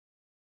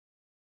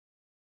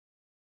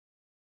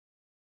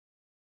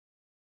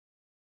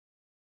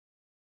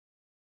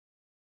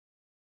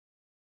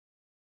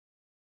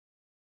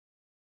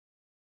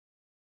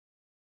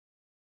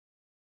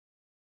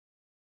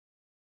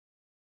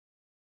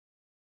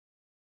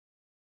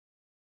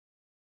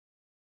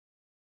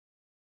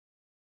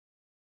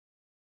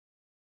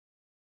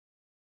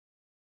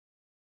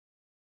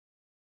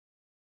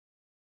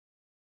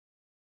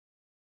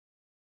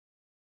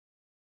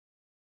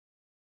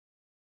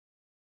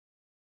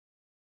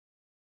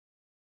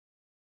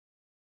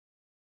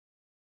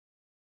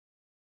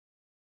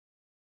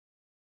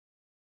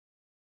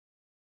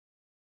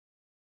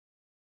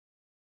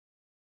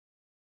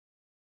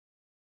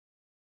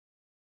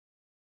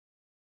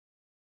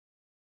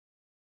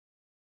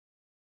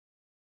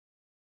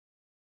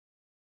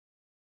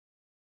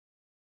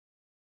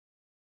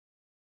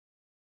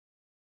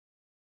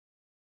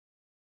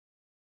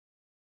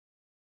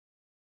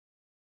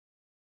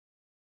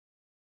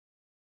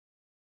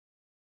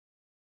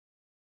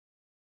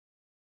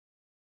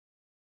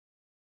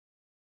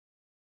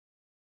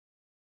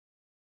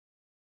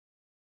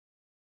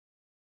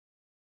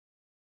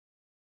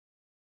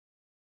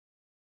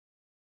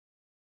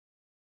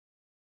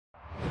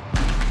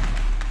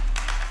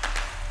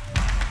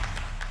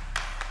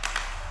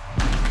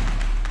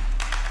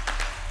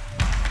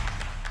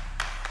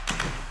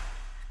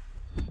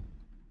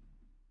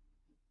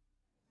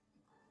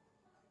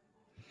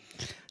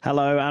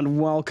Hello and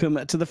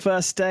welcome to the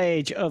first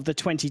stage of the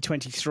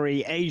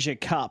 2023 Asia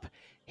Cup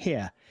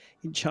here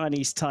in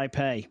Chinese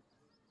Taipei.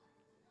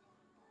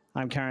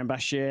 I'm Karen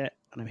Bashir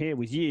and I'm here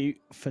with you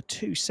for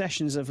 2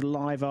 sessions of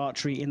live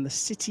archery in the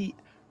city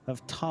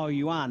of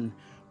Taoyuan,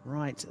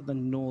 right at the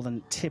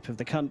northern tip of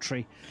the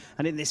country.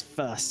 And in this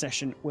first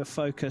session, we're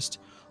focused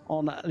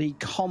on the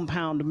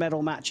compound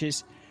medal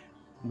matches.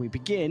 We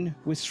begin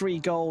with 3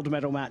 gold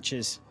medal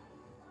matches.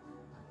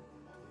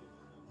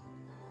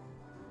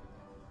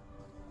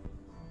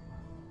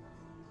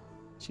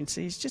 As you can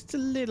see, it's just a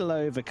little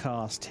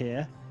overcast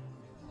here.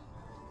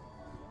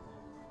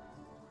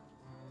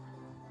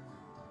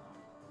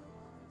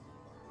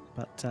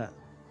 But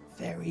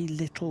very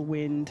little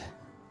wind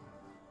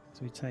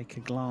as we take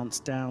a glance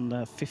down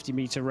the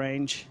 50-meter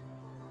range.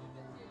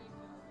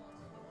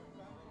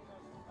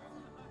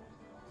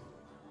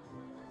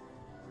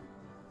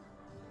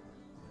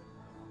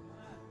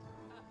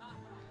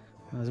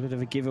 There's a bit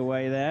of a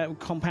giveaway there.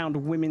 Compound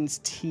women's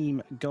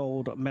team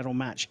gold medal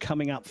match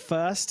coming up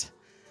first.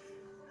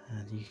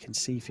 And you can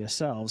see for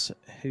yourselves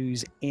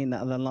who's in the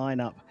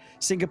lineup.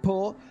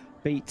 Singapore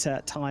beat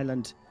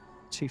Thailand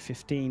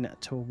 215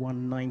 to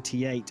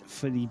 198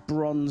 for the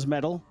bronze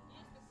medal.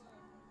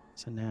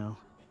 So now,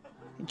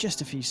 in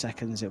just a few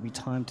seconds, it'll be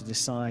time to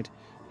decide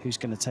who's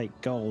going to take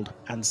gold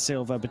and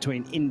silver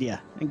between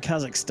India and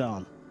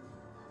Kazakhstan.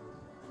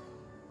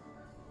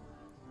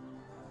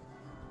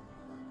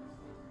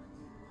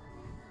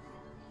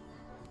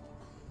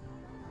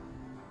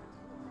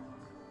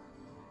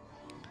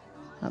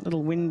 That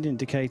little wind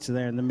indicator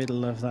there in the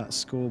middle of that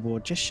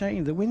scoreboard, just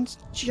showing the wind's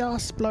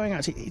just blowing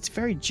out. It's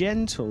very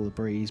gentle, the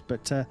breeze,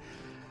 but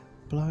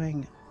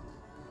blowing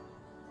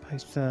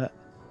both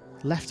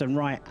left and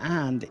right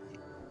and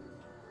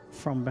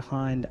from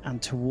behind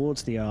and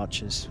towards the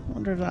archers. I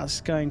wonder if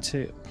that's going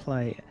to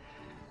play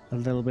a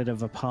little bit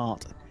of a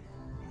part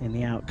in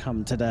the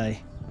outcome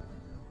today.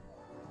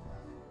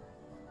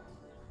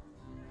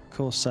 Of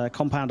course,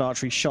 compound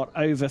archery shot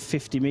over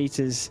 50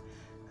 meters.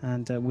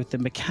 And with the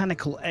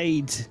mechanical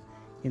aids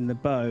in the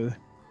bow,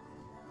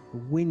 the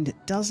wind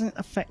doesn't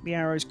affect the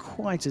arrows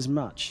quite as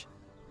much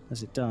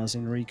as it does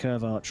in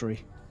recurve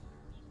archery.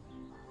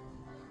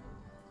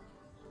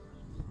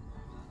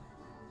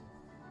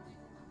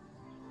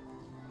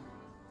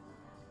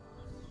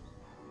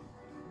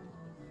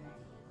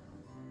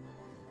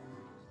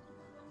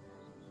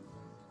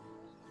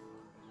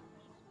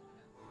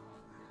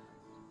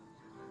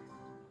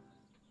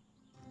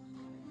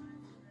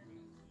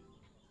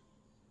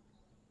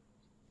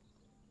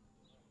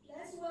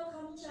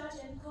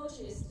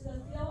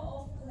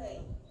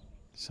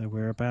 So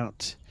we're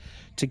about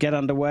to get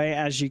underway.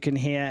 As you can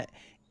hear,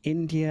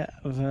 India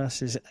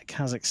versus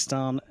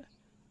Kazakhstan.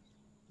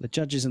 The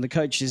judges and the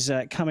coaches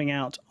coming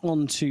out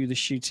onto the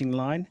shooting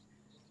line.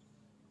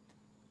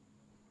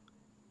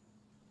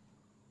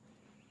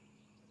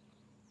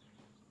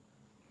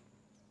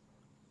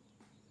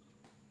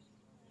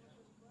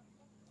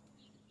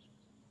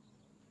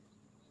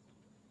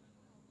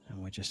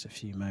 And we're just a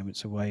few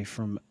moments away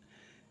from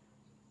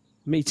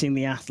meeting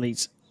the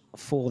athletes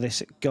for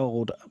this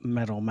gold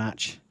medal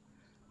match.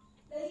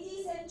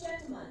 Ladies and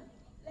gentlemen,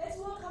 let's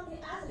welcome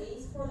the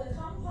athletes for the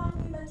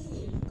compound women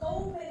team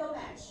gold medal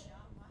match.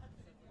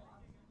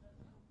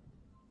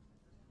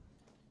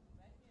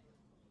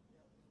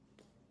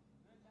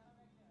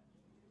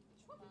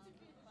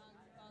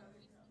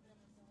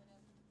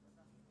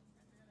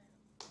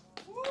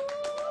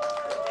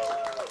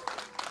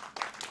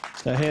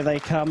 So here they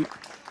come.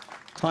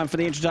 Time for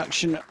the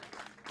introduction.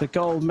 The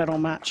gold medal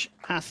match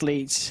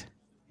athletes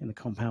in the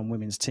compound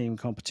women's team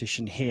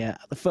competition here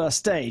at the first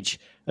stage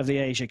of the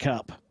Asia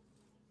Cup.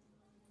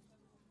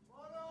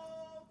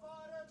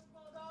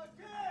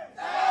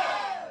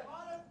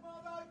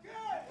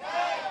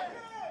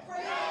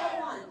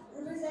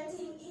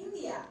 Representing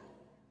India,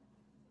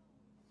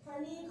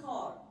 Archery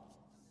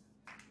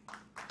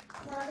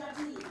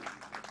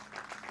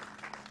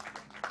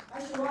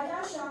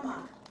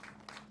Sharma.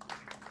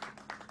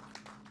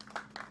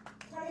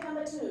 Target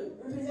number 2,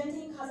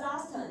 representing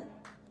Kazakhstan.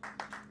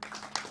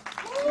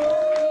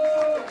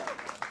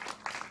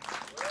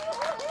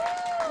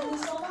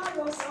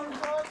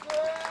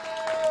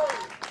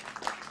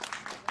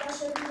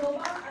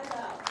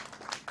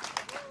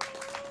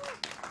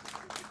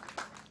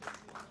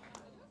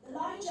 The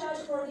line judge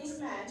for this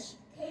match,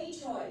 K.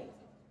 Choi.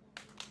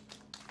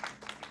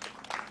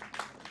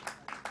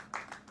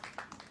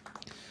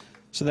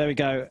 So there we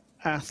go.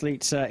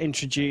 Athletes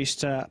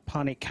introduced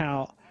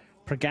Panikau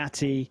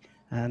Pragati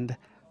and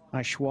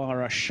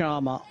Aishwarya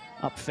Sharma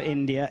up for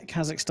India.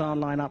 Kazakhstan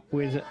line up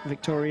with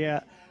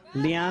Victoria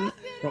Lian,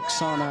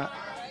 Roxana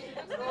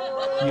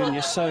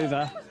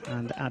Yunyasova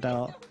and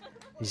Adal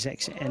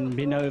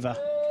Zeksenbinova.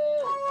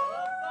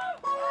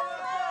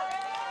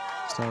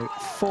 So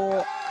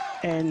 4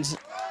 ends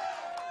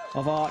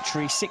of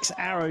archery, 6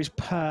 arrows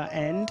per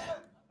end,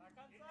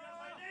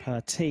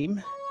 per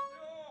team,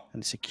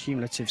 and it's a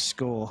cumulative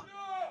score.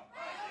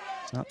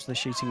 So up to the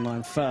shooting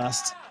line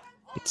first.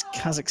 It's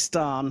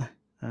Kazakhstan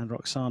and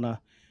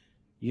Roxana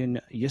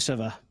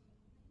Yusova.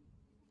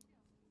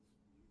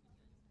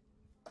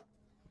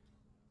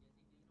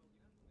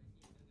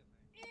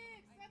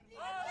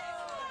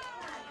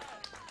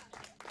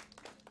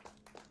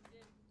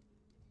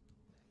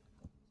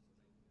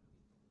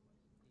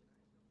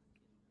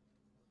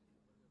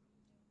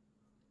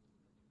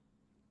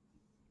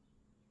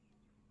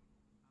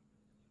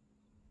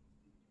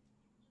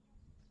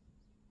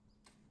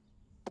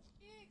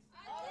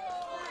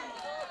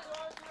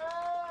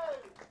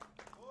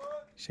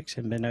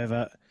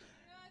 Sixenbenova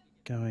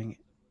going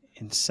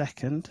in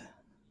second.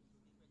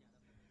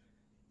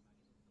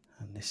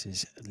 And this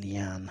is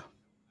Lian.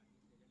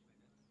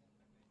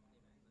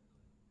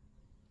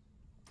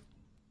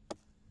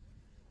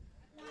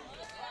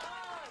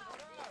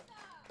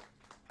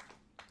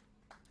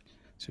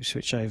 So we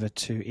switch over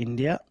to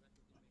India.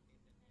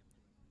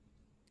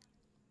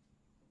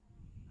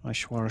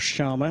 Aishwarya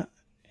Sharma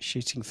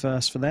shooting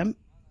first for them.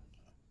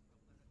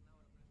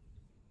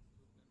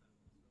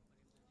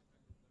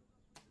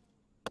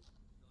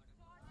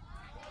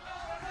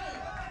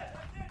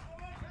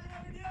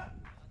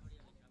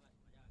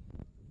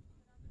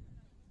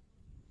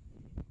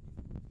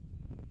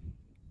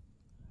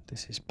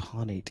 This is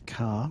Parneet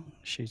Kaur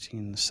shooting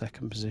in the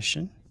second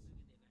position.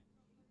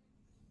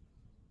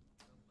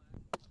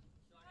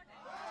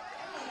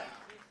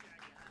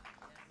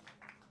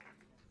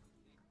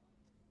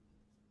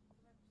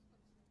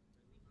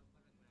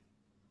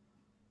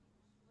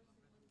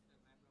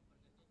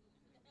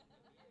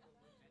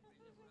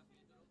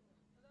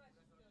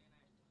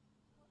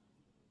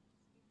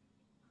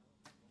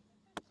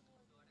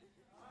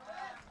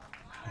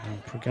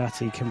 And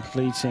Pragati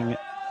completing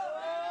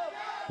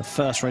the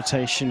first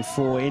rotation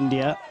for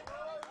India.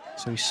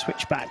 So we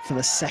switch back for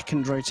the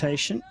second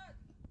rotation.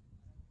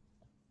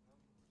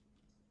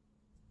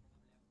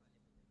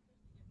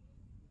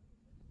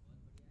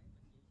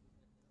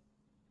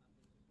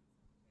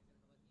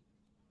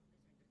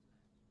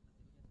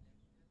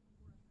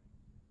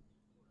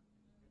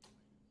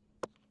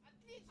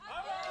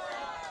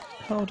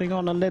 Holding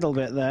on a little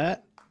bit there.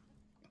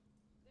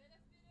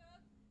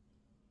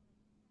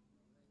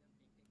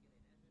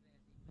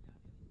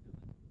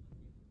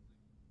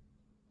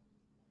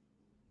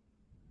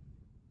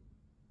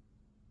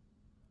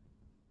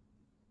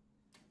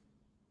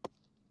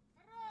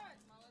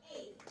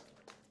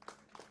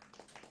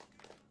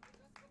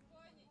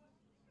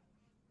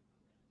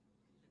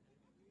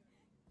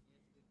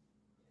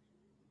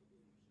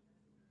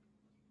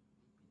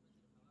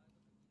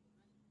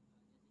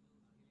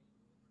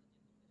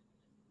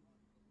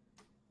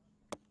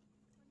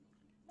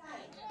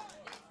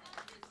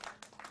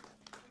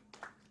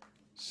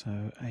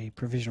 So a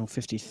provisional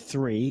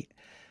 53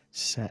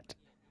 set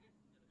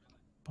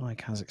by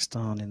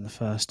Kazakhstan in the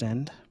first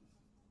end.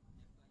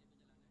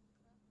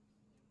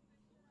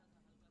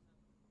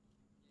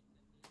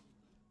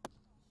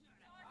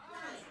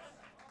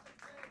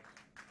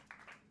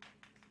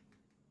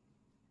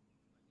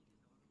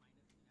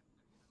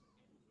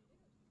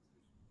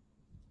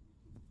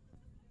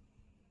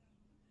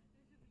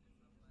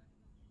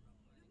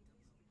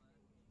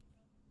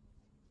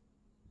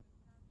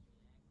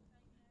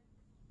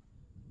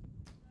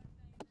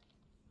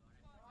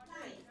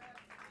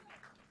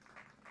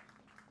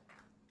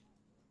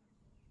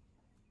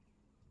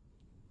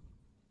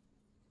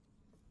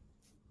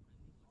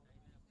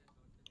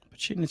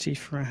 Opportunity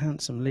for a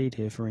handsome lead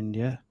here for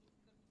India.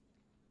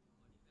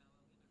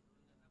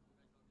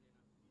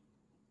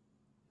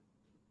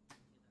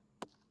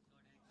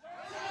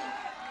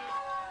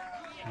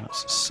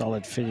 That's a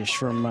solid finish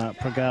from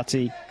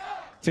Pragati.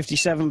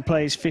 57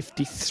 plays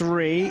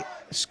 53.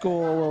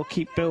 Score will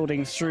keep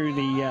building through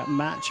the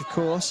match, of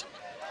course.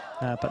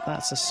 But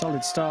that's a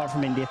solid start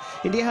from India.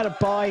 India had a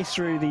bye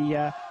through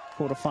the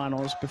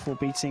quarterfinals before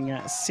beating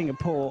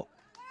Singapore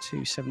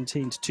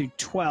 217 to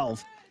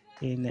 212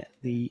 in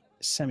the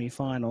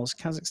semi-finals.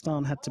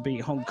 Kazakhstan had to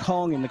beat Hong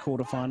Kong in the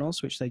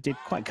quarterfinals, which they did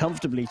quite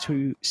comfortably,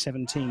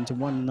 217 to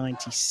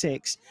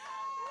 196.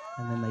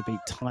 And then they beat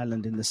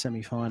Thailand in the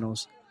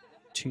semi-finals,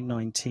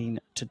 219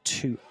 to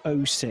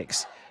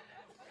 206.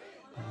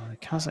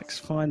 Kazakhs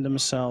find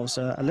themselves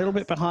a little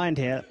bit behind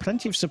here.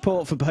 Plenty of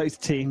support for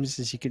both teams,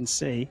 as you can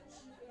see.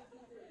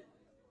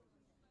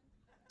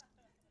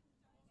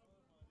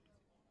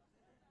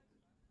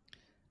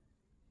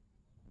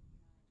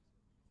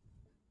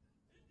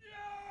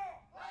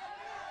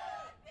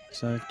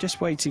 So just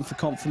waiting for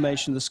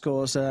confirmation of the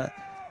scores.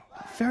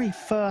 Very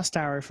first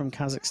arrow from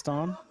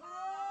Kazakhstan.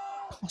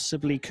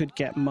 Possibly could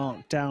get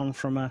marked down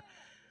from a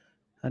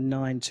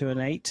 9 to an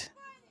 8.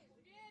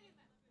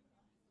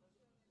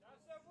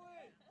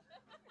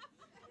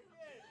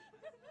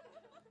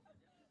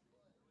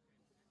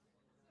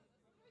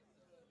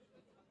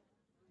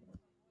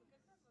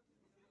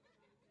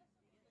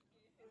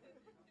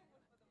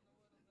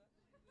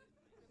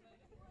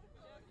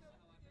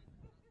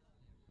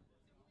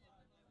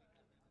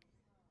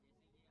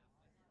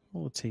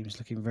 All teams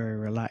looking very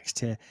relaxed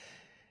here.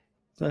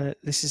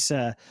 This is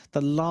the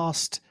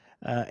last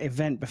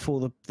event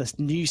before the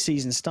new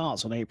season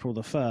starts on April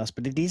the 1st,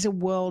 but it is a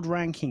world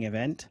ranking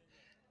event.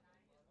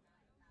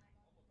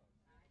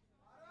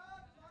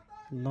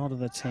 A lot of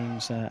the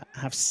teams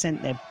have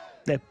sent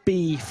their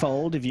B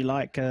fold, if you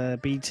like,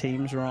 B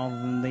teams rather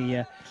than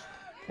the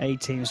A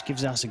teams.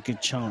 Gives us a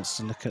good chance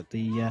to look at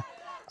the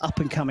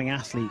up-and-coming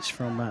athletes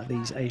from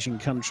these Asian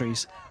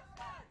countries.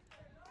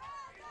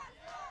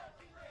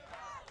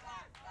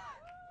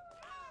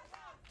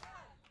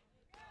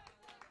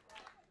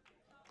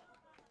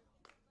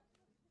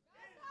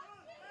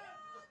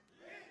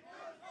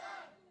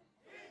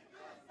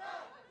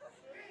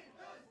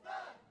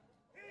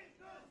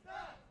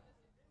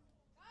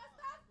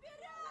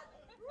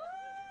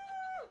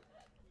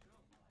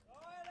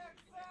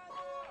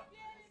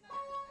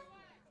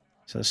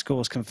 So the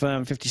score's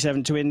confirmed,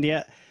 57 to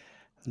India,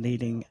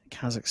 leading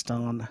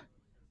Kazakhstan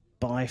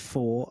by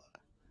 4.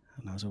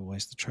 And as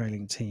always, the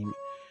trailing team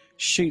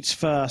shoots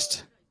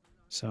first.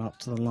 So up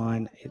to the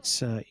line,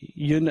 it's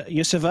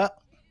Yusova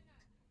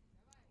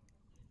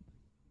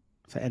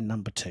for end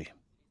number 2.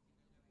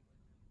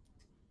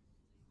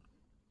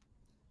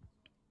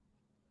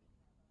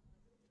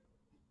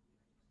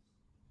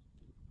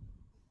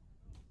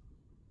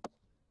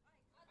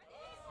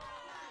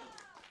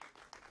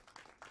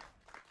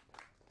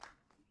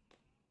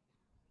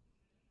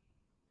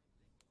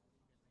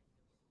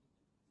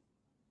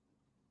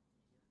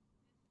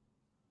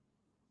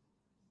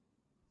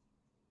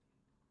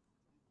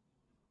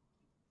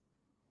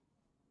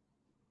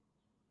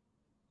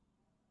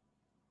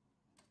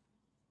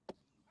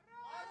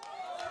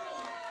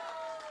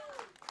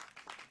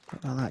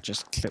 Well, that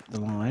just clipped the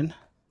line.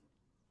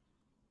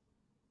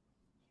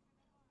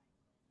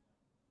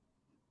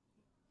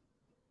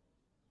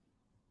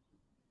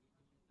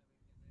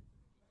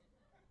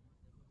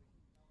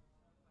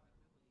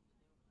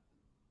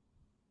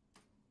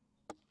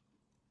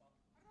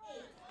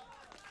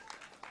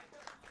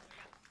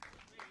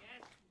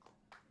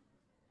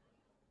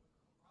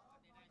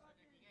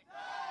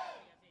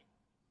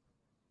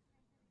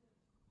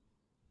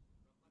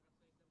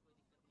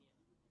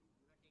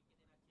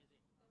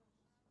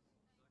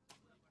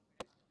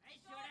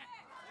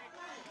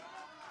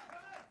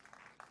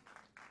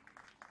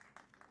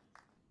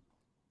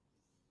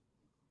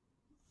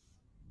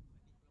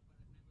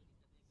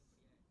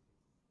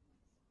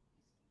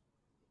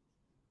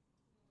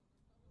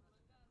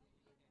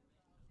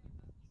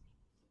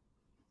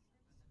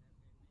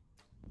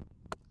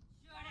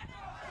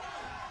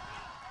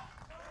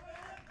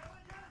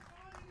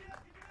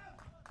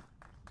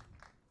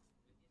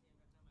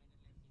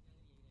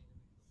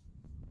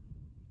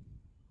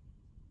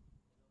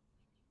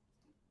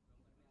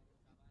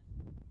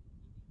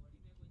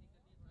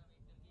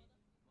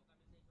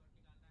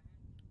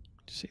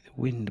 See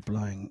the wind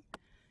blowing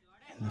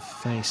in the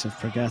face of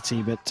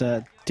Pragati,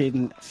 but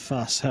didn't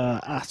fuss her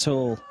at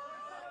all.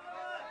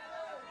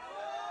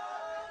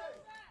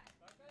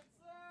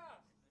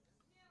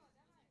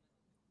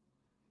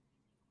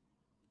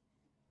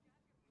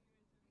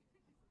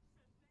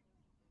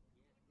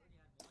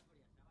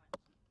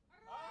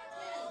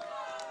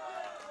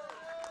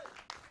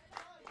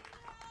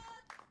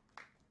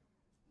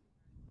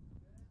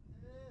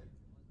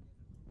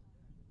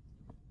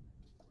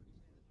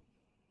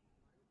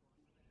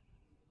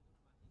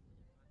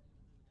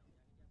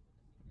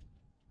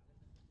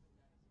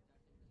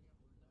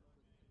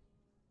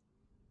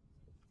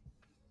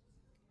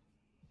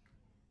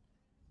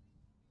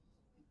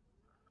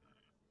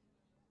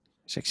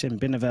 Sixin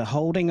Binova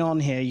holding on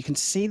here. You can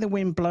see the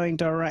wind blowing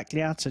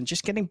directly at her and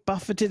just getting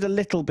buffeted a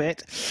little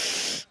bit.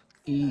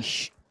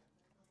 Eesh.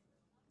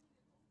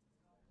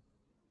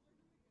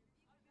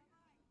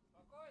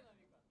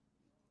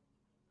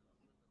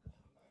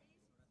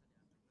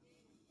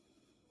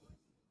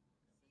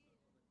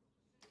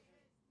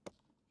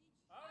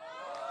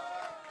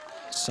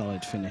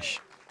 Solid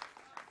finish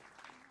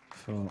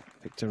for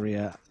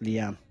Victoria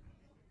Liam.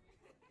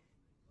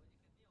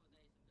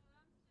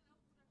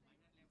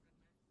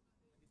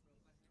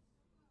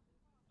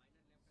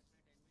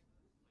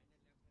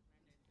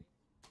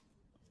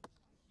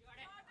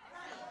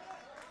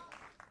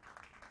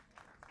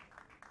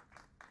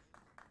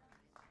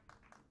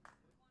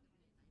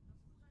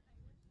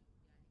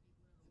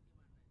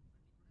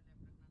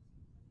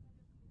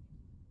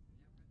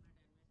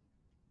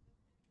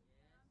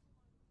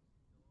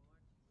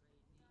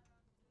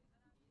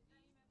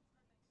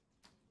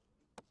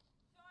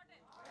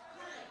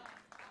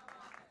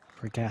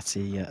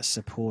 Pragati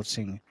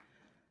supporting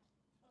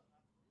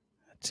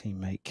her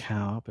teammate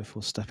Kaur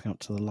before stepping up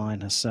to the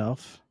line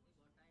herself.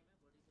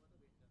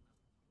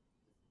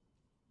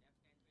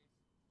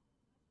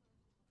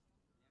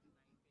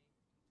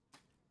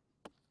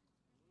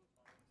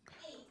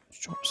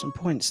 Dropped some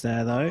points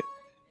there though.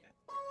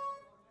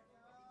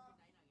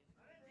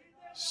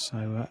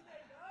 So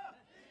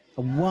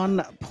a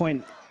 1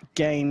 point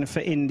gain for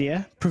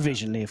India,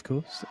 provisionally of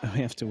course. We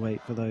have to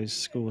wait for those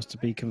scores to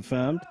be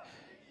confirmed.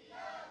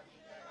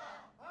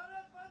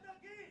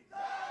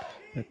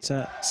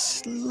 But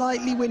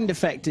slightly wind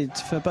affected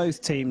for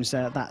both teams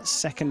that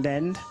second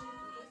end.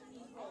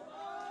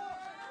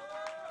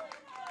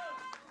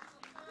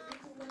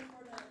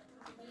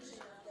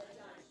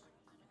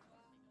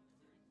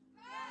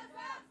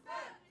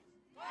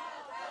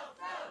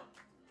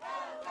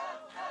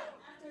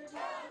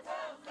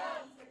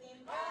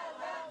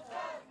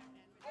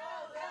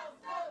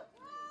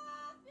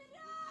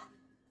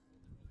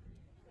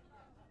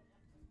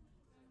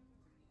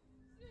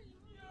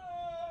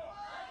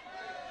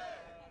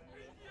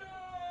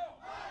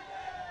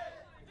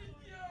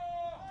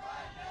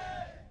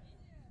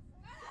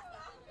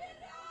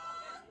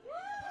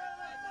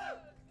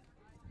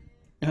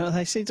 Well,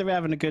 they seem to be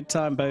having a good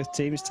time, both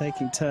teams,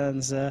 taking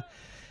turns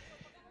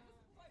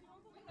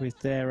with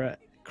their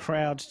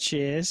crowd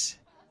cheers.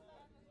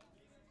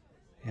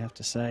 You have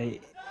to say,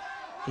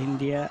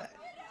 India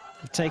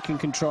have taken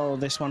control of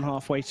this one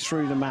halfway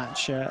through the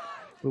match.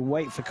 We'll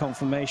wait for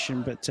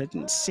confirmation, but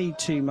didn't see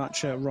too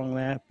much wrong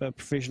there. But a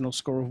provisional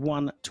score of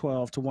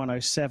 112 to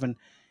 107.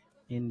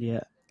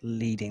 India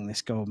leading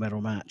this gold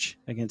medal match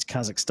against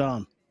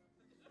Kazakhstan.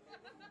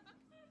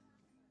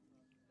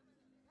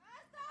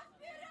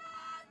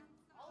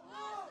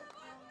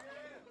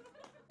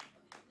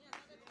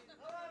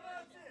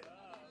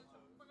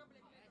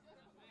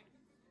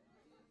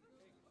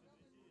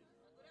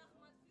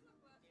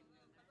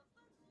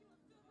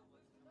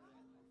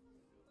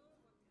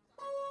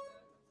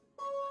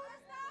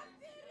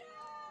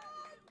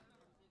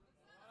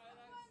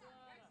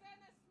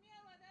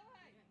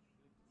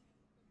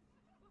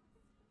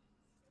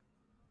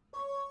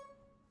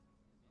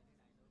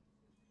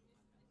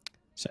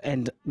 So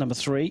end number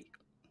 3.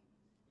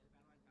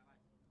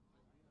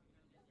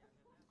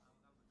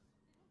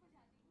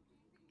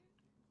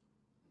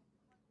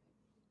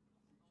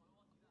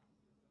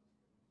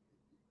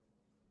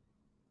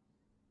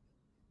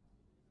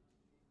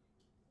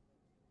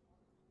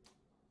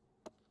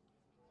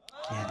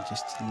 Again,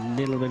 just a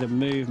little bit of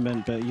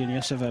movement, but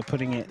Yunyusova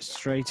putting it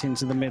straight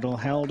into the middle,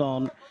 held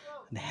on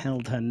and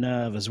held her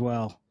nerve as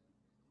well.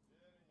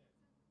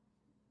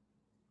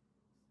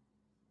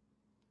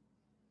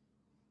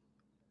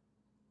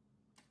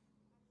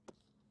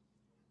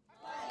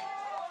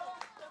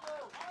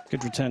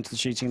 Good return to the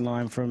shooting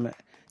line from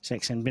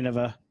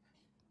Seksenbinova.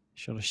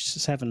 Shot a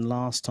 7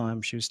 last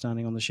time she was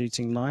standing on the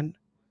shooting line.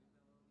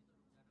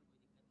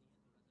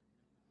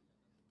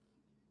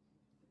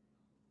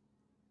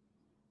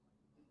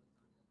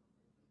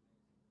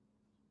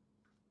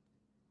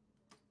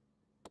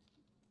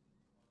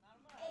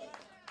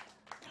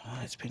 Oh,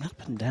 it's been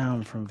up and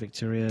down from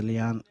Victoria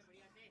Lian.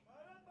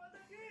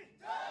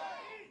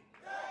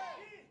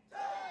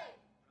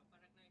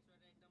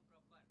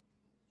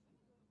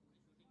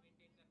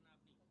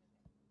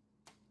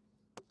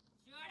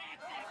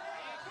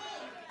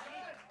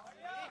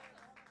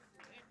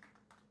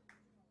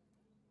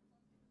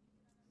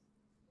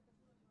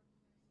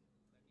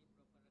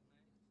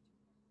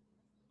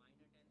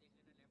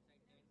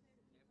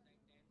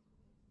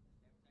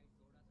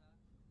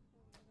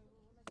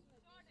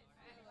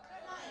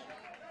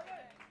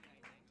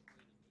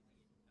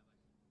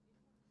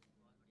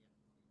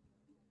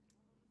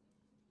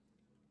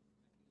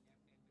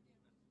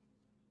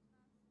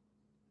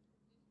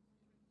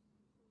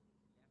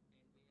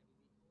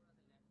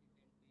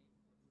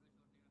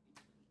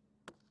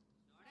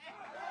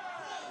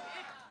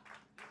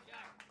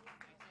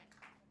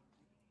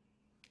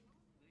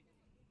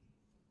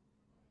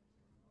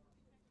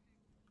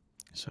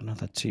 So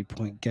another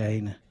 2-point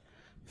gain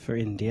for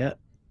India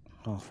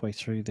halfway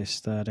through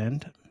this third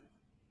end.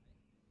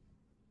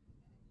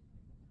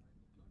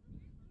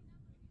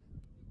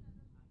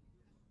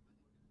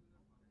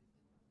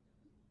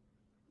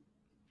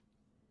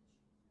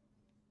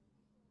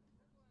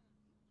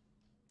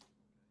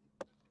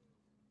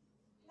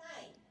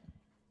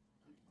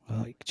 Well,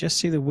 you can just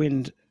see the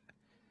wind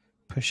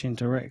pushing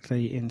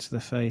directly into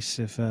the face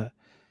of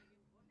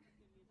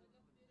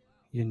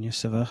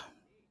Yunyusova.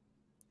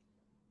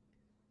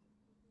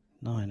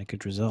 9, a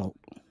good result.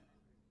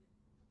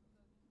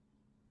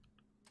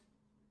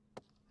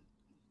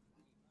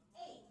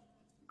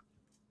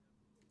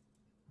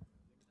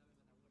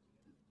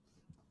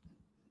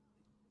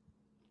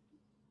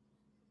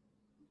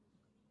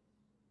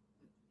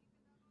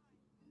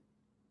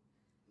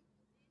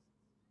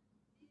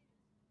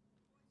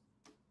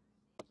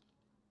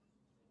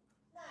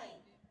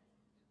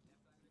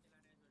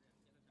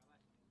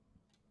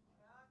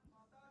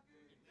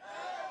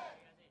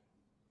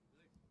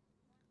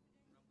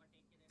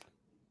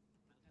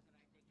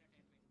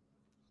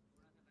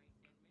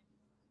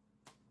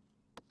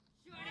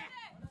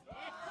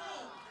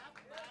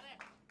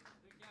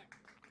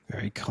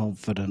 Very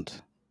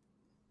confident.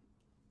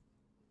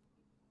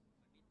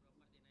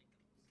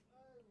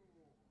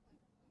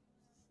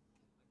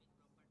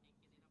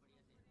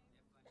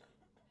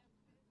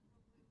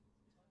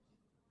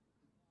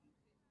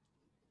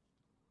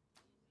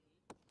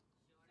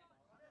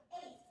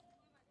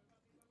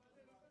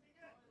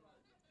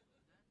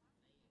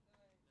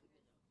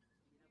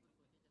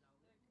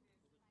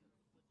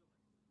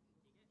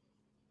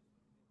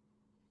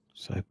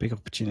 So big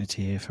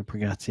opportunity here for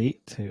Brigatti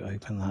to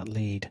open that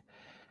lead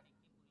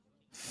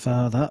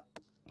further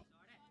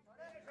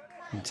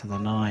into the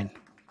 9.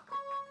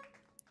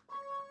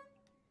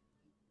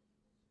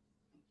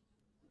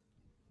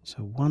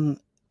 So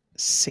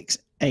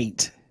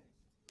 168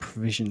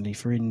 provisionally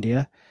for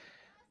India.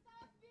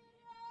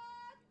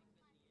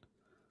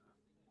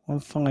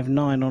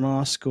 159 on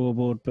our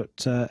scoreboard,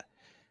 but I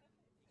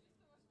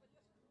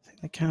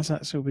think the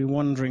Kazakhs will be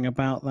wondering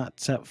about that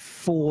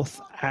 4th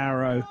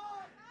arrow.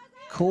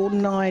 Called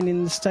 9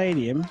 in the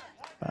stadium,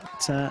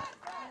 but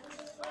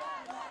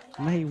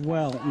may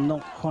well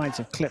not quite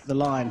have clipped the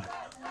line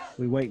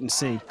we wait and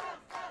see.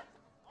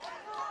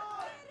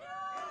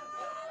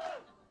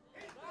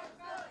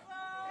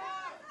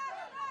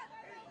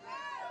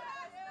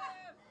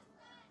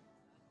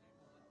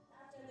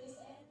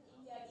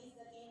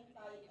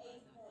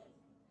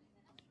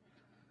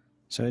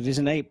 So it is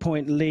an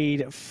 8-point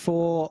lead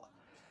for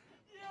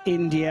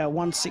India.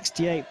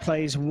 168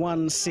 plays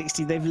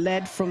 160. They've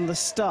led from the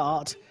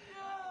start,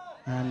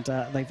 and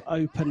they've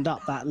opened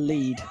up that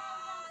lead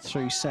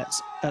through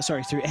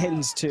through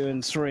ends 2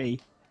 and 3.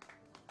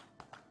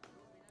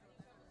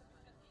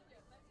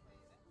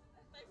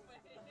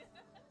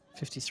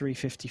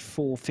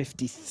 (53-54,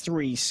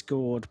 53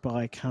 scored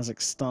by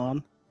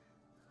Kazakhstan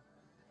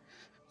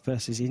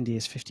versus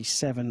India's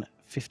 57,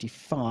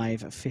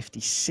 55,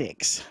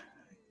 56.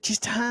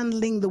 Just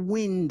handling the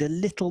wind a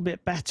little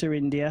bit better,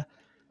 India.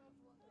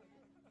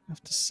 I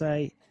have to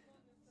say,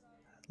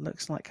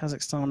 looks like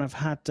Kazakhstan have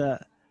had a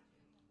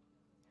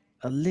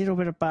little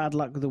bit of bad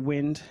luck with the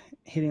wind,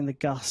 hitting the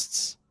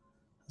gusts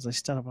as they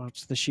step up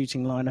to the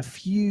shooting line a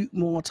few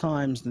more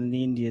times than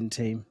the Indian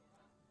team.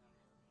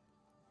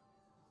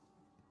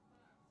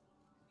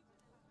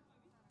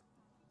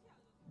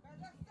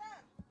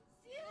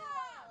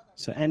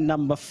 So end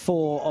number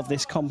 4 of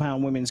this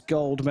compound women's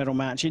gold medal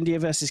match, India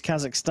versus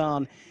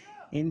Kazakhstan.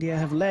 India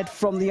have led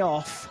from the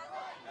off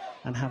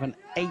and have an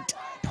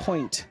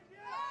 8-point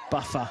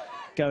buffer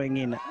going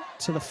in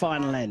to the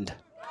final end.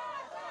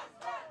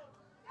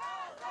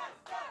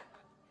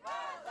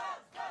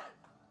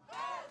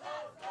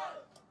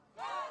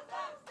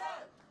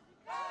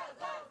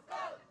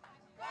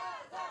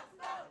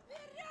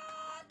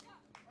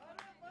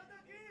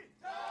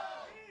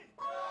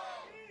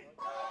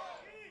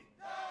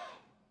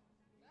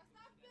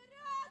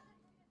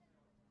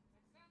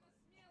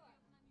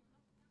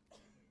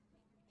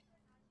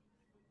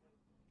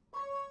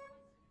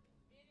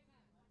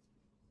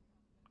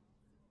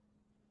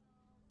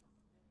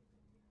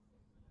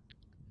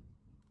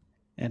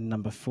 End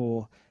number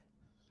 4,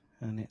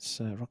 and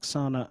it's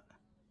Roxana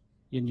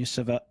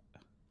Yunusova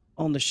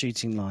on the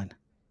shooting line.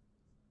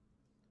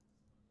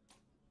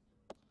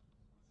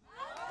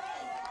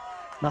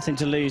 Nothing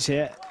to lose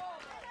here.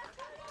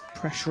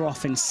 Pressure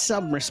off in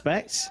some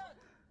respects.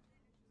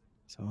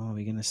 So are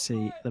we going to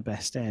see the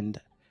best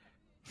end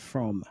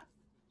from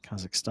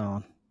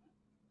Kazakhstan?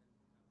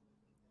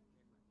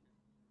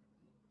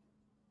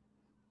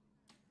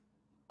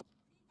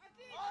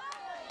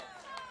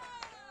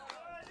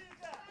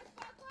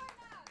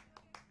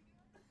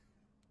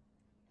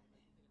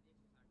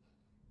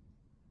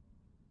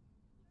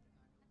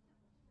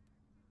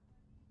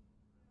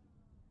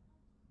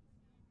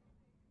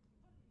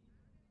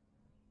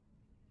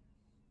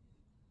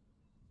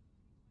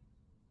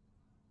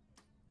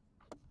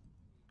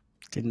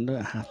 Didn't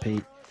look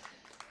happy,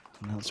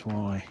 and that's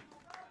why.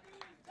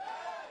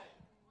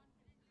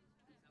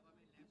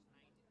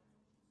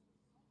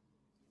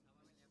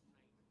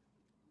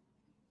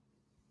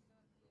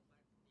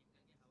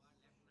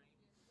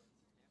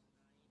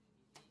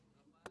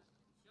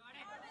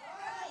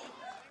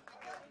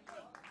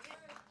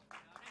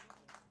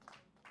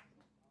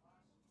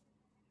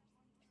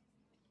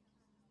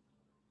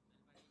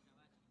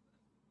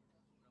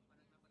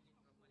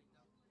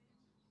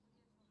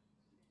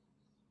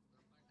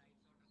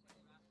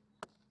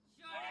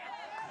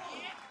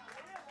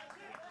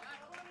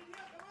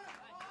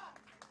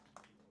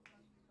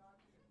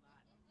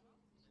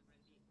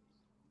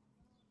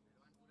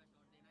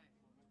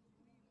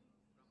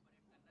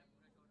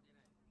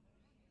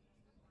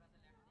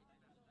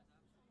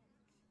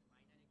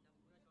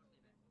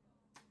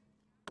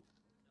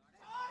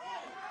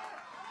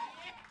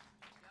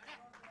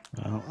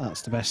 Well,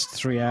 that's the best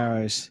 3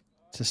 arrows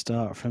to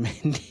start from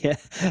India,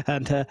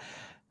 and a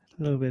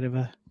little bit of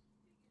a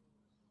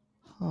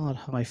hard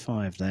high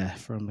five there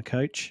from the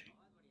coach.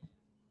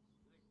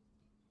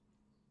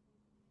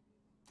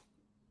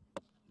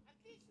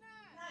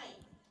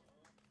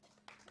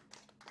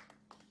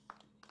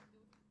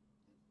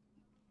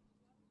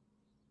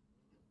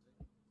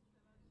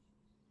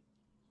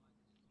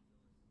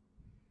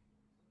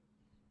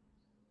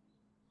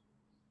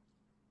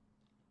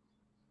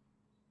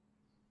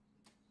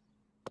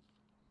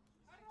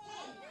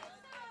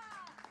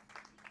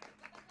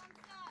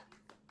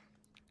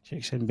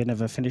 Jackson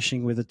Binova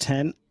finishing with a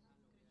 10.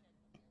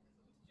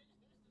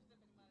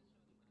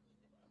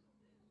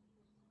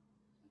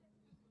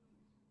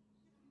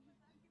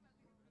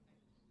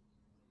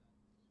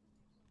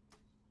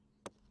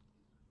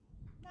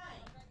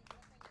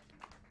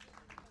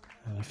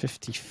 And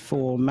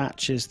 54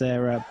 matches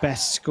their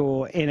best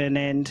score in an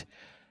end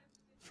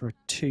for a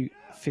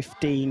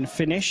 2:15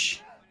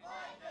 finish.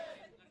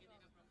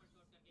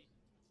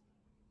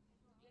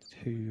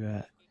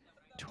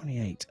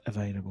 2:28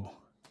 available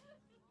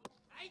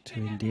to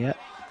India,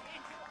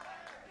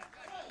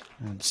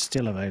 and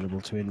still available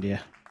to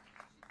India.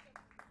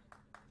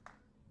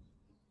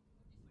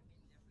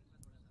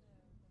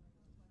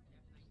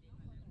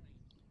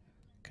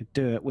 Could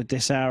do it with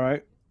this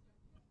arrow,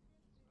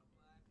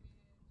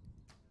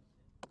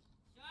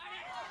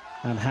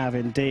 and have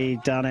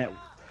indeed done it.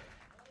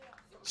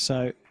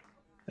 So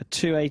a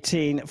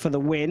 2:18 for the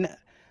win.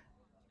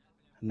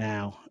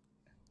 Now,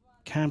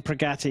 can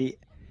Pragati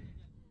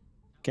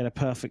get a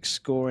perfect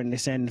score in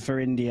this end for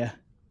India?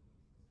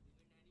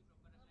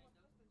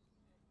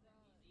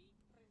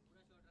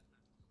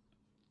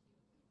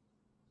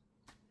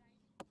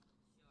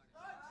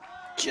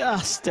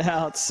 Just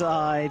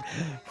outside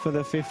for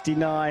the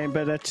 59,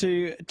 but a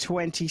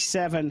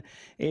 2:27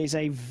 is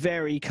a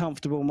very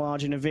comfortable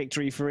margin of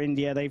victory for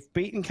India. They've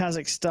beaten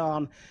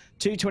Kazakhstan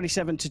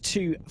 2:27 to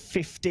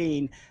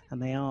 2:15,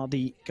 and they are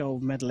the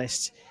gold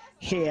medalists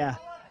here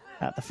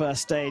at the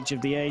first stage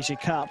of the Asia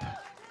Cup.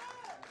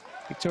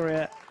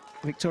 Victoria,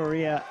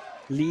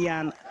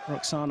 Lian,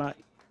 Roxana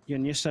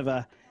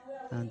Yunusova,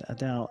 and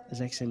Adele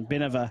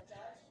Zeksin-Binova.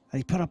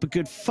 They put up a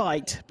good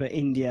fight, but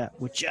India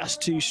were just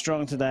too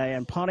strong today.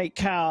 And Parneet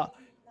Kaur,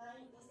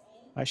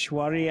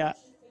 Aishwarya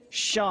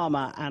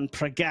Sharma and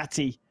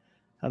Pragati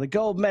are the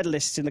gold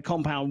medalists in the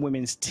compound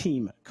women's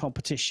team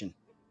competition.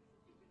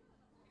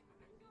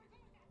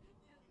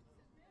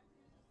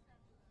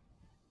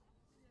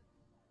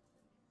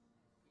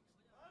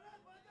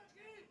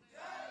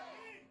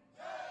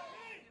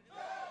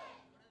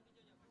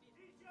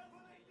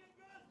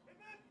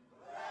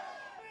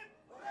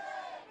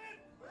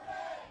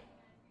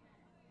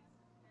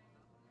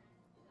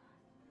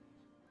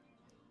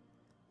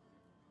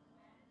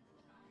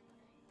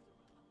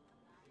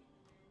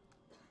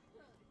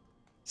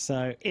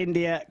 So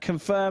India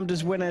confirmed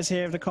as winners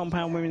here of the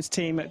compound women's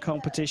team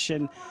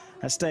competition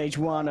at stage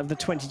 1 of the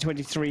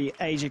 2023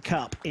 Asia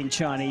Cup in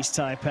Chinese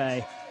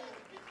Taipei.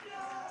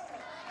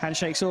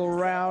 Handshakes all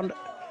around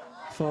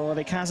for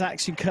the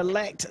Kazakhs who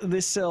collect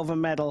this silver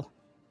medal.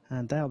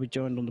 And they'll be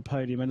joined on the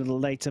podium a little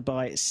later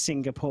by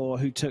Singapore,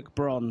 who took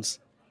bronze.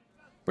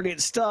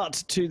 Brilliant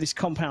start to this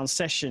compound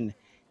session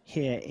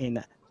here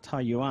in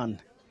Taoyuan.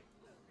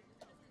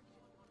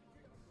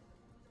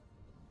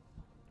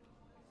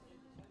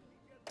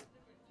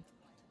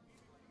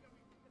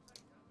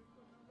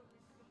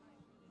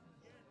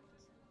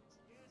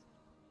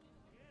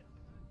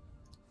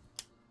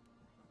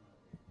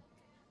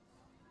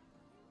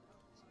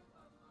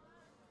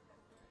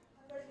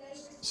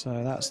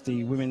 So that's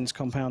the women's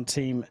compound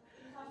team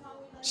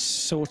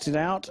sorted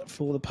out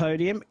for the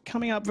podium.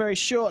 Coming up very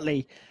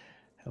shortly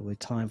with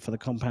time for the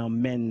compound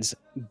men's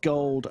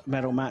gold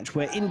medal match,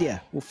 where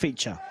India will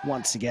feature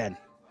once again.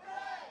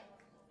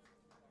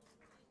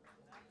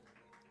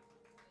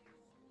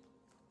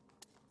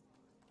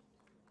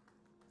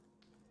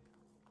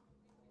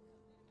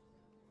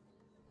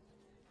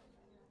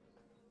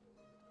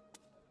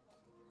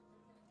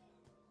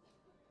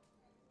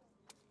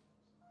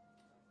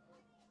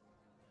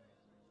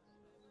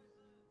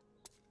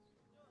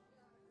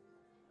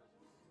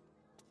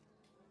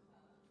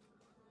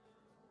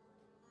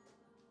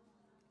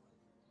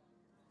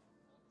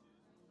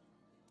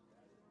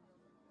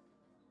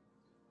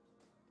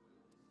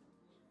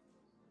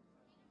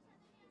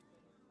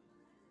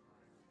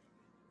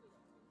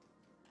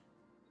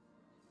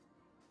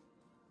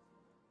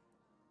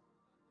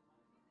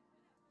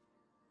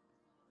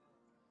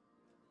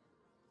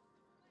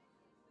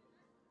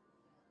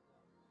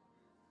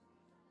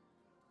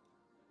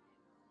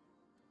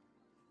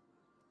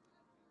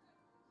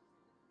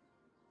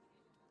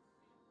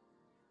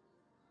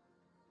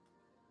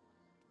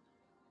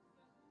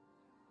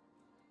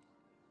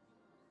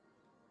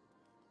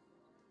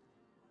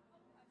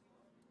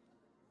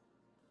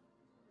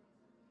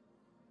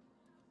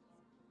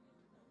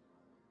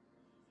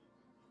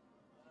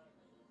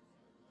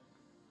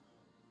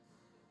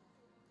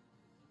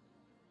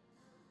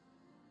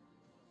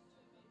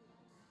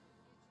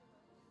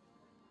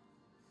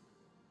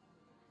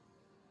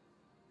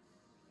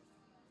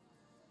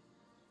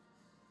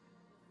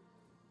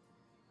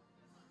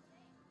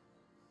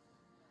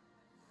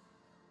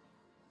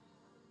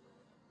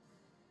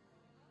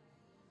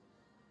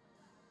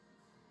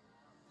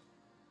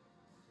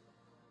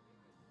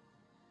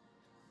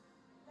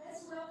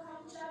 Let's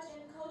welcome judges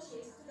and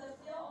coaches to the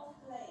field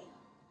of play.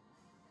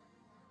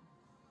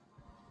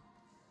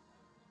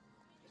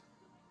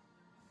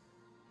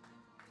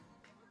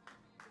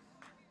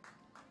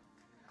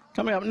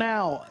 Coming up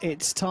now,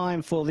 it's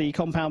time for the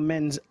compound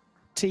men's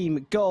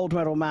team gold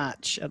medal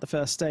match at the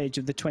first stage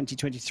of the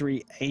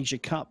 2023 Asia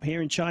Cup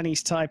here in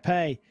Chinese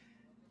Taipei.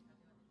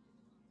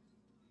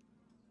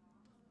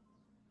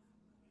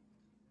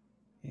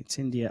 It's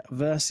India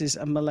versus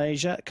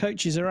Malaysia.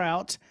 Coaches are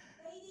out.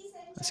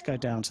 Let's go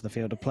down to the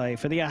field of play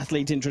for the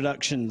athlete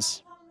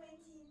introductions.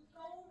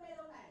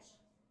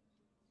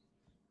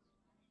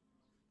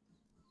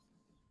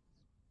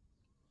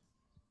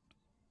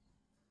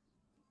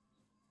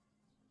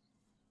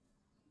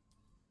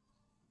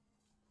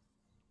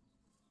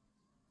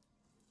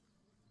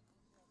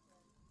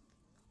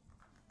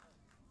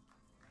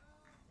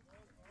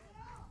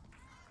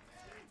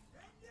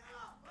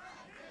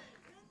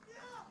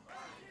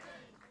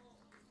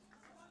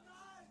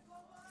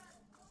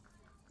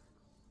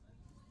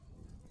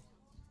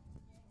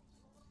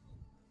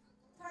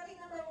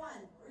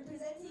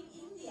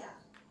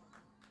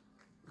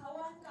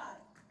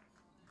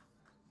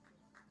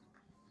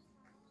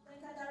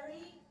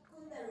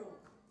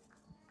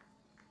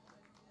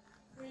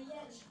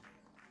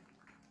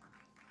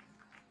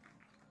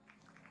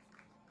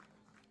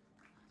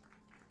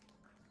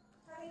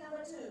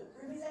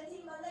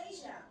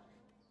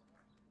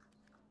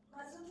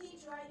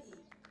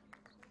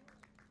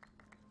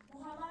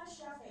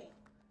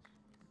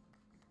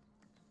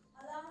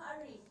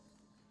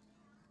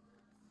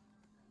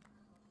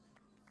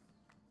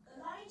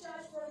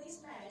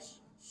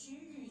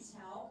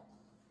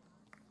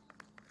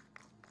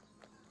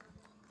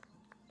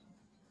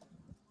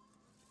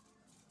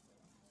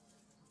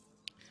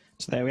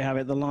 So there we have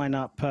it, the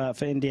lineup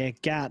for India: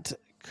 Gat,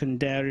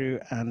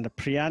 Kunderu and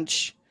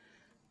Priyansh.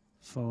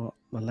 For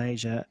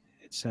Malaysia,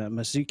 it's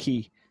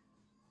Mazuki,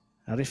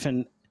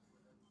 Arifin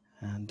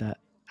and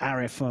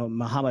Arif, or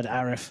Muhammad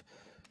Arif.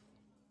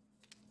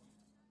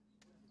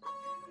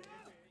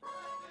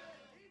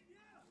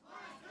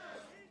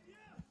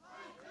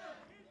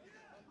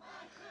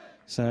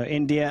 So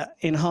India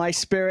in high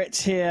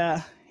spirits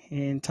here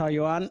in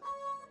Taoyuan.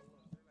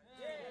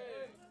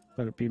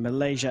 But it'll be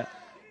Malaysia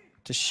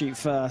to shoot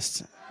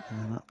first.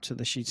 And up to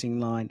the shooting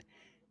line,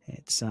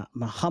 it's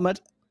Muhammad.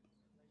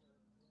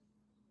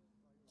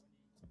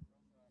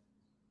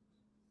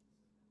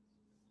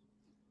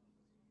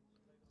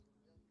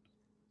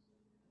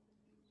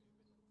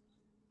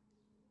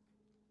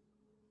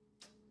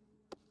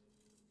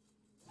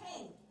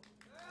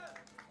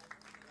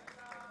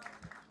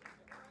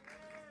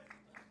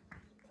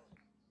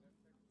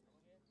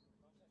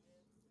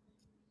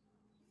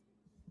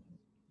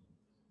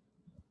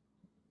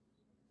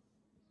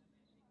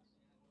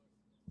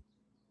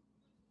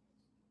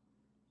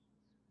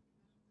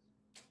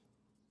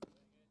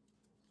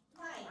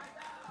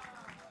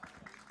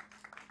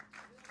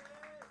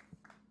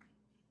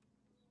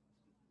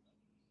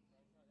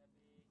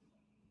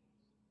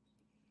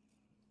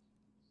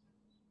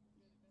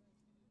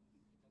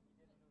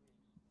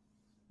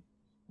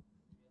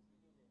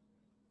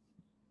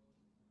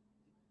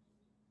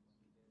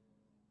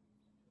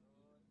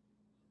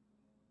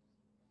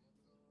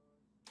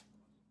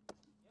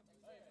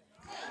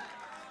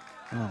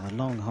 Oh, the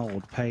long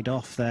hold paid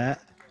off there.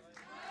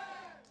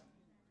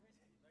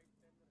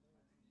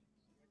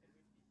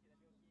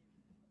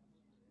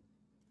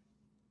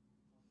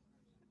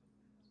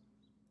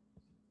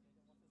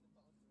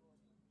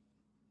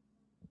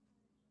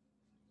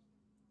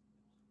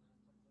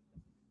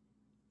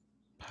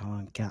 Power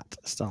and Gat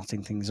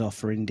starting things off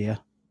for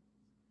India.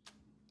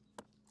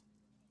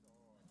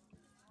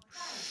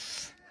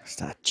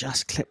 That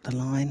just clipped the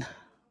line.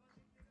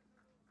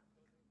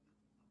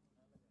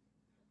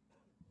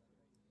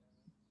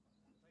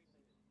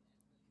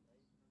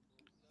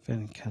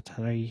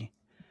 Venkatari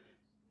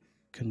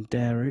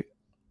Kunderu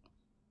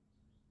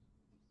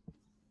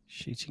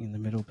shooting in the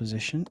middle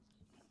position.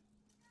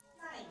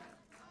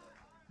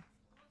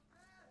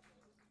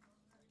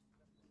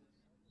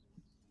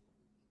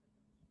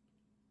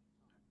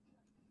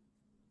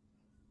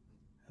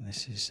 And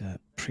this is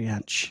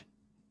Priyansh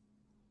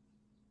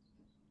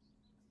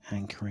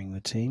anchoring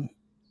the team.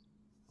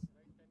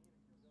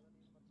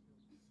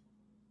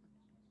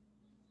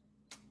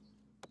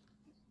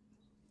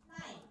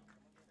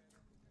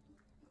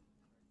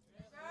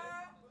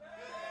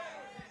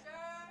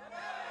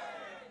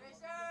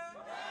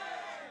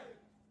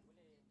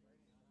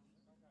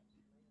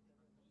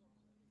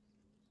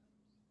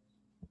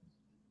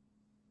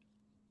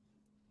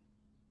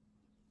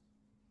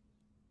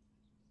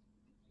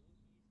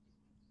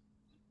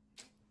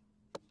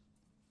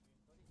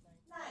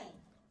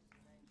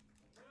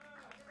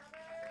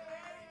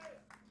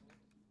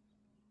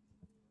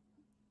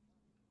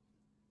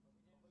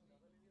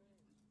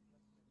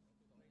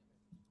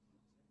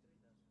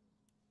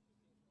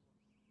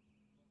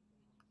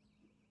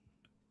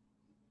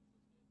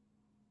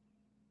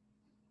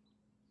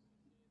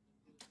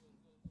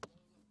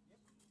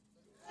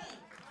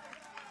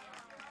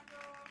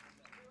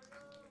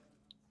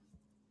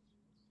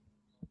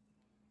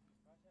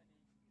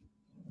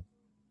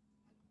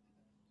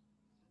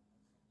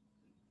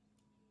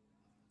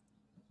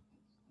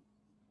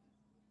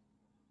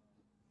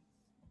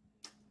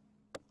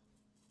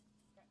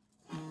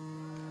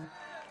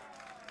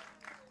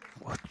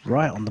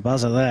 Right on the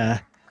buzzer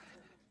there.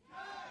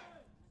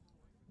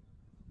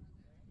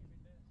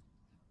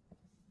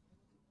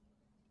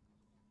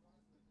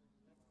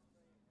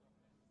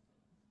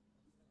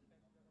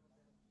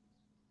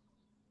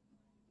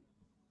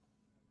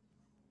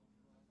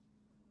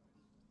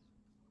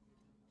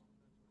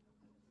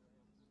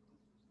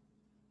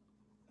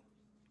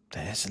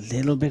 There's a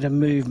little bit of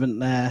movement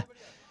there.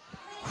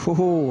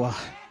 Ooh,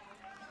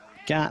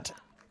 Gat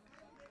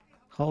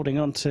holding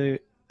on to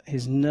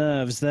his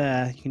nerves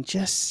there. You can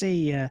just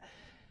see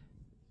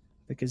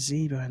the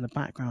gazebo in the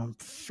background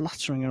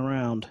fluttering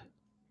around.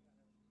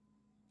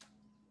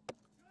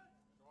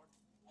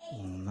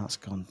 And that's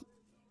gone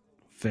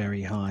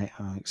very high.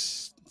 I think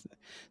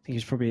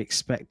he's probably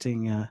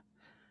expecting the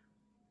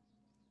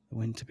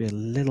wind to be a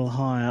little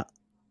higher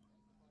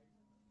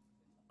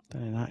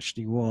than it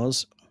actually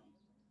was.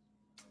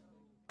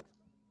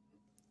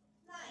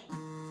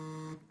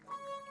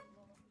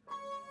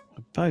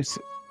 Both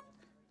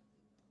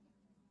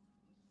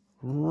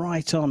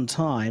right on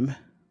time.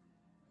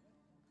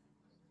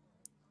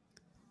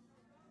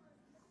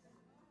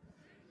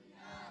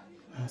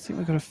 I think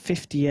we've got a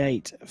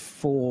 58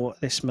 for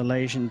this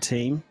Malaysian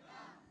team.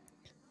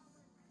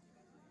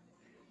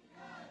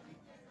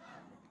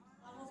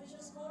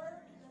 Unofficial score,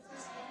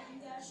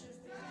 India shoots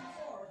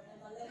 54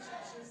 and Malaysia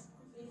shoots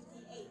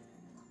 58.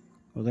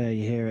 Well, there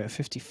you hear it,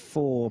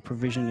 54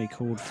 provisionally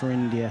called for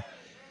India.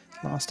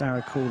 Last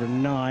arrow called a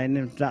 9,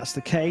 if that's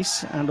the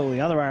case, and all the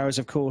other arrows,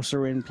 of course,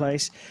 are in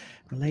place.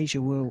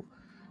 Malaysia will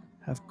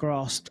have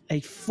grasped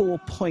a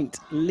 4-point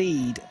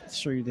lead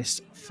through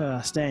this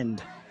first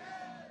end.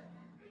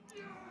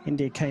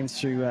 India came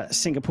through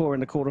Singapore in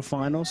the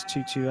quarterfinals,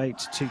 228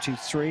 to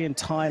 223, and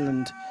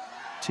Thailand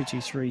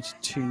 223 to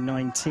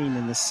 219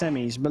 in the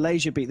semis.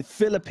 Malaysia beat the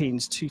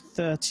Philippines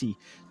 230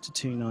 to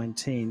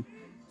 219,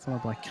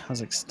 followed by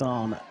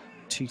Kazakhstan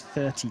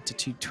 230 to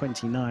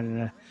 229 in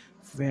a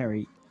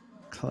very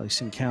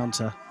close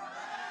encounter.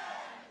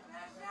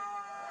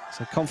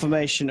 So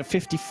confirmation of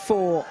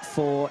 54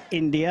 for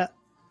India,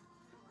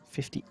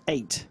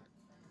 58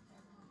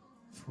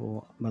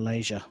 for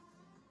Malaysia.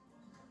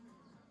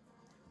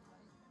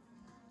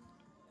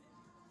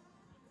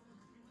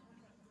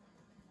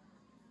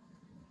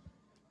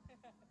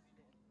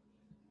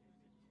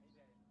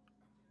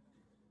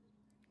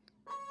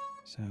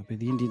 So it'll be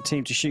the Indian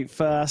team to shoot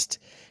first,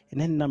 and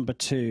then number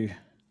 2.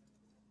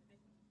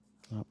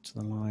 Up to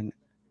the line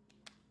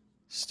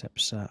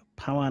steps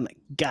Pawan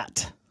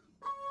Gat.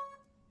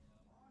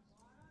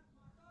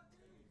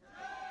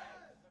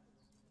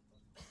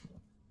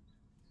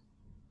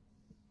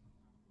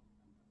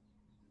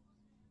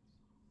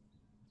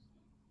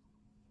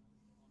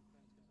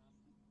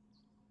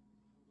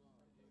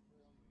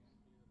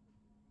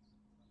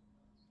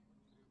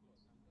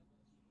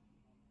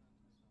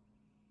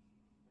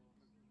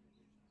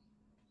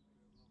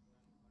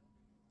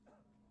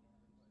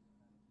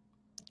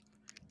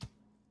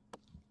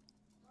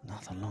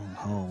 Another long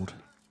hold.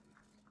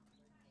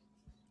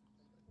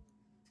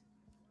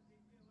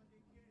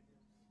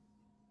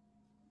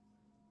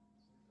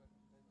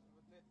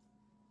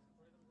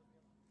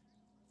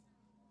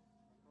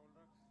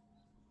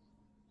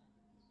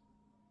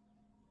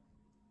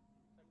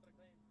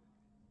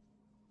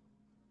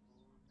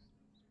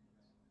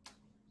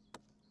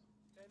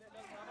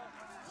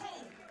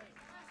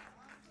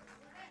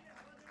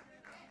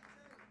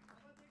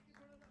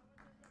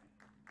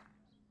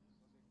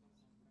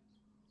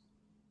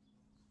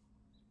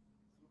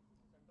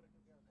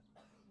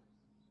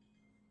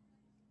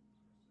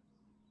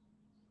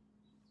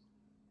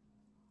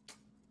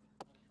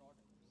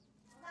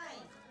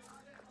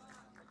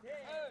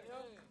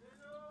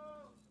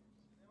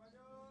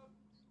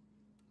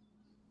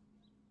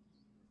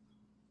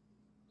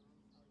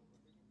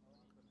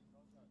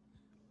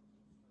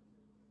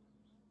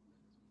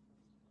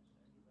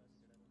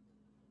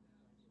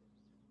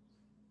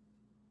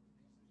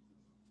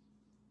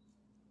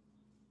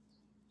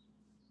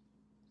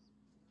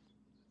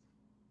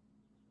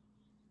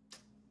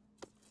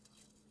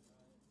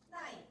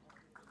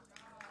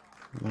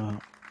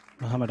 Well,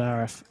 Muhammad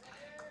Arif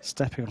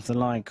stepping off the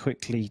line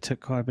quickly,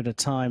 took quite a bit of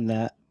time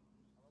there.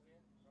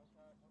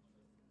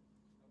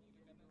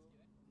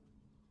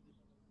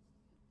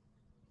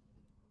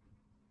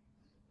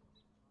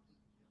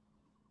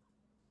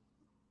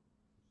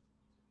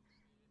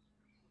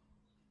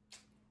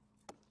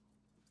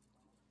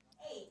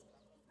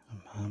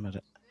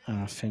 Muhammad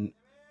Arifin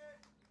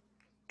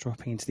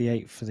dropping into the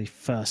 8 for the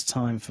first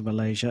time for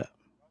Malaysia.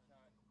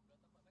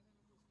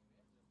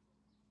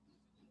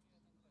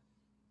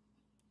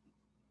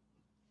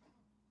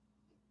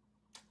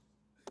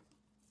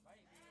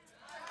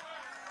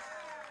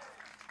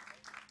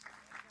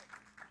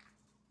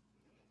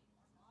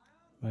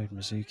 Mode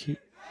Mizuki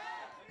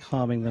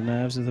calming the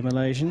nerves of the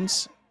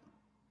Malaysians.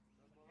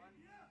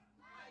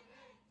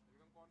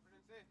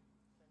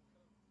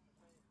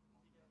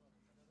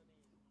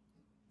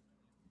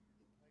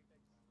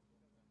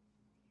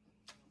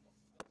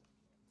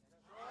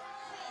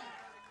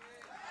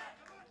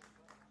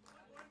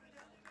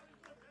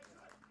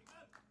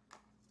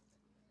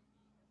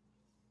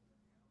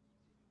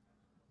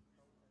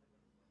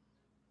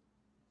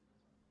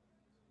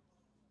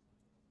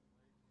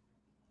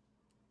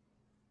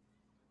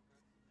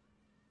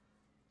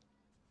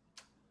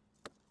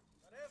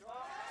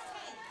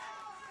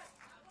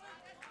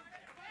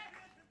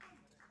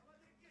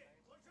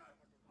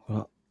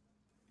 Well,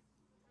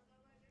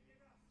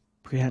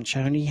 Priyansh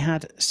only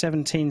had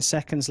 17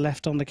 seconds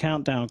left on the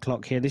countdown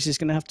clock here. This is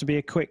going to have to be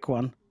a quick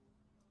one.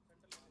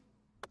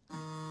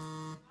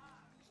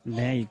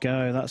 There you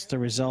go. That's the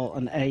result,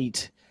 an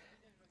 8.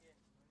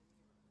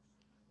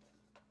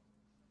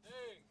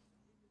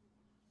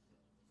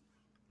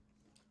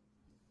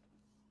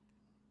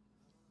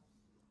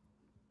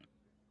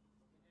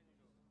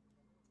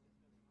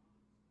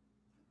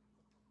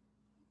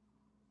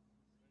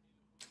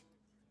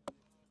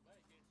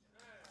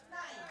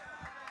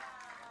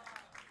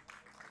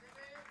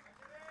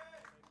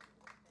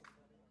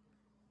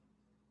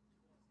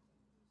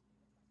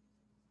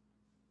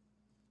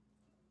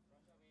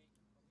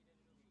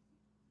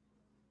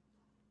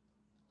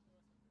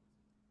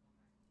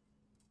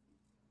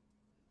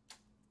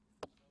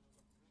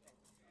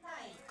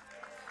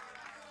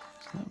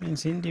 That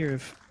means India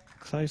have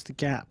closed the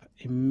gap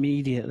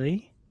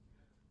immediately,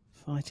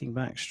 fighting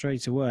back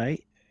straight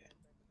away.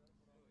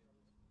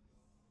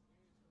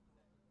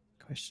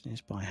 Question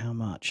is by how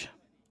much?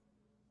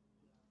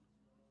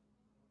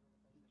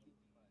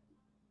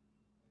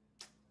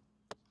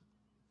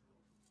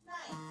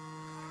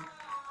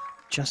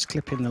 just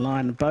clipping the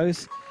line.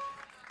 Both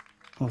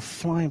are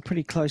flying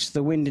pretty close to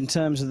the wind in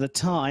terms of the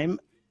time.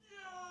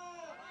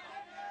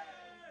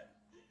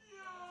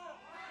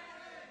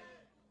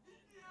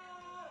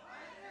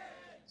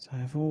 So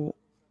if all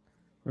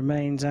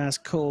remains as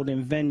called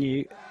in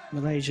venue,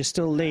 Malaysia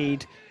still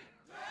lead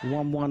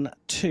 1-1-2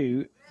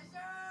 to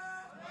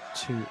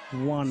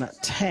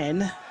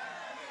 1-10.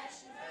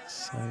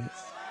 So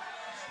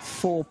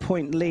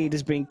 4-point lead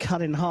has been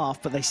cut in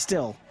half, but they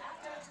still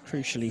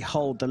crucially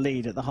hold the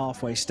lead at the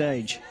halfway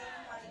stage.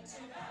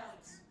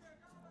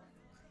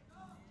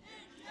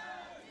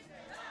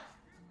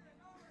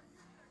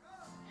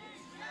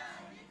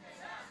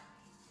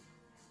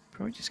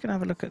 Probably just going to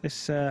have a look at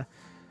this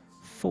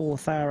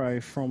fourth arrow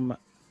from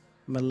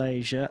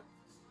Malaysia.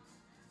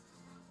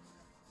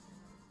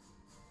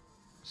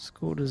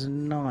 Scored as a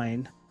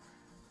 9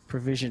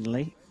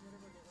 provisionally.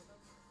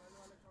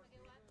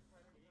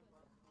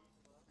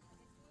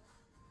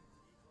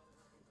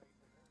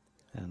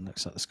 And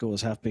looks like the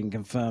scores have been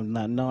confirmed, and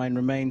that 9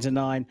 remains a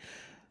 9.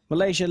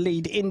 Malaysia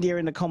lead India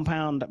in the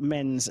compound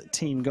men's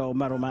team gold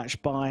medal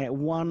match by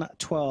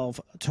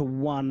 112 to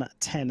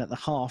 110 at the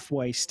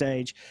halfway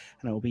stage.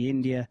 And it will be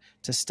India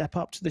to step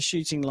up to the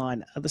shooting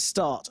line at the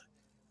start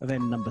of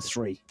end number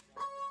 3.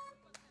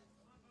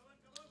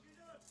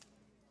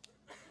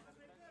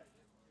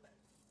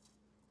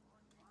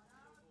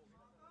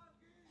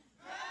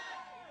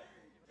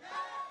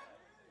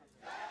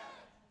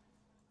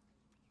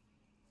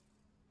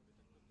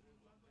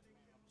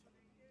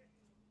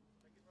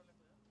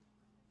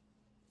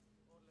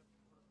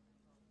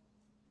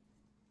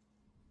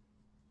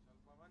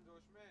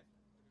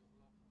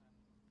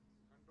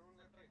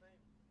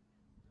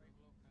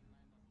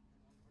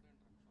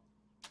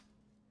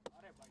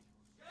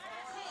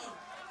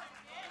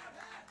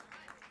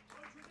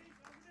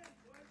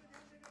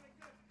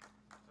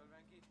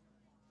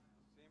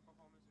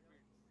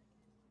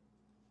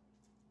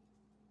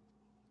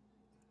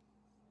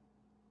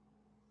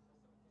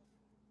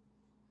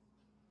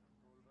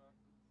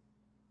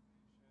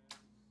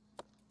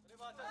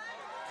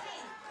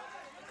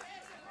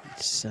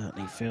 You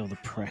certainly feel the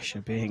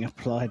pressure being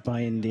applied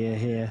by India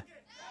here.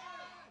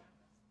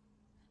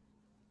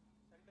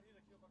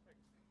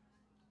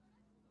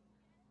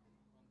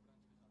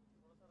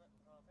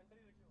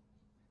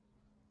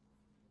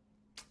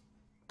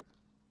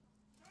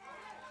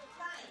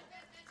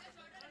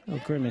 A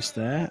little grimace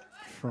there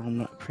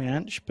from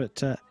Priyansh,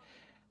 but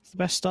it's the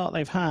best start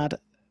they've had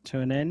to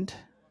an end.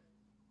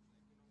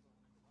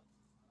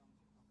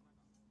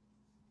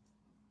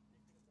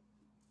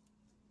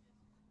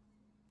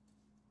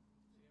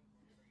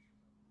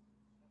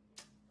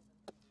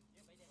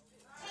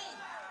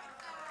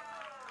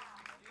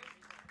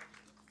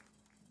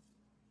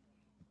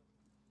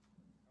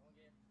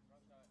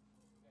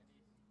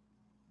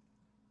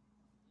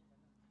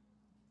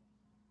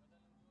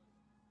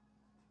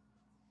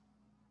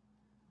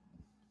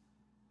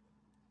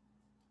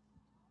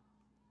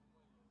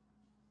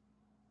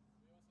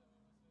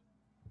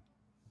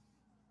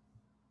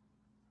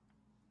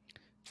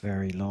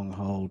 Very long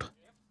hold.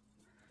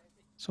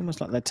 It's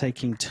almost like they're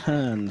taking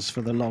turns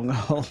for the long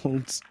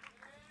holds.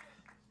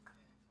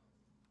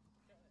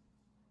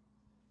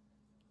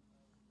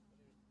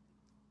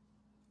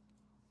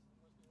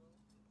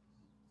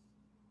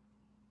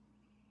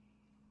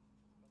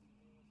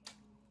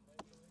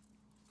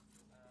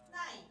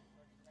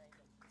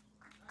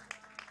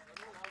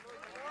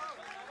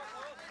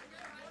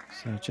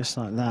 So just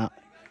like that,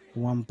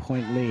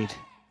 1-point lead.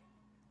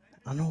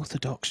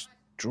 Unorthodox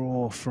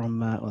draw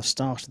from, or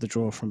start of the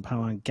draw from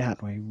Pawan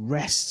Gat, where he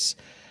rests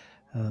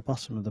the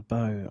bottom of the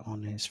bow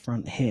on his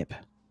front hip.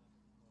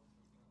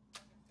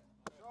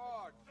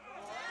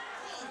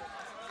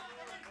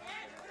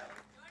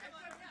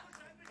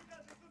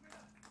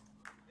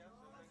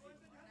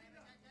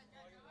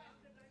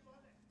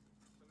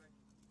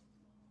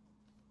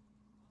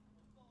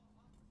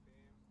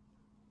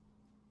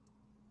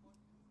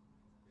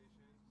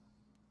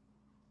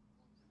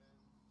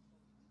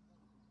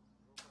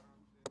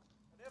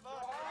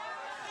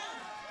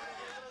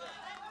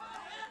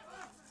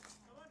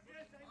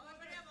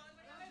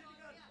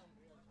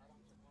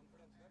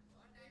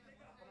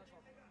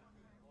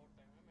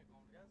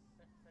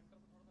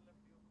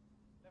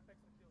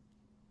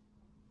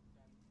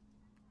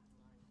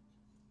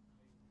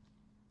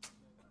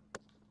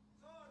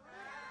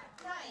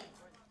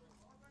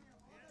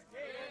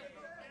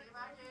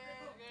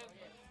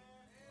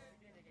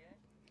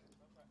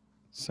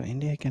 So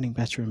India getting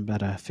better and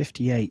better.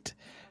 58,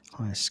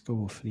 highest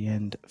score for the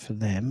end for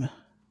them.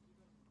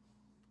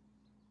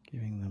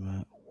 Giving them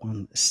a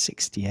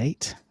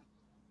 168.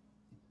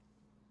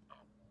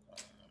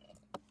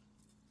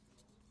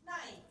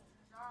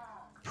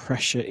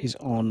 Pressure is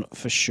on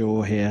for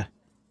sure here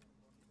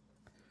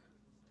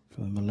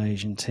for the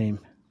Malaysian team.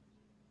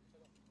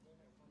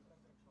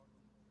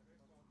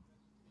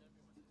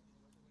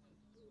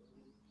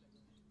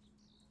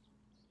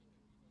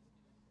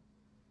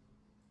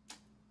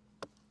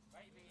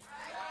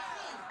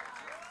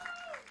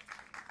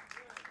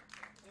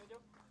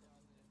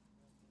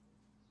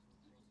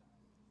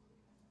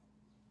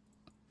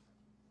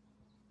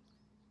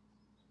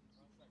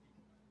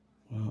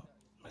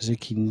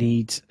 Mizuki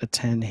needs a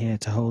 10 here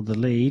to hold the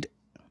lead.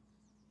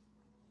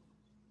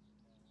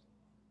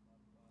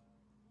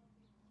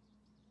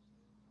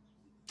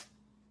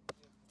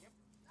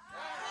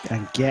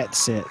 And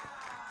gets it.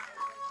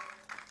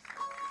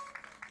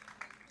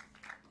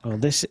 Well,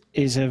 this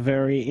is a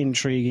very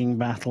intriguing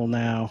battle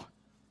now.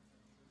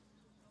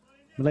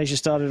 Malaysia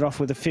started off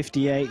with a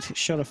 58,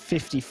 shot a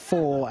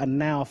 54, and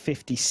now a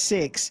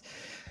 56.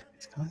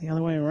 It's gone the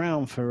other way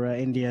around for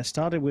India.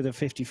 Started with a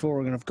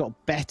 54 and have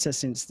got better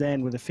since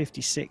then with a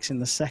 56 in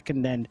the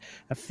second end,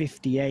 a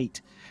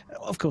 58.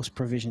 Of course,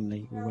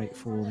 provisionally, we wait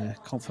for the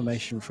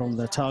confirmation from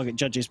the target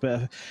judges,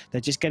 but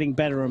they're just getting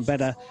better and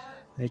better.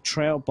 They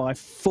trailed by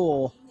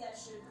 4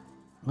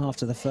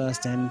 after the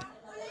first end,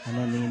 and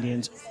then the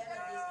Indians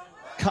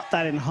cut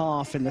that in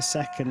half in the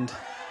second,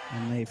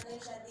 and they've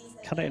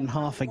cut it in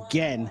half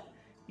again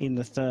in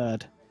the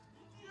third.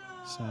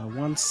 So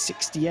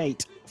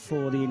 168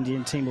 for the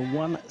Indian team, a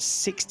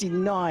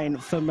 169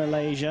 for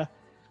Malaysia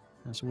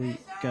as we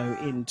go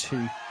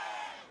into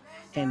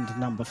end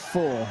number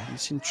 4.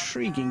 It's an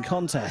intriguing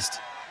contest.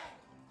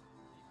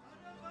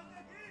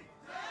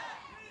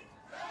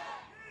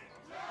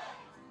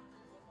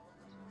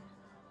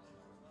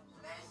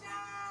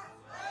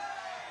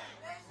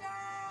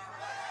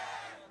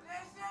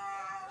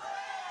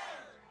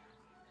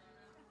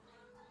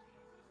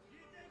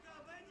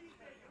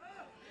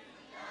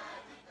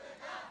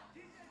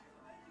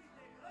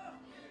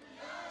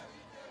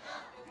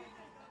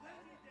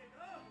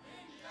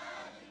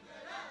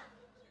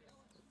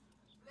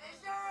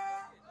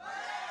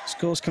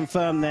 Scores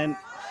confirmed then.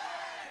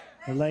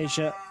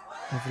 Malaysia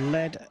have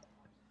led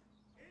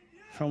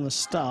from the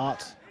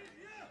start,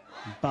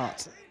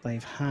 but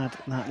they've had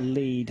that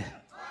lead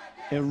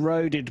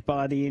eroded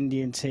by the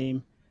Indian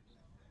team,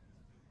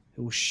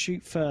 who will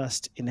shoot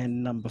first in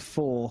end number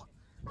 4.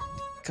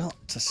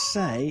 Got to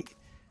say,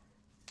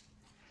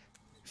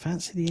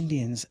 fancy the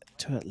Indians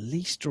to at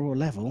least draw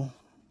level,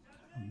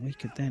 and we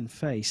could then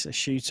face a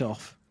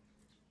shoot-off.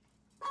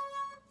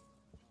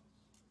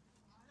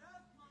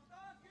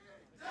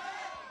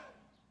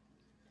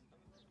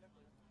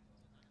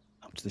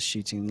 To the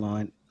shooting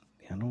line,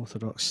 the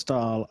unorthodox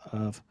style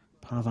of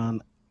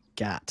Pavan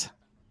Gat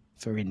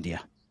for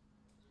India.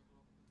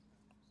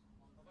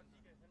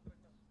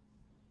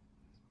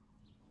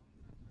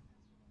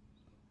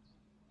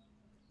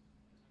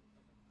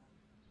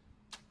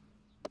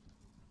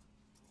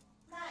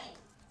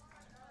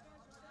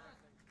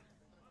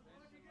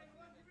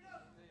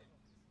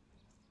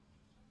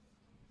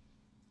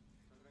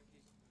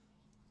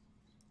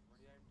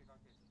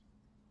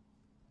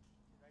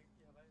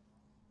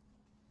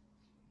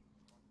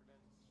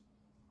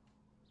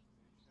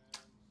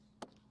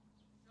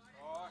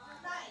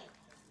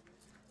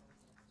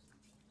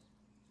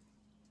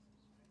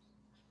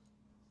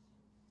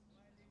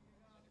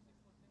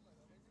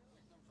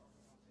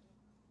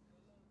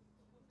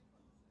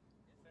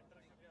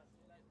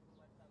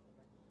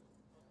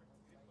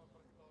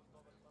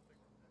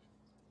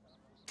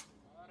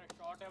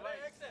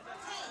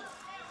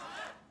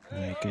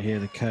 You could hear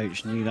the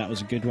coach knew that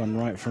was a good one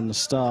right from the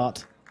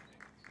start.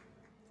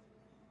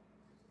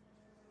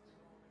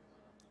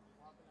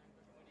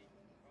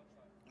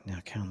 Now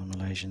can the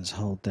Malaysians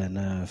hold their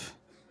nerve?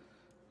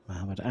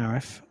 Mohammad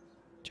Arif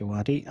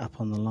Jawadi up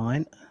on the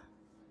line.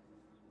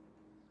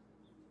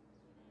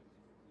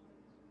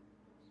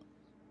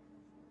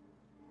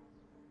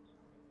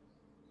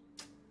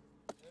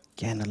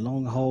 Again, a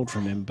long hold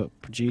from him, but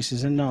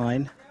produces a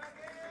 9.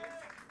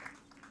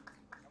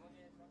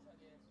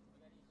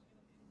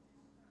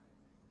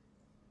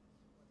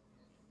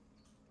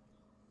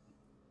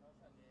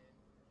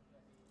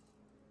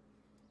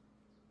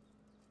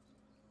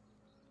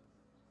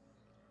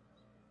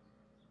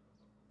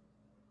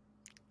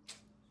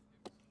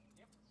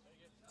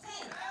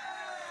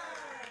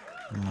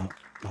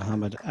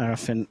 Mohammad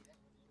Arifin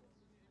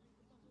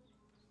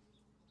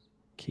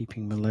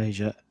keeping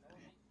Malaysia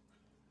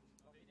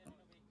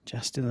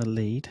just in the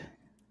lead.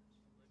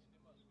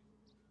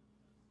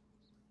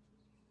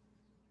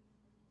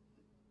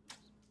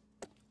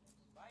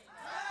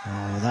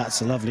 Oh,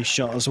 that's a lovely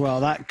shot as well.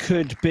 That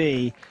could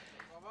be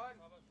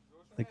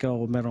the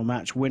gold medal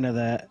match winner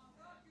there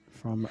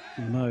from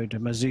Mode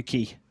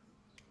Mizuki.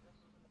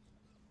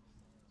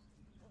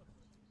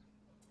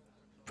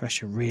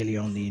 Pressure really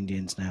on the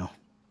Indians now.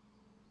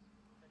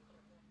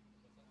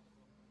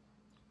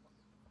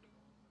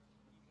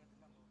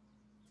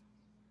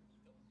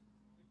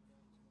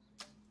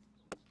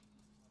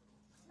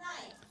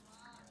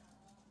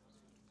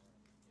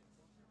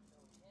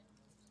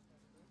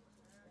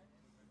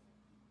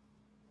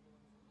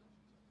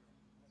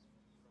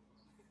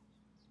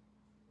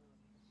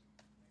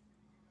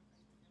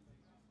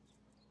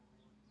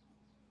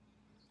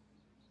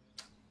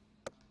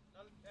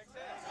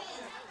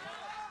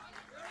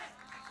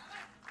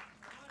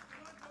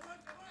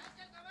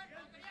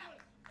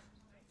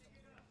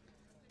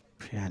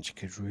 Priyansh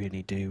could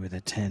really do with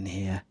a 10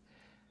 here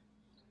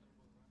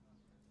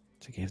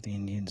to give the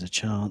Indians a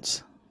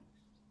chance.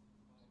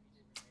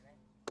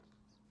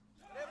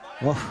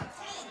 Oh,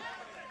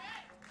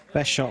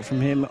 Best shot from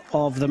him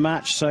of the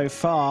match so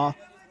far.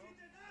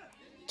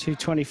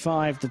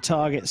 225, the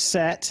target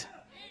set.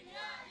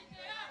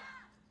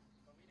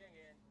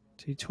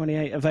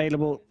 228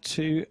 available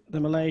to the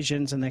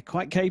Malaysians, and they're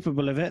quite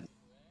capable of it.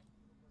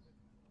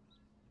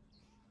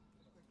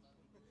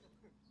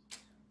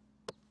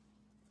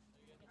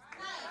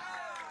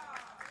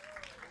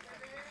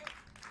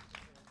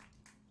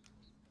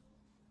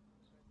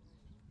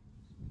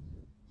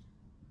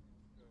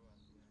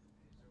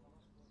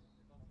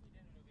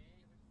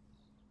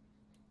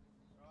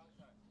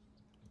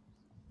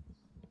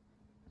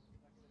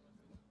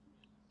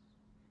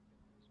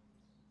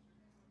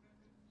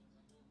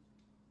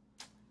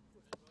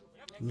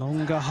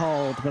 Longer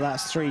hold, but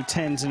that's 3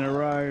 10s in a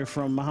row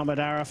from Mohamed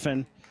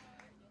Arifin.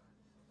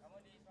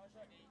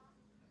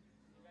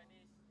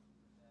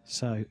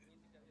 So,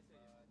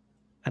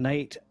 an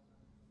 8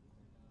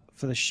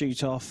 for the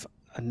shoot-off,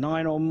 a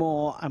 9 or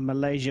more, and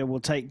Malaysia will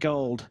take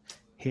gold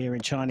here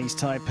in Chinese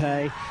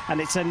Taipei. And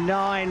it's a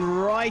 9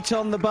 right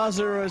on the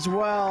buzzer as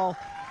well.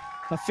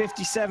 A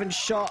 57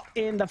 shot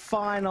in the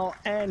final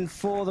end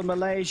for the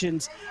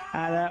Malaysians.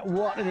 And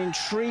what an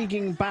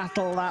intriguing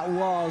battle that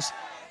was.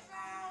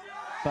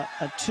 But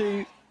a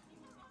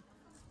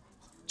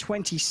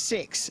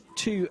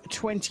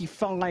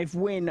 226-25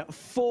 win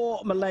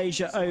for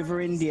Malaysia over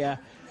India.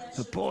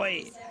 But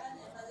boy,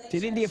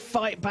 did India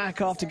fight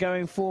back after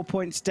going 4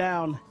 points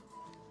down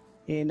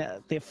in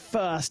the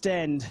first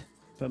end.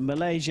 But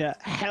Malaysia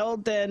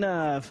held their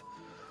nerve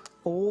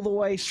all the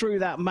way through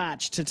that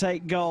match to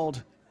take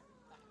gold.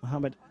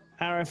 Mohamed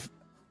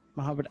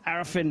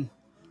Arifin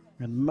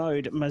and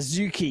Mode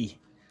Mazuki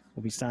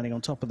will be standing on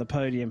top of the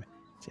podium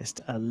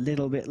just a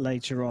little bit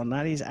later on.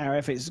 That is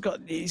Arif. He's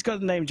got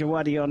the name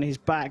Jawadi on his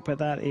back, but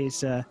that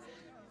is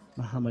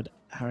Mohamed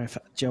Arif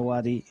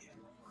Jawadi.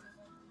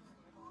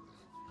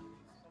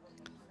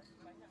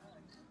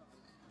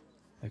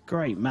 A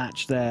great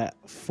match there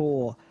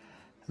for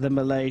the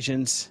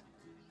Malaysians,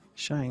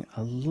 showing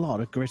a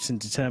lot of grit and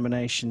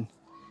determination.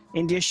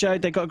 India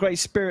showed they've got a great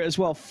spirit as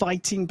well,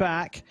 fighting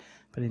back,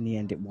 but in the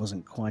end it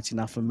wasn't quite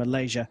enough, and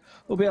Malaysia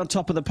will be on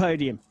top of the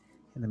podium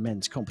in the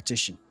men's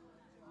competition.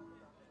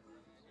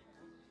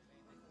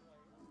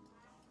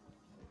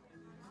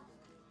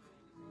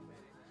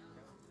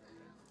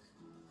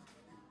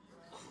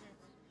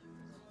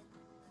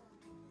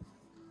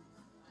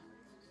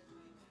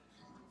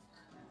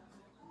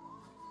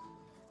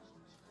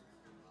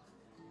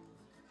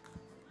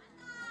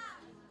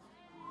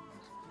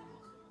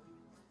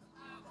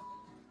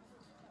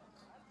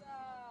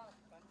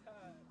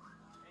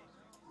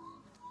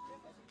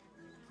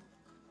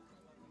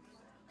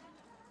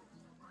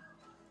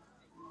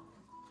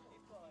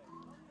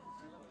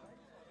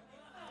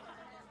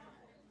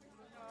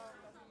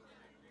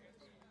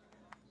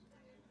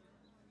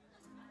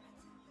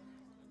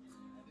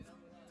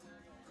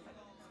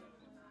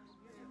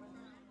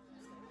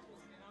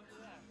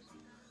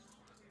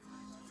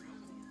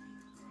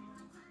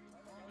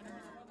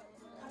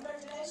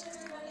 Congratulations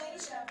to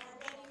Malaysia for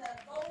getting the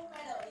gold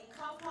medal in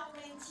compound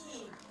main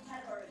team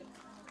category.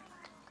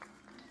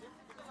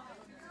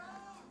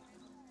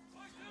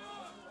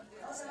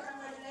 Also,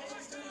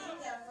 congratulations to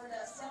India for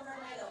the silver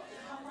medal in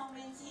compound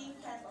main team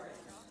category.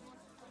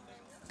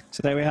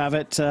 So there we have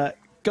it.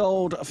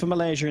 Gold for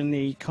Malaysia in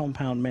the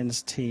compound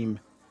men's team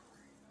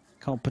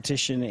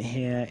competition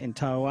here in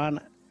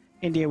Taoyuan.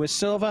 India with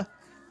silver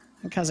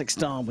and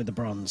Kazakhstan with the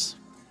bronze.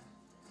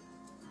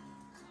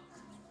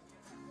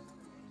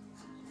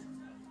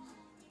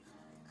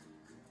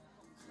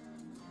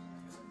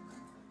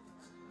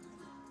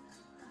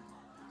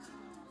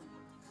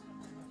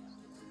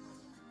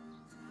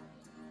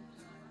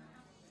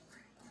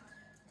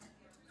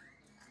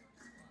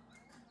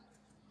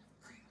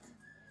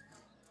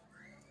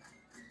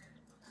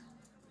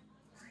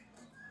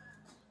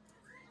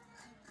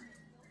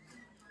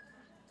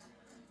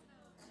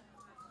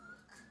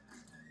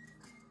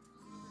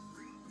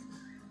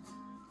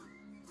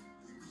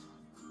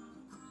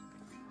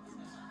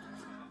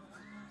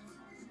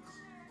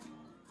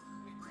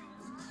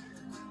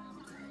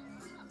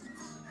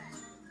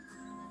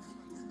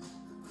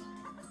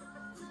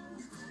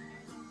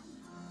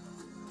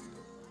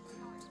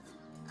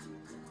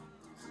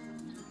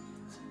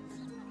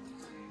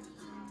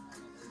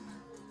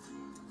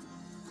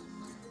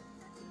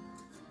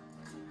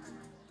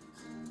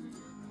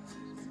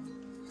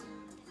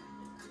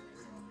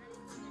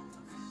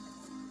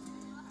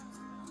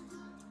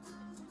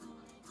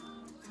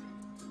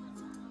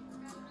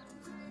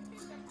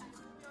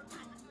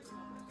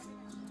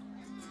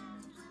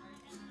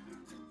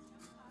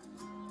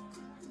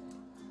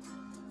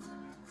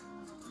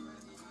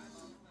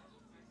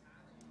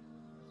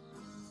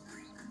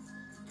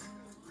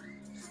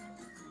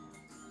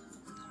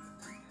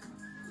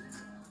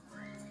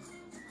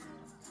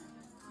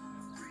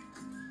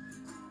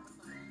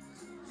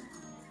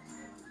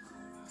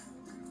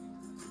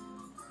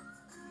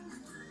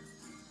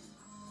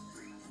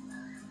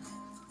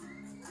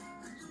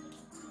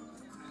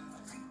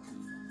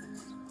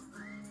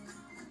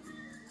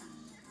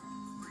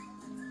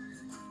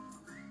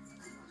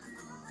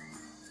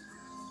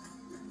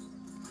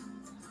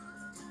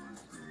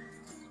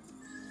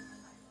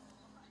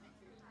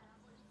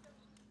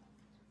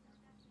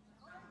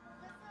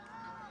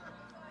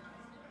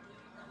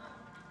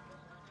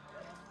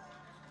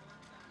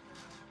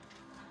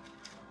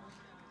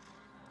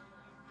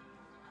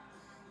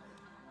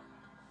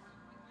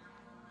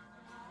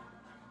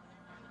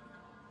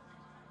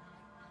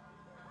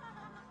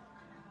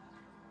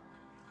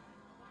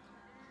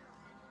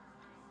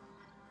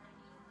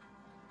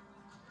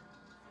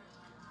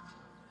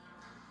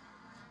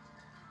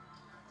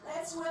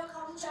 Let's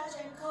welcome judges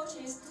and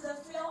coaches to the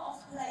field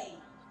of play.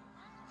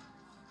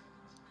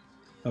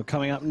 Well,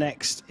 coming up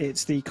next,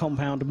 it's the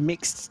compound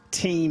mixed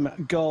team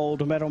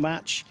gold medal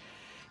match.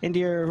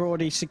 India have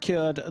already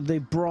secured the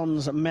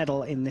bronze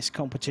medal in this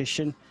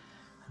competition.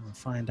 And we'll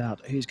find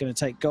out who's going to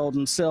take gold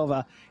and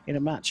silver in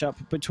a matchup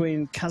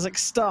between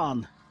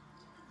Kazakhstan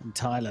and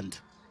Thailand.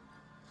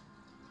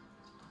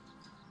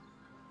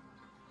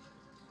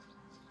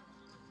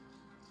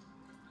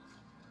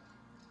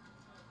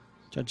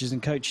 Judges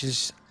and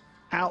coaches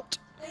out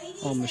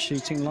on the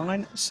shooting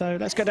line. So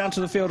let's go down to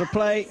the field of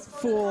play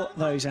for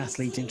those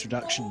athlete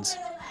introductions.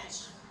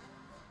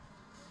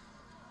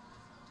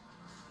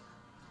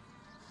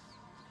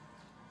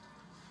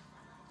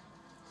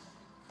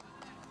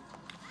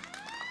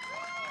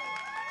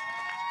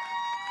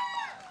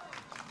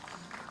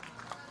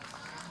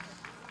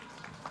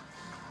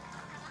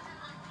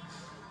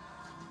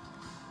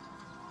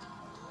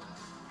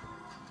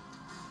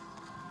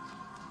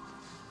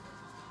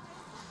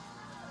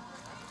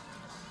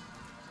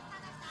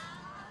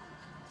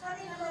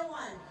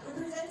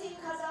 Representing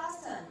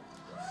Kazakhstan,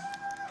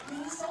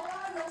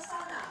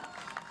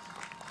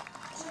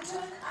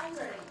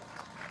 Archery.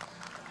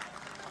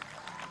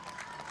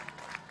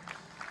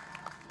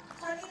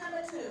 Target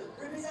number 2,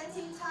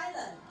 representing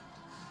Thailand,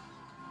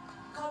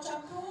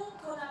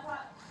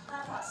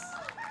 Napas.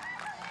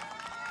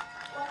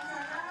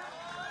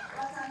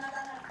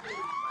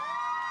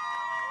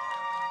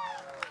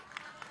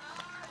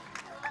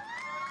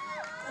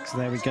 So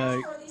there we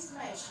go.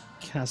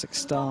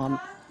 Kazakhstan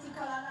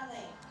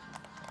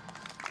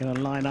going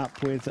to line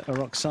up with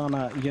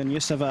Roxana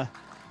Yunyusova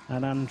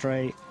and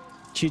Andrei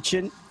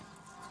Chichin.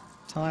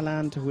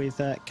 Thailand with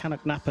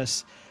Kanok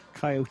Napas,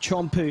 Kayo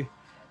Chompu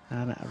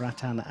and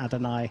Ratan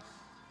Adonai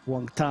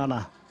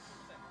Wongtana.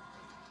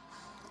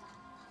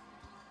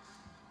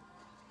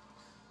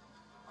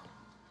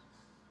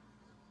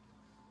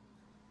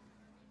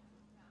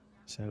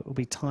 So it will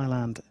be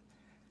Thailand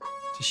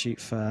to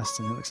shoot first,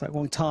 and it looks like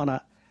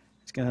Wongtana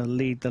is going to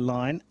lead the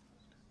line.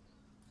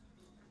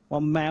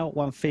 One male,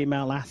 one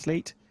female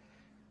athlete.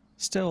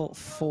 Still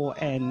 4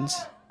 ends,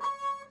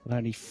 but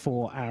only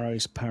 4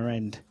 arrows per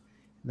end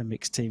in the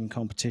mixed team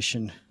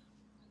competition.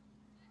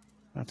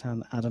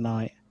 Ratan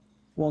Adonai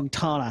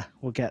Wongtana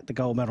will get the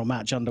gold medal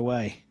match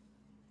underway.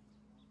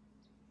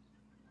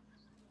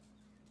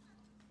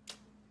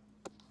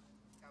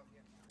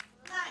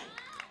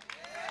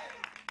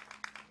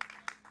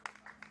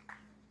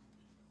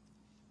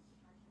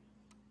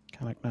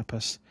 Kanok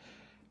Napas,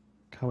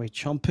 Kawe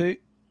Chompu,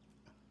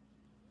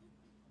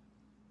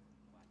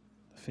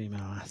 the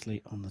female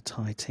athlete on the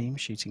Thai team,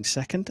 shooting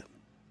second.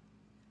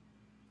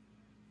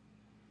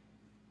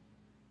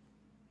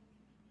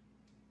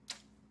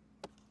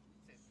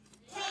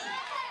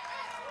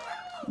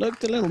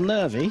 Looked a little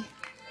nervy.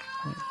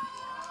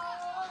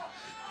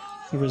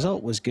 The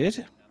result was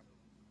good.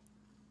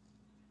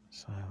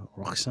 So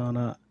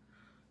Roxana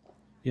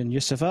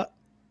Yunyusova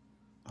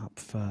up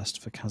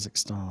first for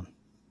Kazakhstan.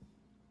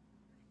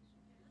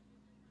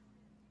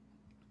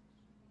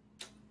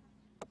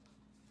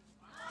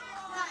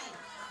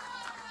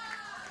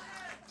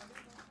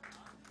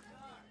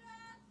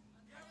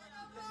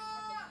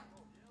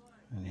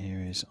 And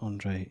here is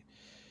Andrei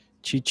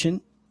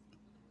Chichin.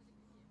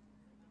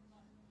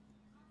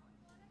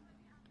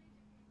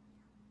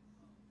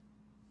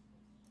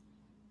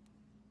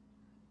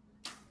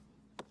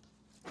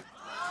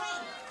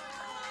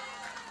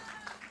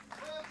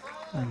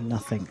 And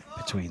nothing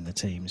between the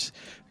teams.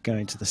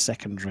 Going to the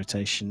second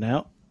rotation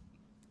now.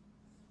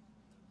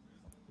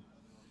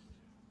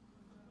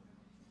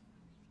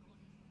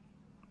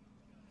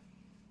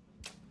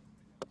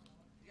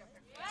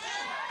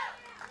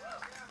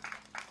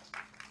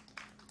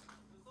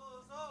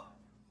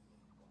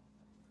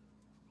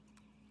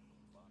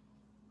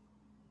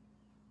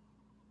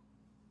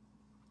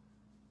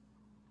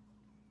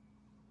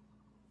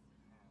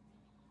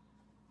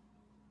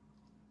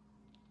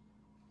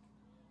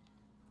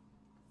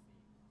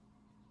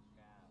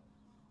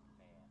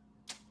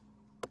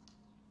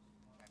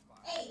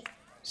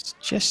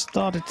 Just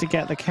started to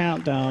get the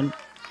countdown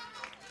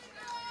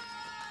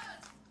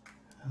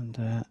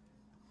and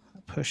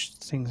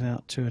pushed things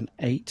out to an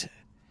 8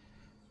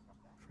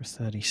 for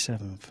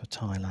 37 for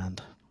Thailand.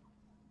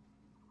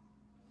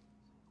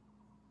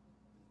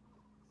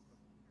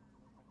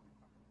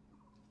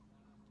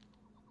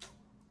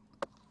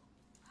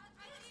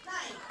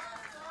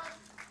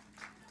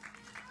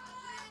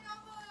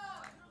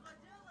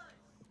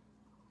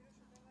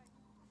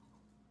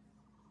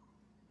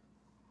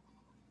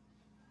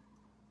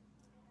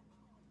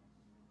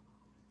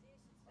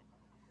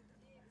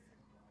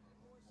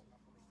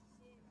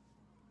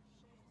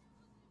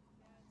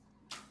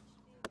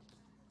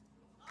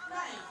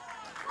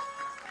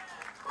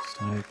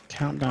 So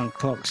countdown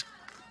clocks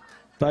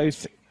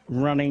both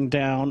running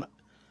down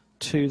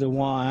to the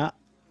wire.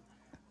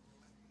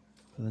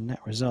 The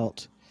net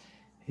result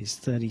is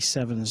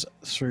 37s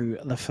through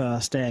the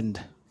first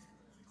end.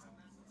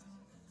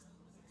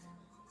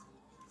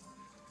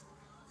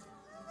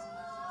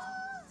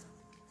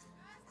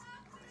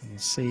 You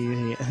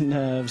see the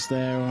nerves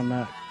there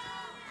on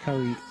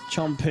Koi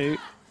Chompu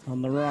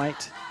on the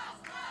right.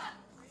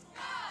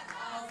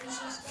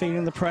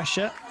 Feeling the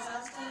pressure.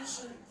 Kazakhstan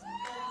shoot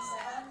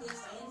 37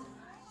 this end,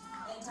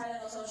 and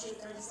Thailand also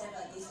shoot 37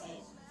 this end.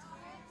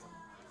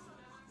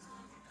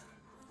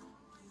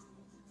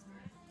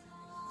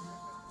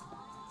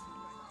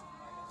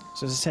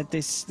 So as I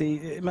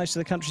said, most of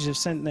the countries have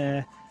sent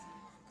their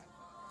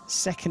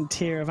second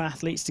tier of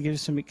athletes to give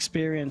us some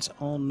experience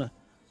on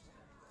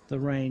the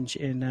range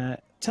in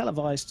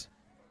televised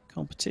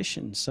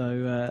competition.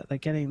 So they're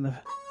getting the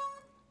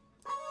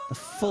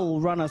full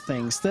run of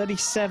things.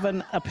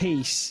 37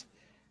 apiece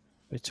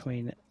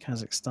between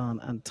Kazakhstan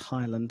and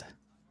Thailand.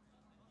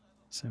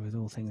 So with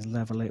all things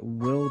level, it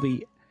will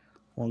be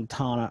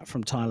Wongtana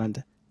from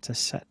Thailand to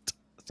set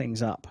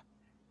things up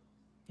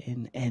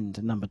in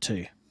end number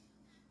 2.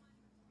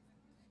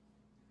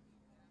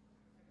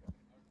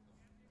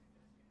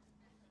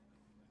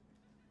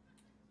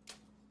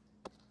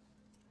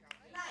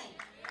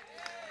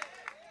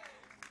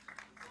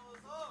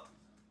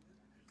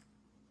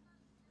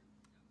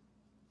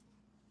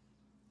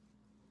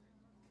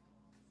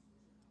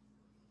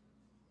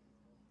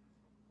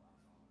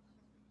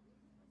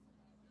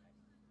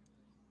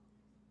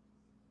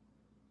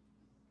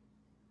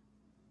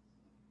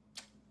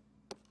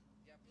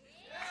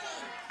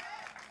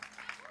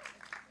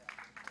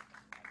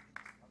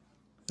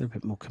 A little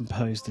bit more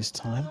composed this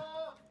time.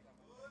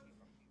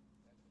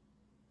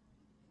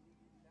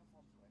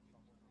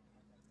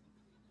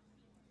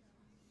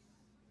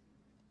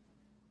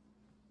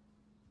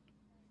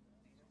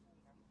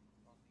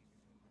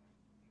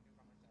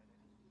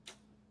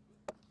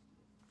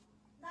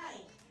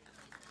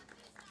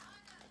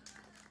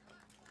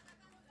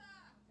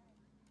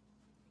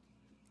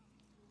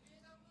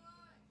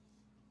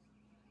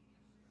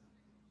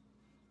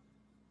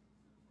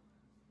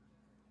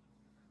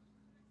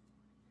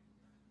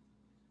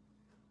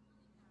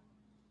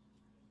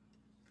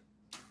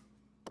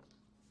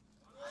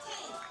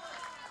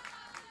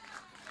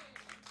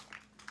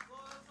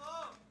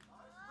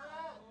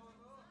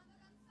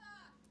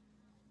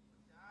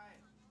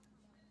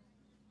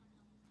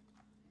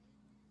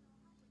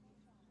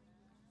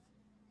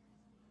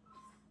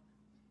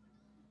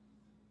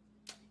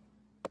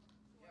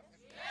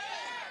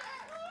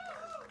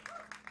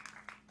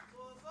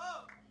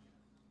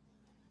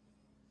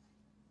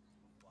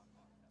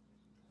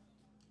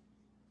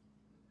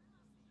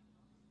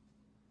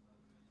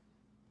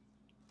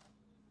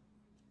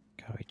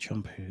 Koi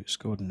Chompu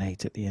scored an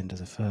 8 at the end of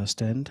the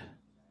first end.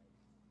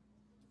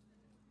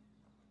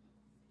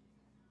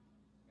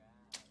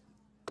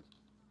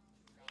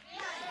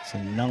 It's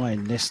a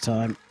 9 this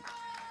time.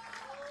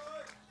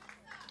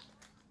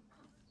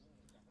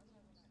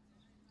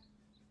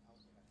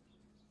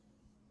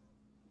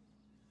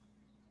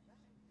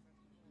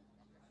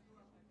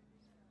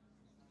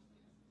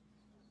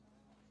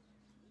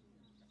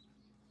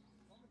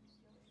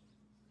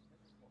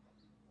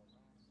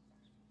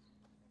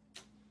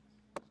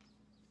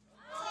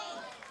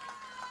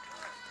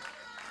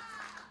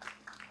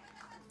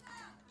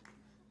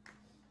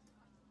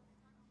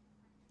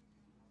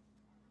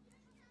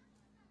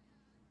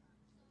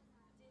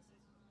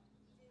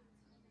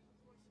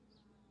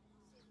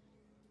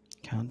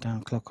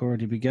 Countdown clock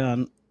already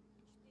begun.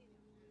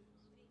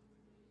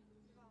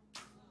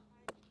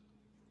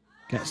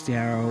 Gets the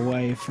arrow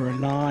away for a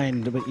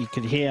 9, but you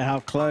could hear how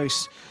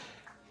close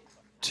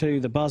to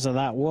the buzzer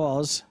that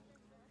was.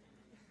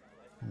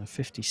 And a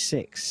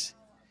 56,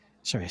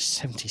 sorry, a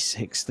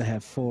 76 there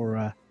for...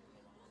 I'm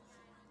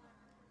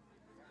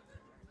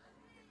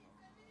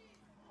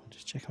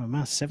just checking my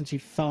math.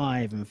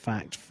 75, in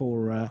fact,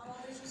 for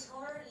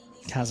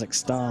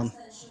Kazakhstan.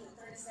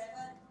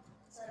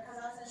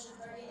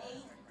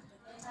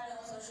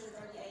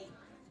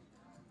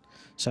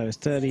 So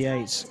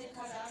 38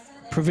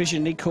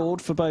 provisionally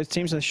called for both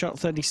teams. They shot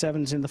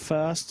 37s in the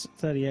first,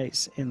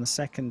 38s in the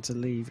second to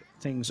leave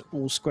things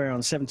all square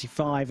on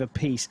 75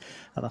 apiece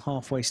at the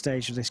halfway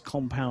stage of this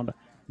compound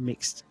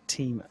mixed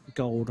team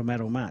gold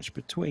medal match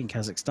between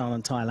Kazakhstan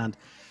and Thailand.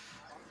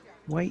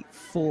 Wait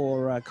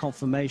for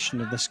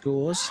confirmation of the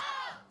scores.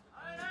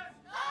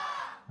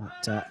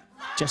 But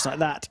just like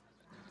that,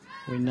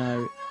 we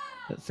know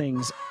that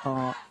things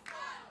are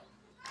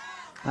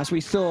as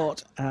we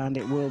thought, and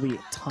it will be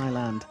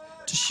Thailand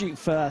to shoot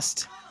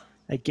first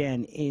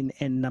again in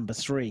end number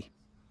 3.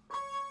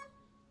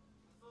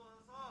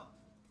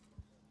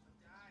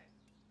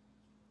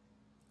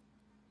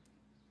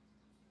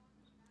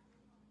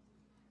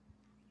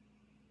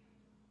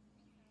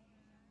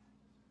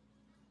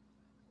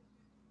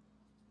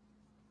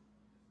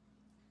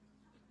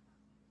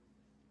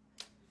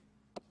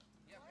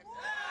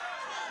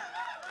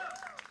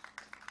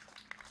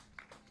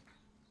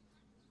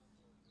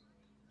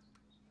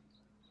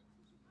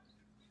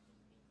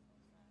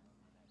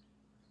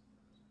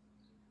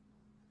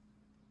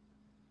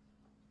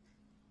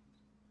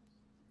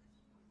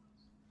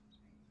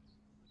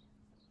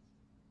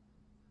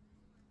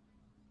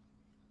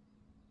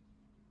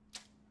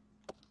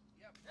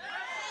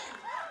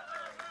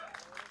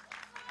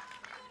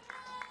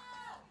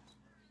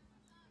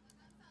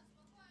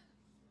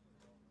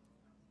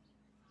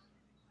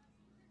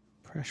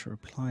 Pressure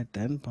applied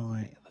then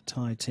by the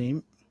Thai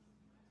team.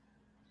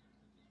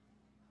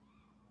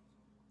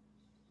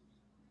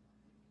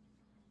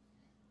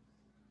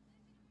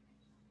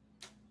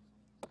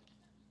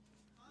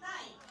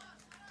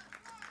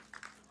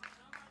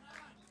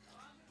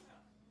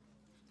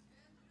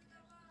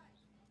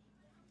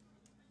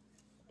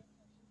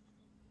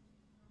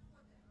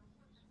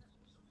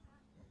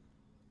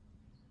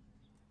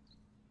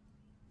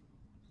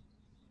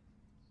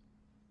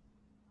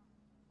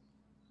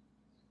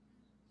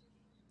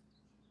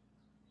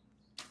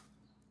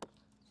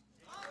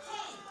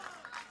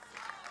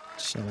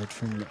 Solid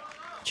from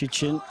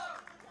Chichin.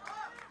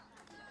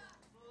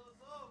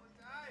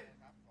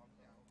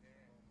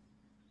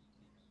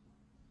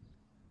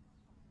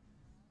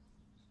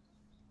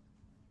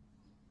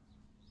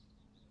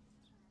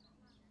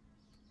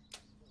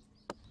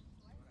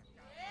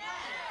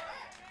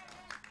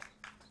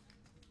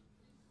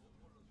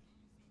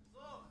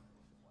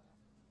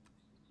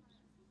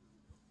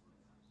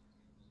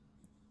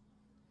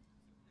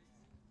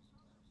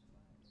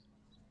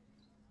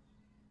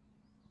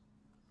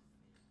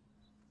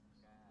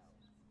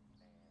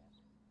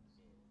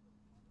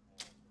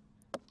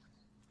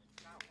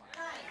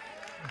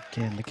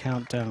 Again, the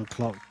countdown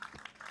clock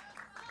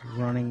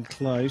running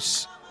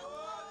close.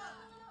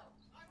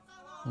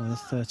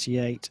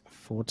 38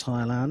 for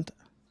Thailand.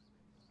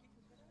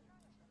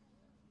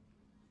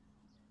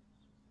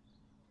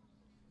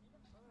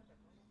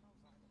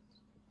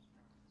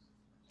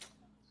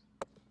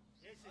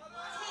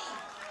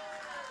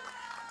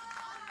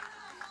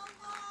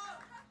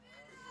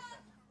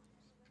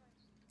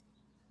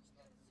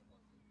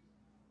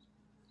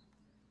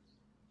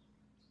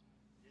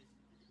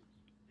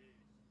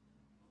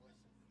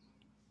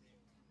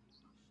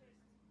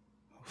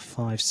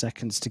 Five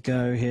seconds to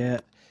go here.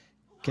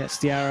 Gets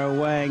the arrow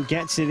away and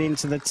gets it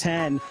into the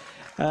 10.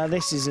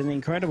 This is an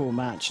incredible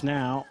match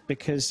now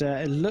because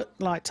it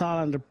looked like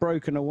Thailand had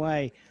broken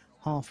away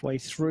halfway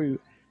through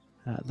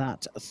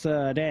that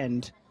third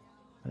end.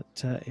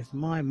 But if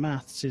my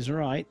maths is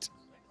right,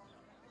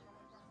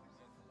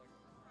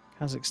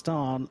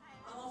 Kazakhstan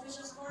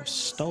have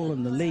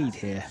stolen the lead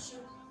here.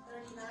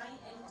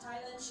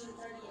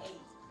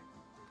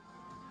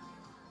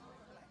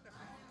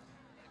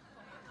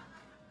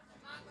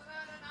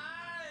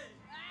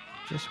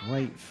 Just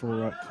wait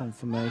for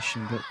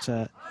confirmation,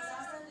 but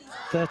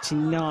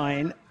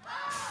 39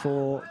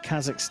 for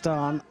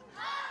Kazakhstan,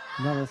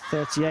 another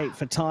 38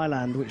 for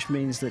Thailand, which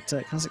means that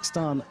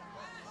Kazakhstan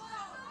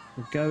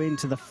will go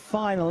into the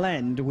final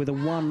end with a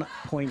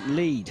 1-point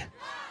lead.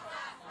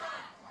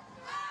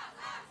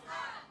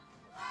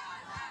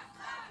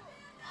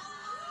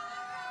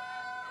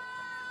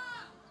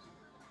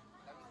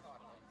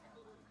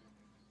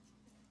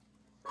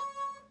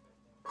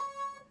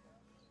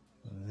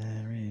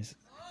 There is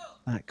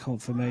that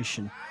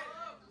confirmation.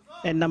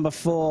 And number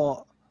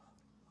 4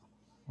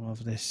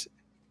 of this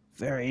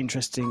very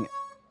interesting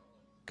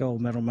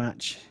gold medal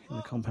match in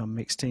the compound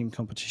mixed team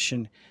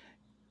competition.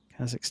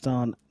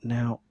 Kazakhstan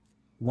now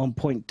 1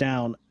 point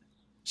down.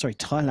 Sorry,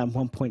 Thailand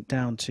 1 point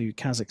down to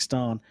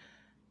Kazakhstan.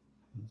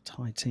 The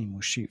Thai team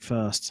will shoot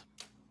first.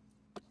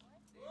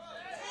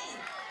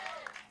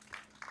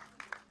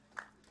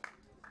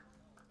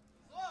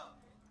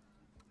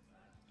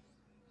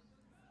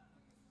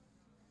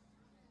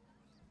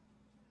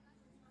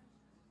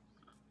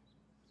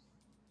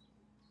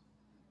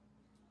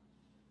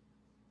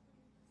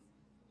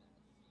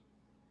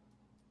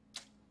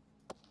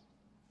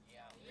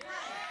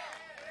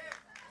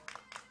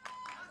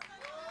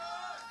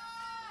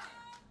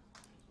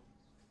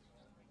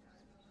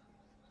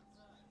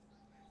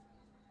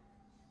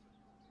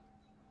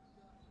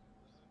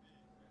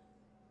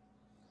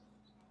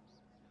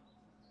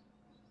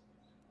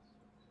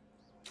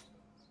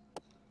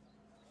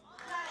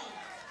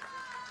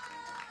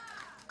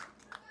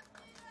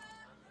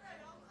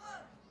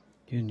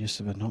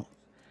 Yusuf are not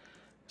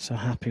so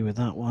happy with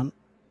that one.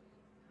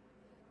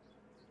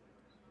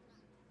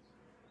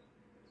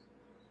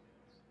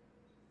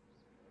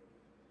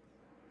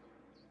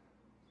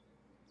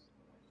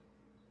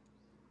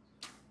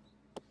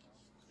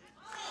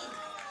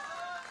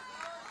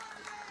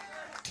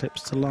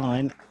 Clips to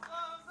line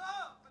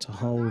to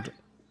hold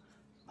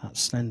that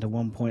slender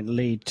 1 point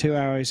lead. 2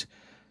 arrows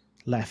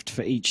left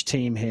for each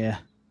team here.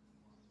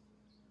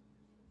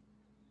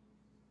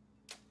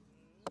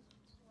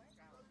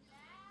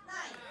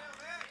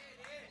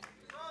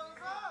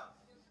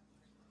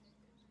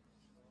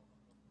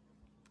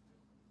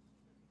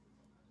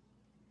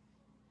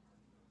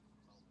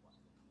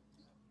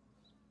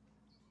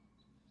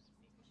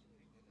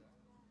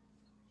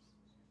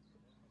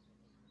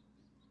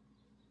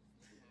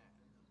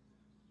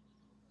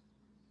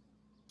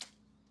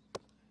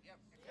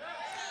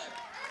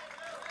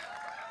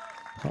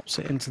 Pops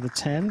it into the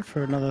 10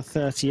 for another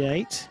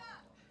 38.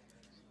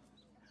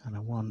 And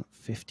a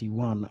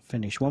 151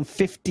 finish.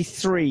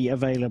 153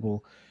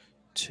 available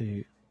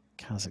to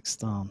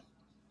Kazakhstan.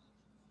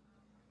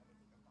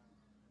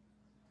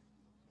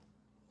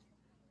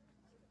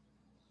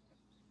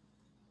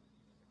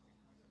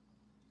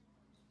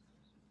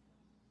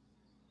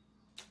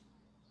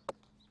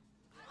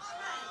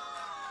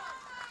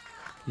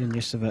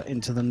 Yunusova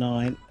into the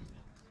 9.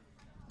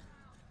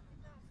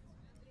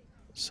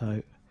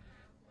 So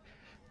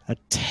a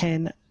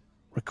 10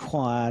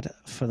 required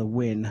for the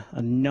win.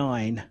 A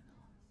 9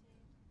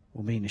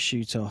 will mean a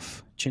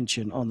shoot-off.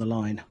 Chin on the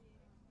line.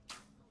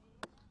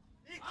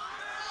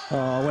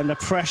 Oh, when the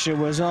pressure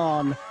was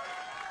on,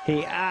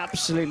 he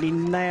absolutely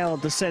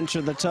nailed the center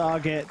of the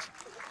target.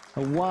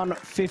 A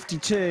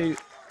 152,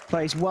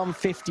 placed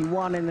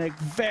 151 in a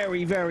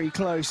very, very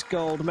close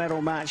gold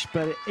medal match,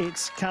 but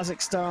it's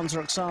Kazakhstan's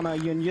Roxana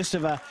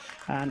Yunusova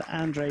and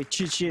Andrei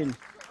Chichin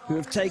who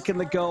have taken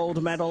the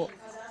gold medal.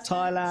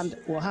 Thailand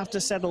will have to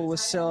settle with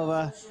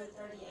silver.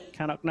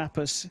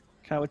 Kanoknapas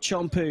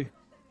Kawachompu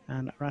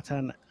and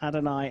Ratan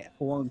Adonai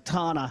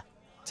Wongtana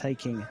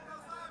taking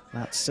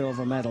that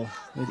silver medal,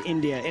 with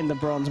India in the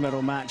bronze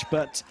medal match.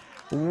 But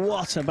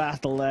what a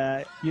battle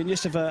there.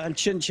 Yunusova and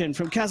Chinchin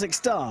from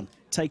Kazakhstan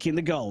taking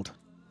the gold.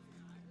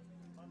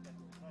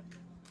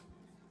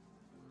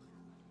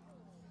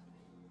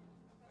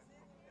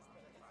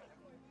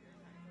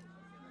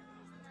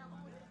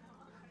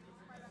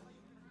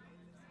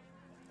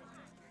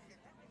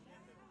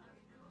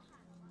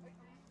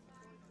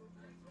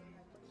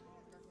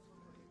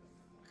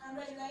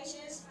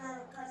 Congratulations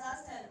for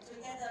Kazakhstan to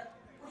get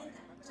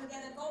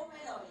the gold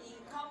medal in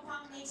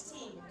compound mixed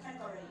team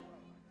category.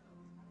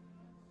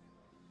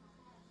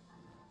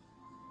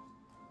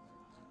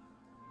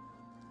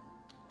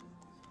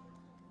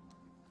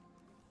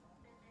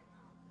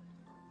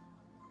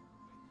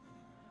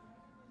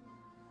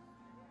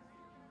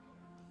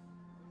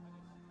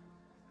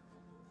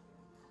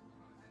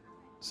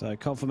 So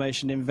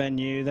confirmation in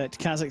venue that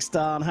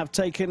Kazakhstan have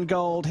taken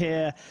gold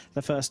here,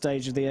 the first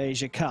stage of the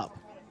Asia Cup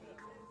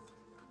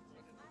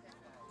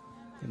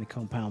in the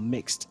compound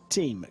mixed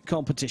team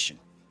competition.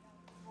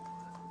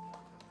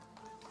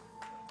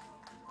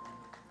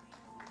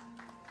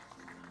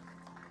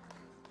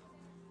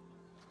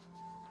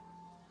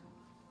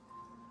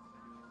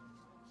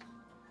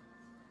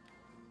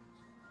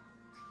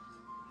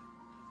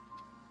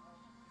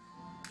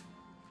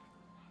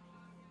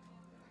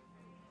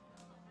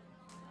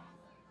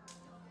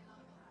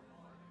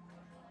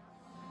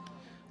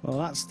 Well,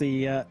 that's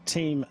the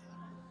team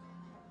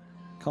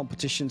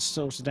competition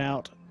sorted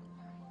out.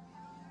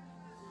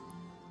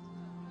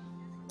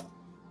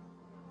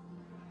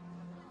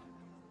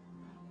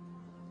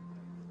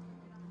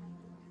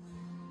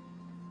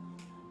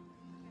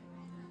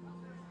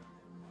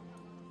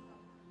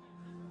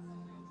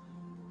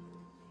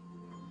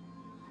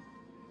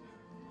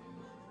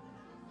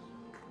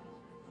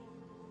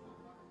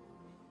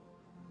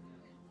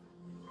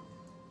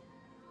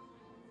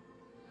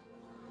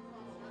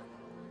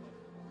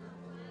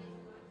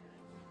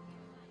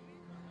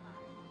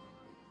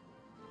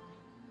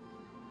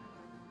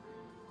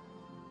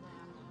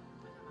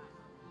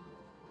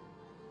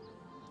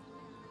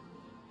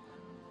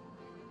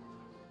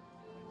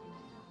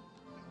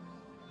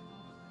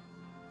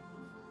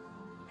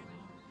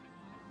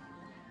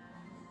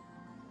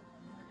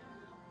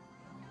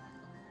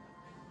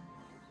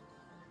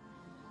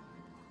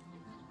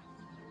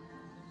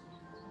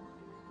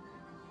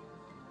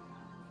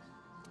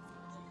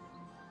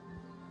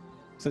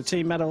 So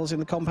team medals in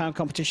the compound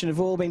competition have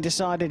all been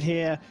decided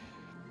here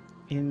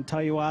in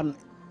Taoyuan,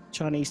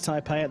 Chinese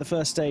Taipei, at the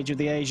first stage of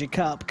the Asia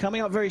Cup.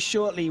 Coming up very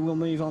shortly, we'll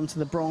move on to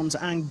the bronze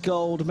and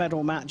gold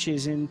medal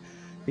matches in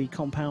the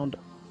compound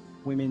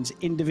women's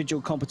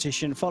individual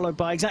competition, followed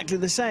by exactly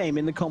the same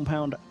in the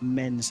compound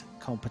men's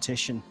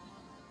competition.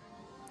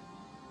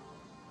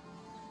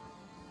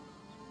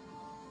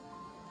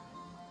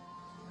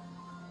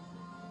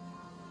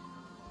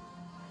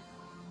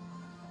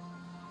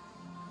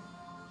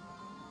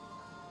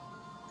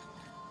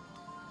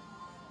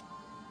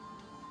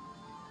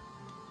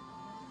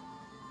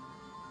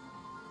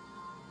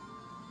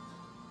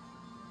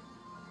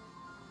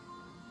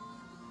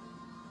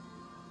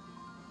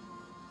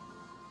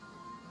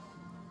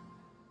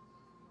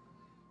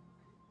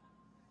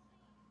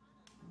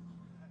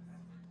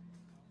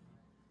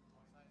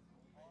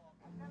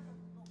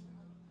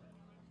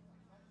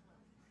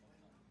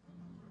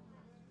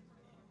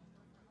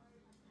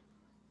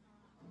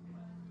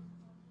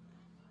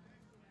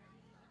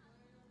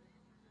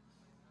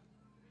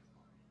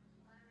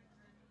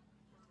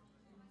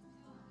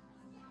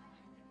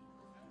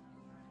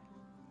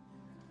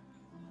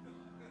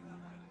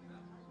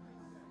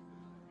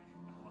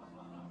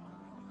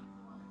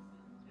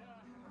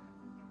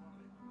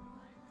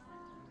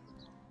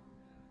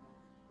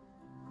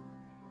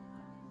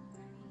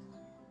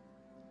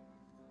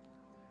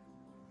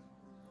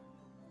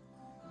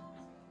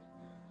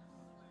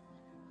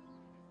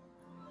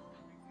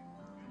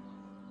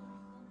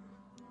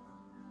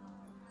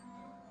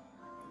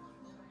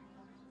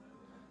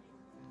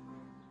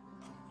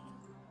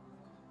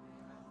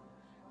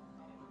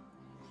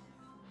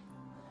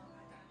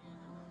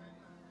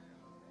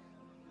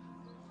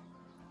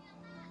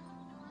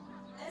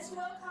 Let's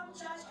welcome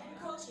judge and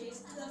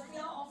coaches to the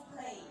field of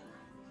play.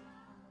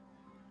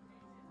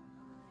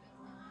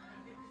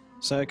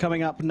 So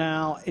coming up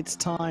now, it's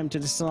time to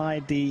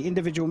decide the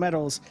individual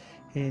medals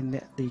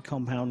in the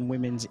compound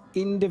women's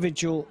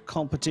individual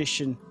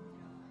competition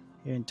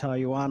here in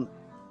Taoyuan.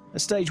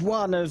 Stage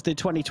 1 of the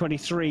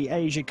 2023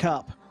 Asia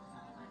Cup.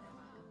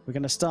 We're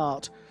going to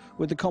start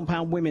with the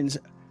compound women's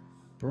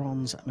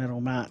bronze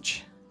medal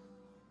match.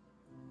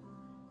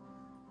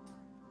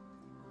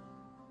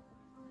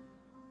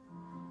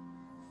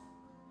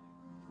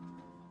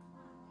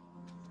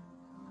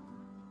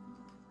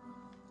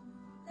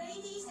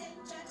 Ladies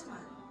and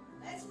gentlemen,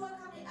 let's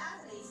welcome the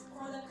athletes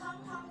for the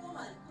compound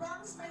woman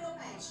bronze medal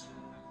match.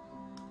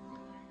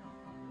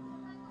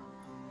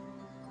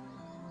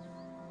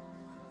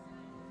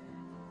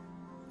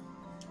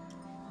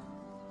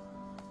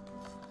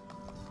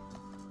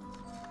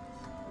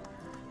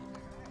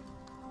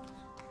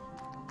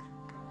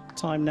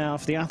 Time now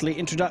for the athlete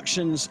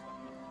introductions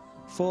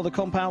for the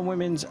compound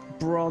women's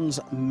bronze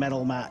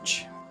medal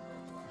match.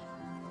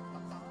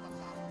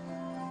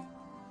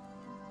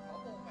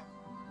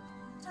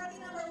 Target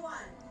number 1,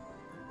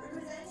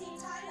 representing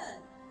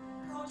Thailand,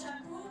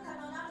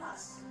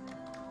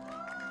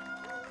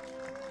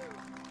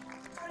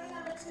 Target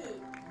number 2,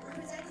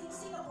 representing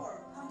Singapore,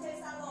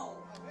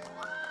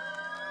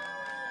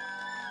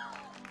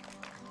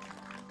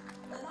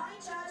 The line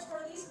judge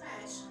for this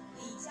match,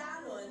 Li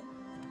Jialun.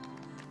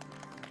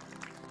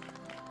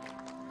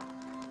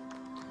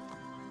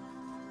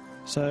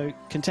 So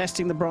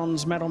contesting the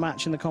bronze medal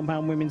match in the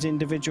compound women's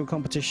individual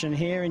competition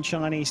here in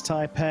Chinese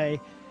Taipei,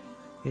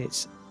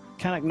 it's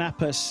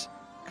Kanaknapas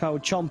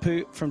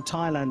Chompu from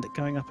Thailand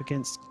going up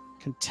against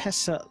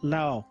Contessa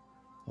Lau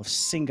of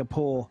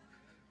Singapore.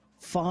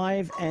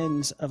 5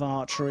 ends of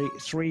archery,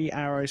 3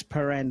 arrows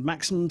per end,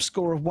 maximum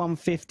score of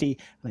 150,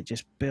 and it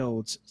just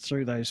builds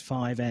through those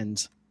 5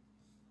 ends.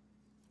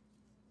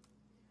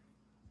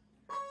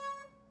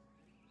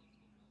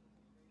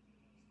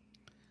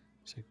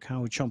 So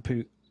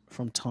Chompu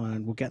from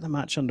Thailand will get the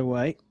match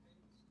underway.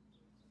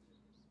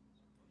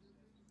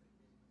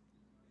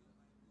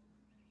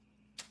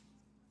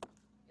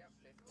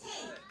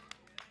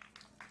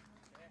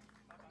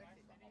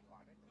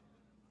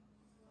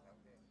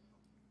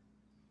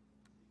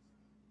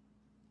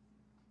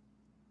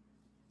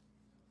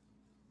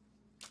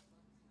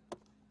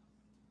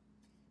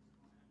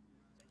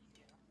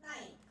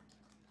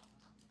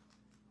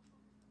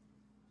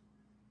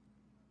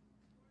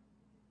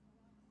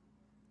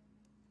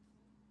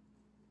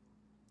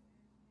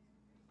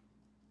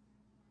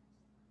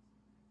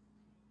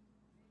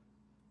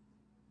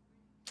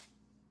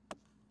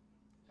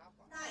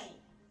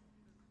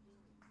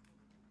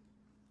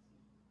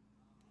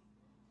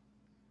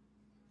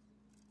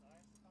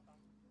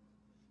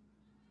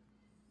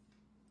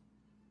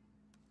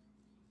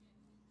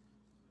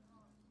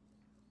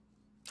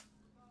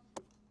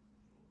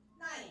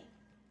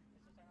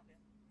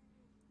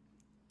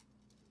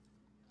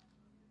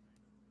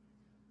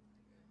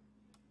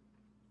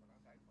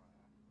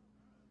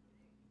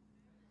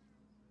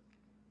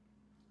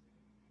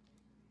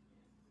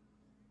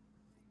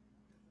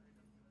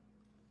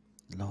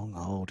 Long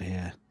hold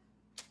here.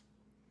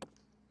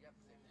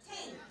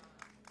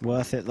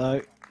 Worth it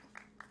though.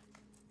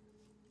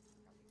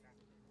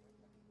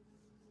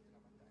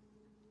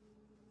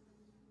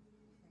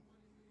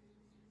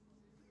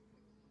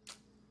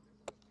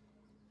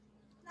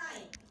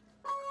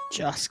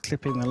 Just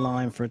clipping the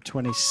line for a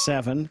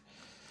 27.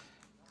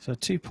 So a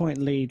 2-point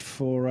lead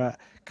for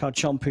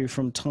Chompu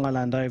from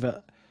Thailand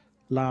over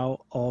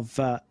Lau of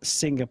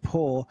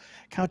Singapore.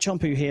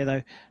 Chompu here,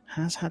 though,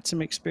 has had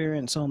some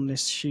experience on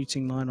this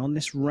shooting line, on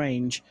this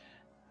range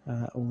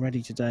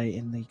already today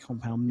in the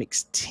compound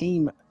mixed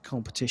team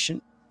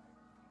competition.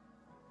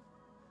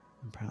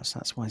 And perhaps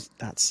that's why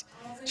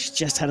she's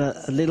just had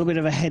a little bit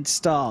of a head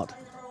start.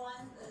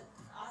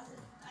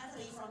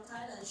 Athlete from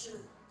Thailand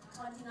shoot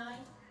 29.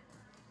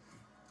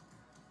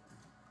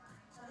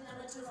 Target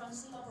number 2 from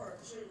Singapore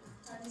shoot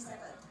 27.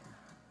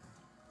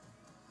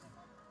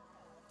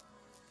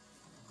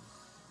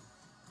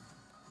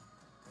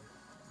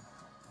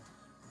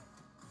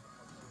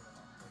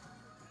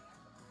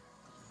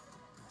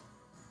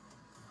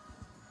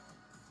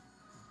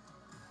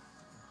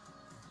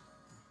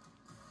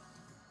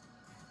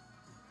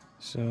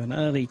 So an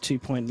early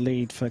 2-point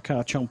lead for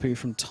Chompu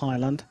from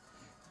Thailand.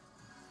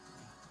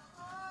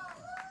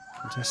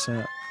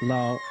 Contessa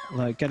Lau,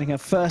 though, getting her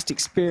first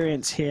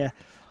experience here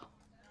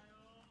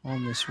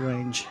on this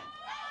range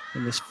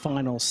in this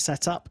final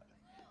setup.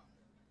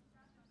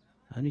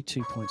 Only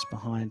 2 points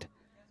behind.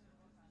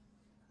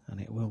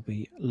 And it will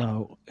be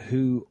Lau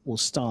who will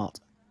start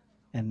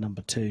end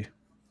number 2.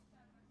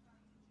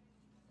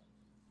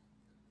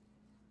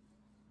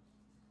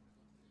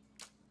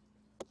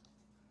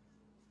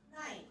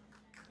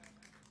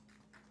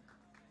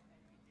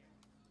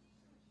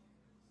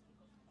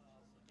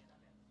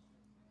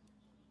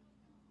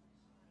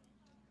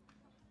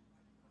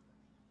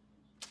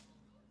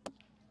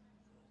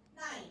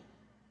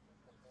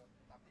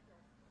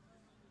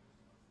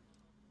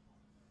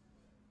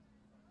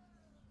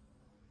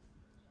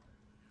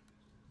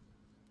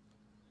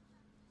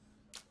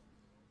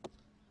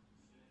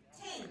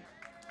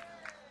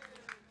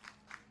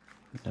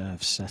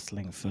 Nerve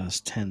settling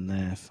first 10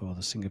 there for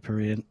the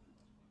Singaporean.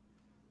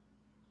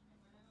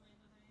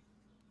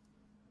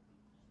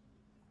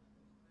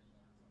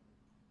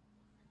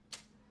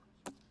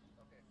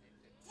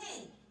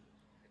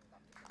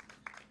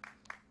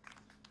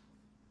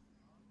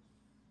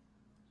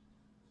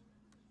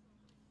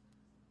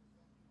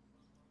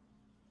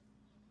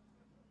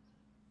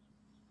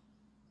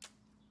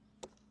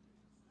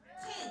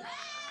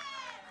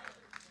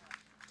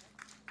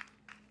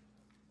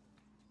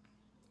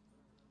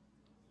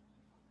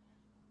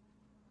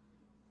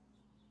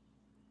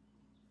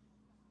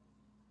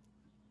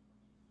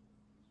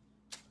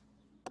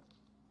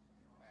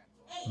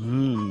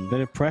 Bit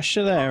of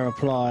pressure there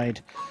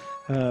applied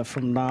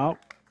from Lau.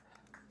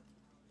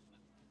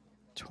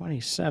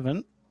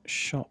 27,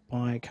 shot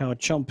by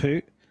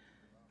Kaochampu.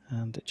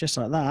 And just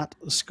like that,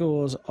 the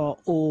scores are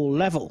all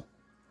level.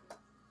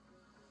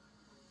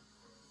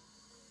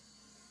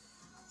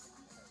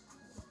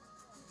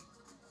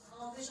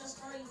 Official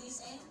scoring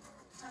this end.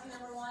 Target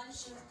number 1,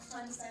 shoot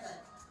 27.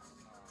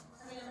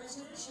 Target number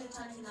 2, shoot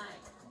 29.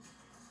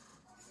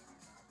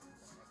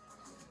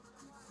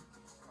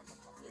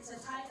 It's a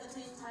tie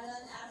between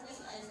Thailand athlete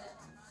and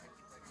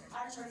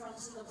archer from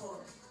Singapore.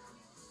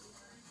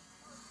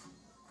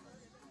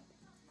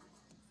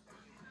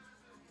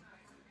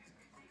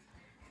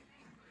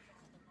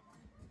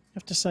 I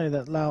have to say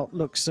that Lau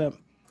looks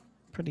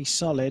pretty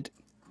solid.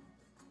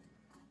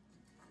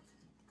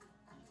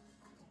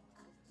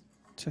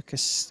 Took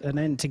us an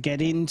end to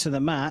get into the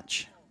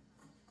match.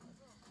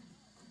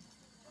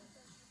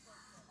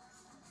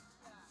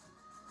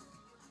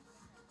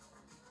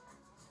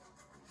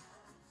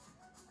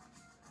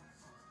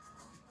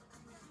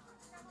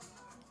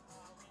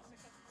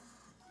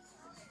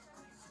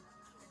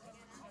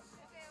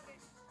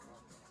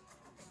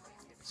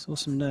 Saw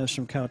some nerves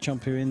from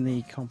Kaochampu in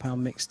the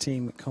compound mixed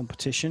team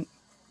competition.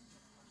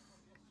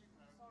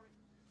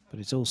 But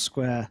it's all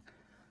square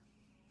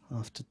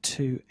after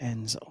 2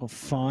 ends of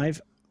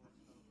 5.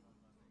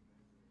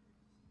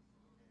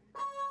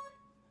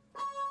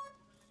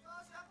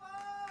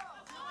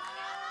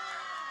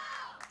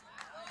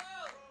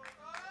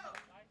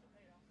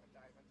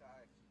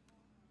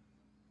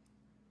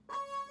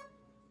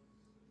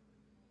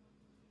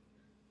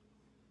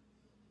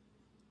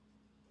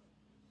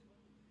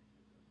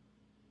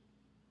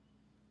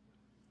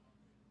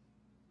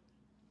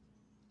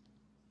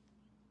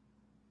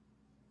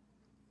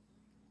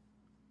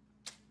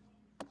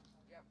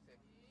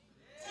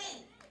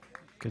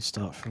 Good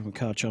start from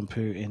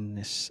Kaochampu in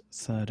this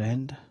third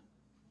end.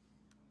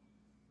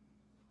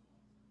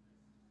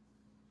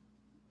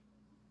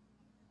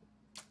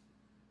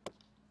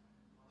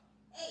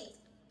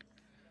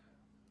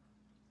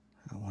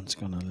 That one's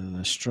gone a little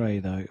astray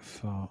though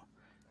for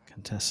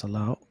Contessa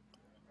Lau.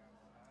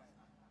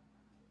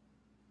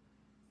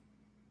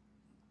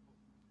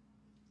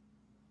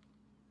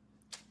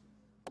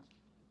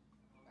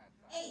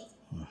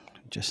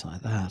 Just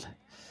like that.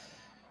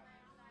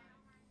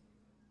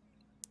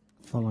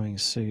 Following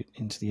suit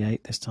into the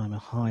 8, this time a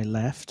high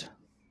left.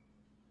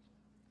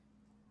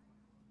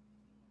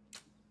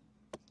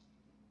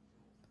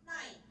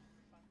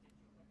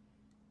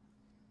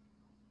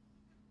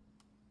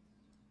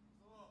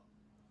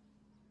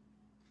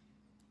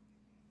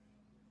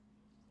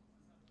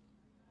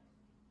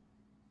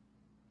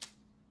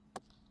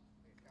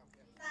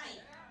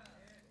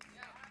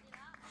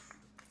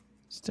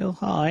 Still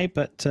high,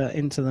 but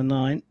into the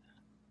 9.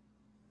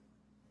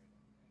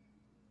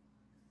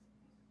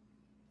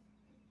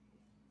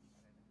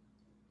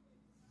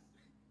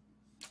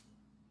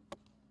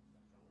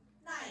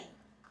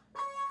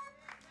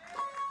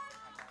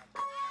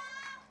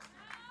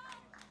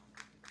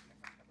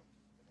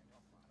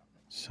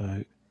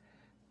 So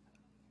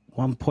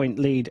 1 point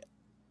lead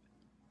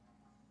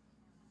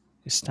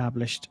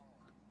established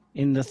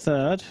in the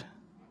third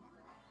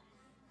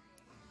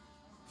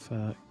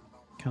for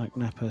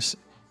Kaoknapas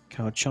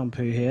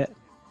Kaochampu here.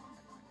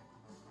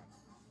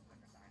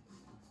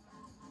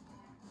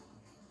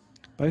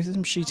 Both of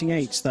them shooting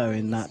 8s though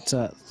in that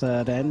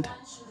third end.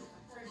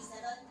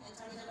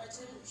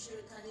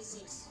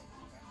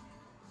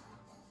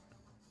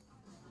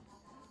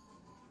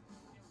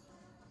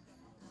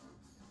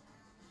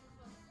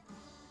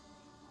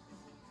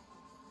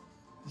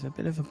 There's a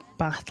bit of a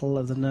battle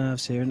of the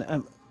nerves here,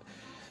 and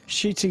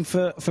shooting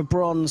for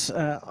bronze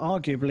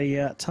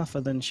arguably tougher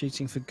than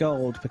shooting for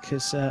gold,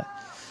 because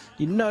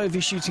you know if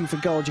you're shooting for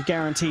gold you're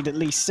guaranteed at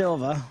least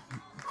silver.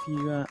 If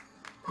you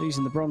lose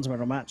in the bronze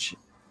medal match,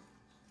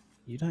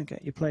 you don't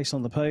get your place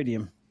on the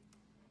podium.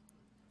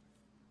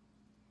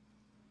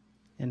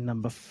 In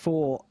number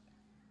 4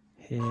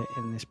 here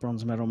in this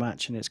bronze medal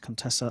match, and it's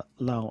Contessa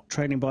Lau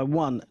trailing by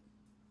 1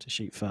 to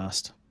shoot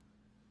first.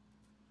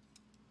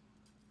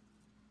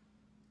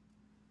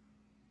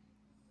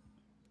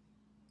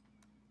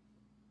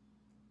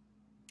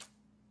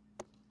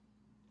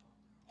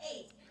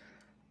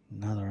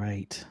 Another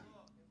 8.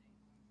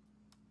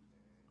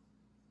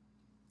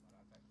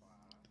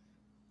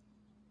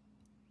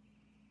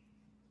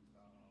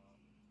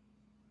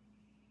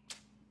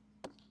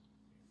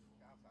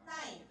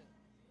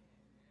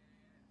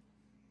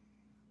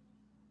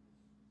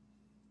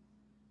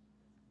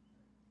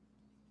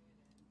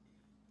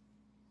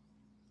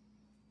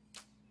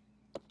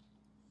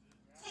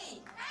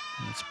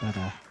 That's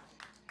better.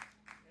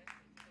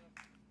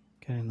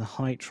 Getting the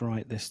height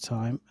right this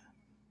time.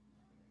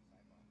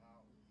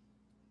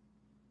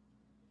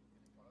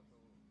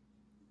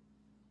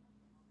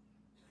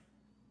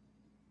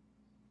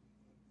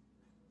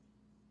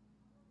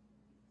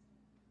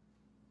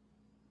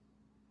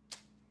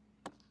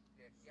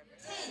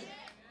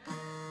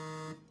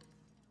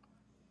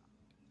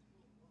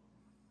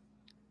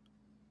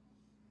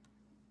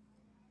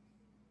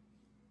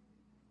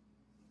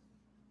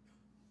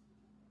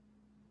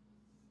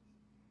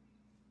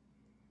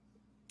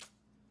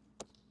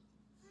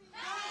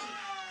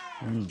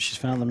 She's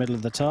found the middle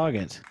of the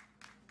target.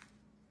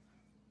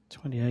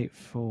 28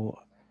 for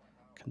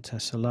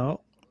Contessa Lau.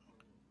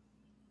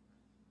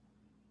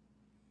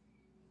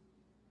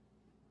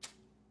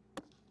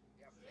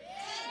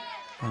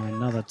 And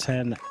another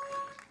 10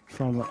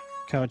 from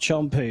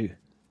Kawachompu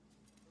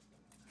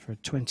for a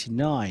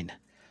 29.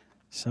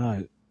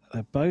 So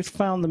they both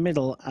found the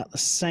middle at the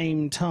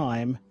same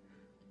time,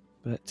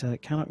 but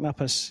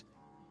Kanoknapas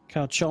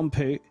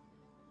Kawachompu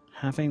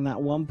having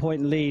that 1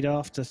 point lead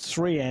after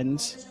 3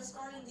 ends.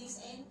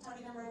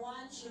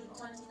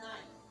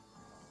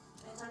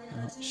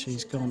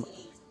 She's gone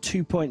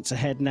 2 points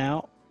ahead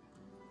now.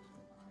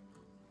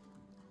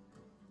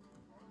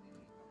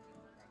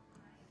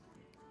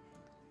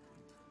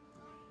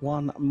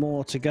 One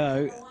more to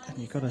go, and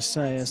you've got to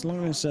say, as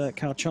long as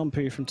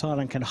Kawachompu from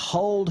Thailand can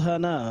hold her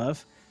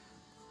nerve,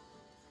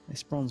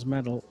 this bronze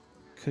medal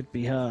could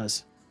be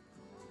hers.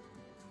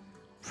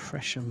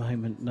 Pressure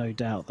moment, no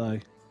doubt, though.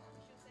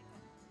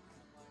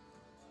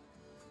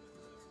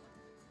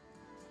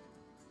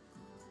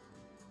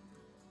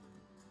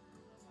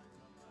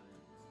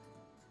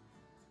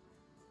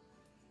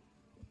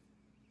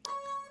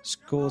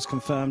 Scores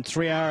confirmed,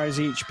 3 arrows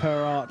each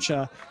per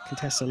archer.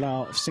 Contessa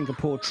Lau of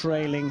Singapore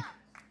trailing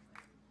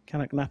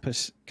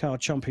Kanoknapas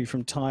Kawachompu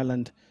from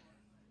Thailand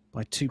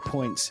by 2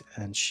 points,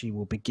 and she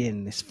will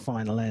begin this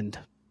final end.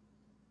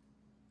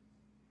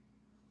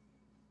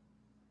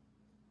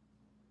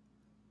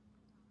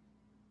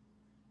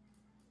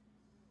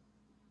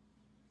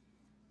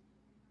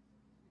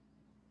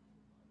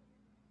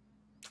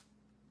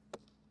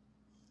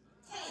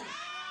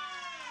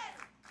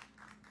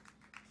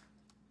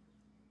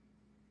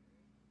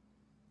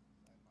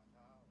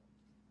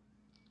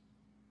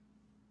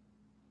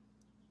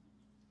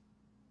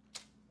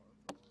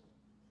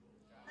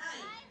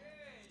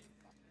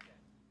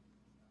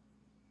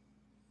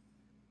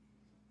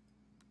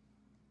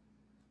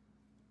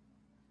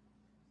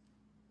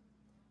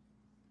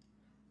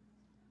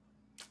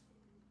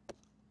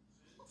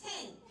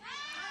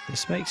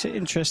 This makes it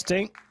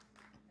interesting.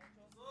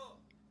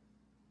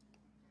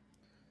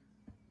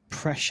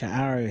 Pressure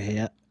arrow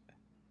here.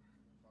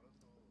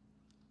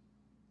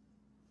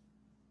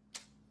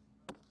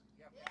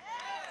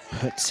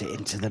 Puts it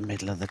into the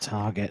middle of the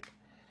target.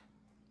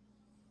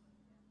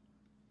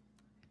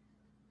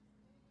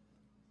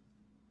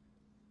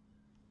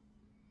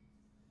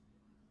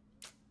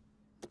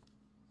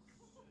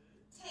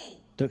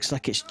 Looks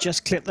like it's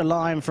just clipped the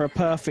line for a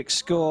perfect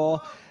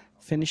score.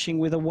 Finishing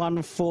with a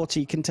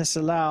 140,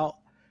 Contessa Lau.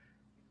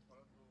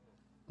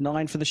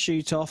 9 for the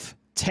shoot-off,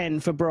 10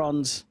 for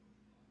bronze.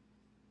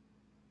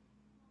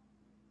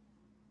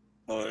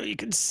 Oh, you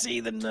can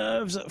see the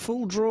nerves at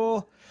full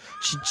draw.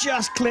 She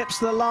just clips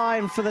the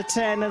line for the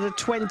 10 and a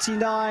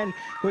 29,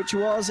 which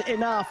was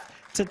enough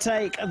to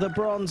take the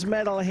bronze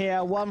medal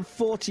here.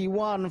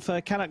 141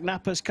 for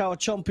Kanoknapas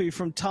Kawachompu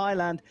from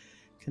Thailand.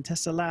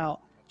 Contessa Lau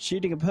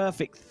shooting a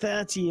perfect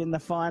 30 in the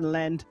final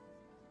end.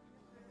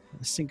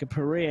 The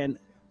Singaporean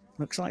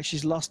looks like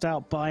she's lost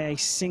out by a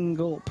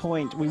single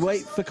point. We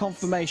wait for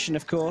confirmation,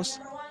 of course.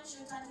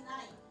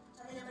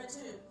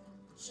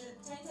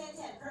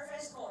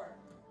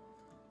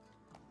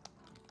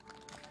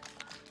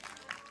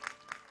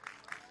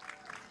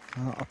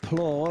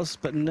 Applause,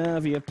 but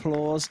nervy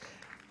applause.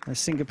 The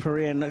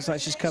Singaporean looks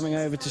like she's coming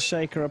over to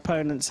shake her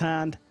opponent's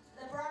hand.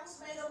 The bronze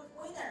medal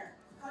winner,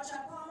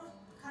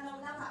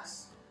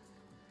 Kanoknapas.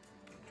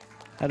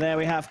 And there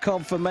we have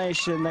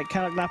confirmation that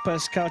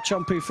Kanoknapas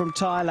Kawachompu from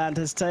Thailand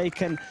has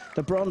taken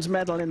the bronze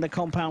medal in the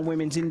compound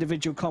women's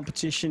individual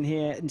competition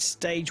here in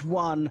stage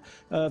 1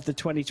 of the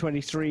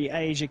 2023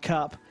 Asia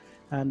Cup.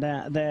 And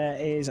there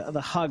is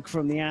the hug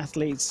from the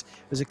athletes.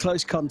 It was a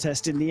close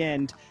contest in the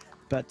end,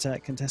 but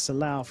Contessa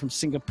Lau from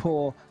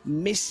Singapore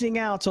missing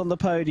out on the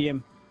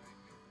podium.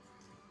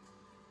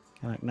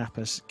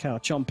 Kanoknapas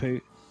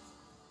Kawachompu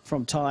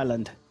from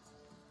Thailand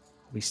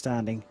will be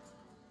standing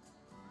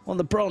on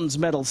the bronze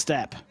medal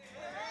step.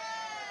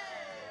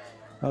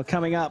 Well,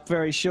 coming up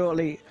very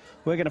shortly,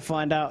 we're going to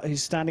find out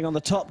who's standing on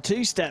the top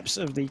 2 steps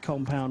of the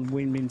compound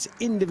women's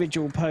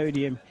individual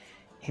podium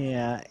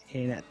here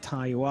in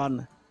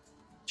Taoyuan,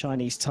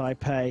 Chinese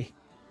Taipei.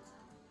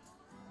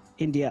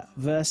 India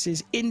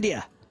versus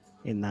India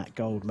in that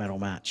gold medal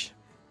match.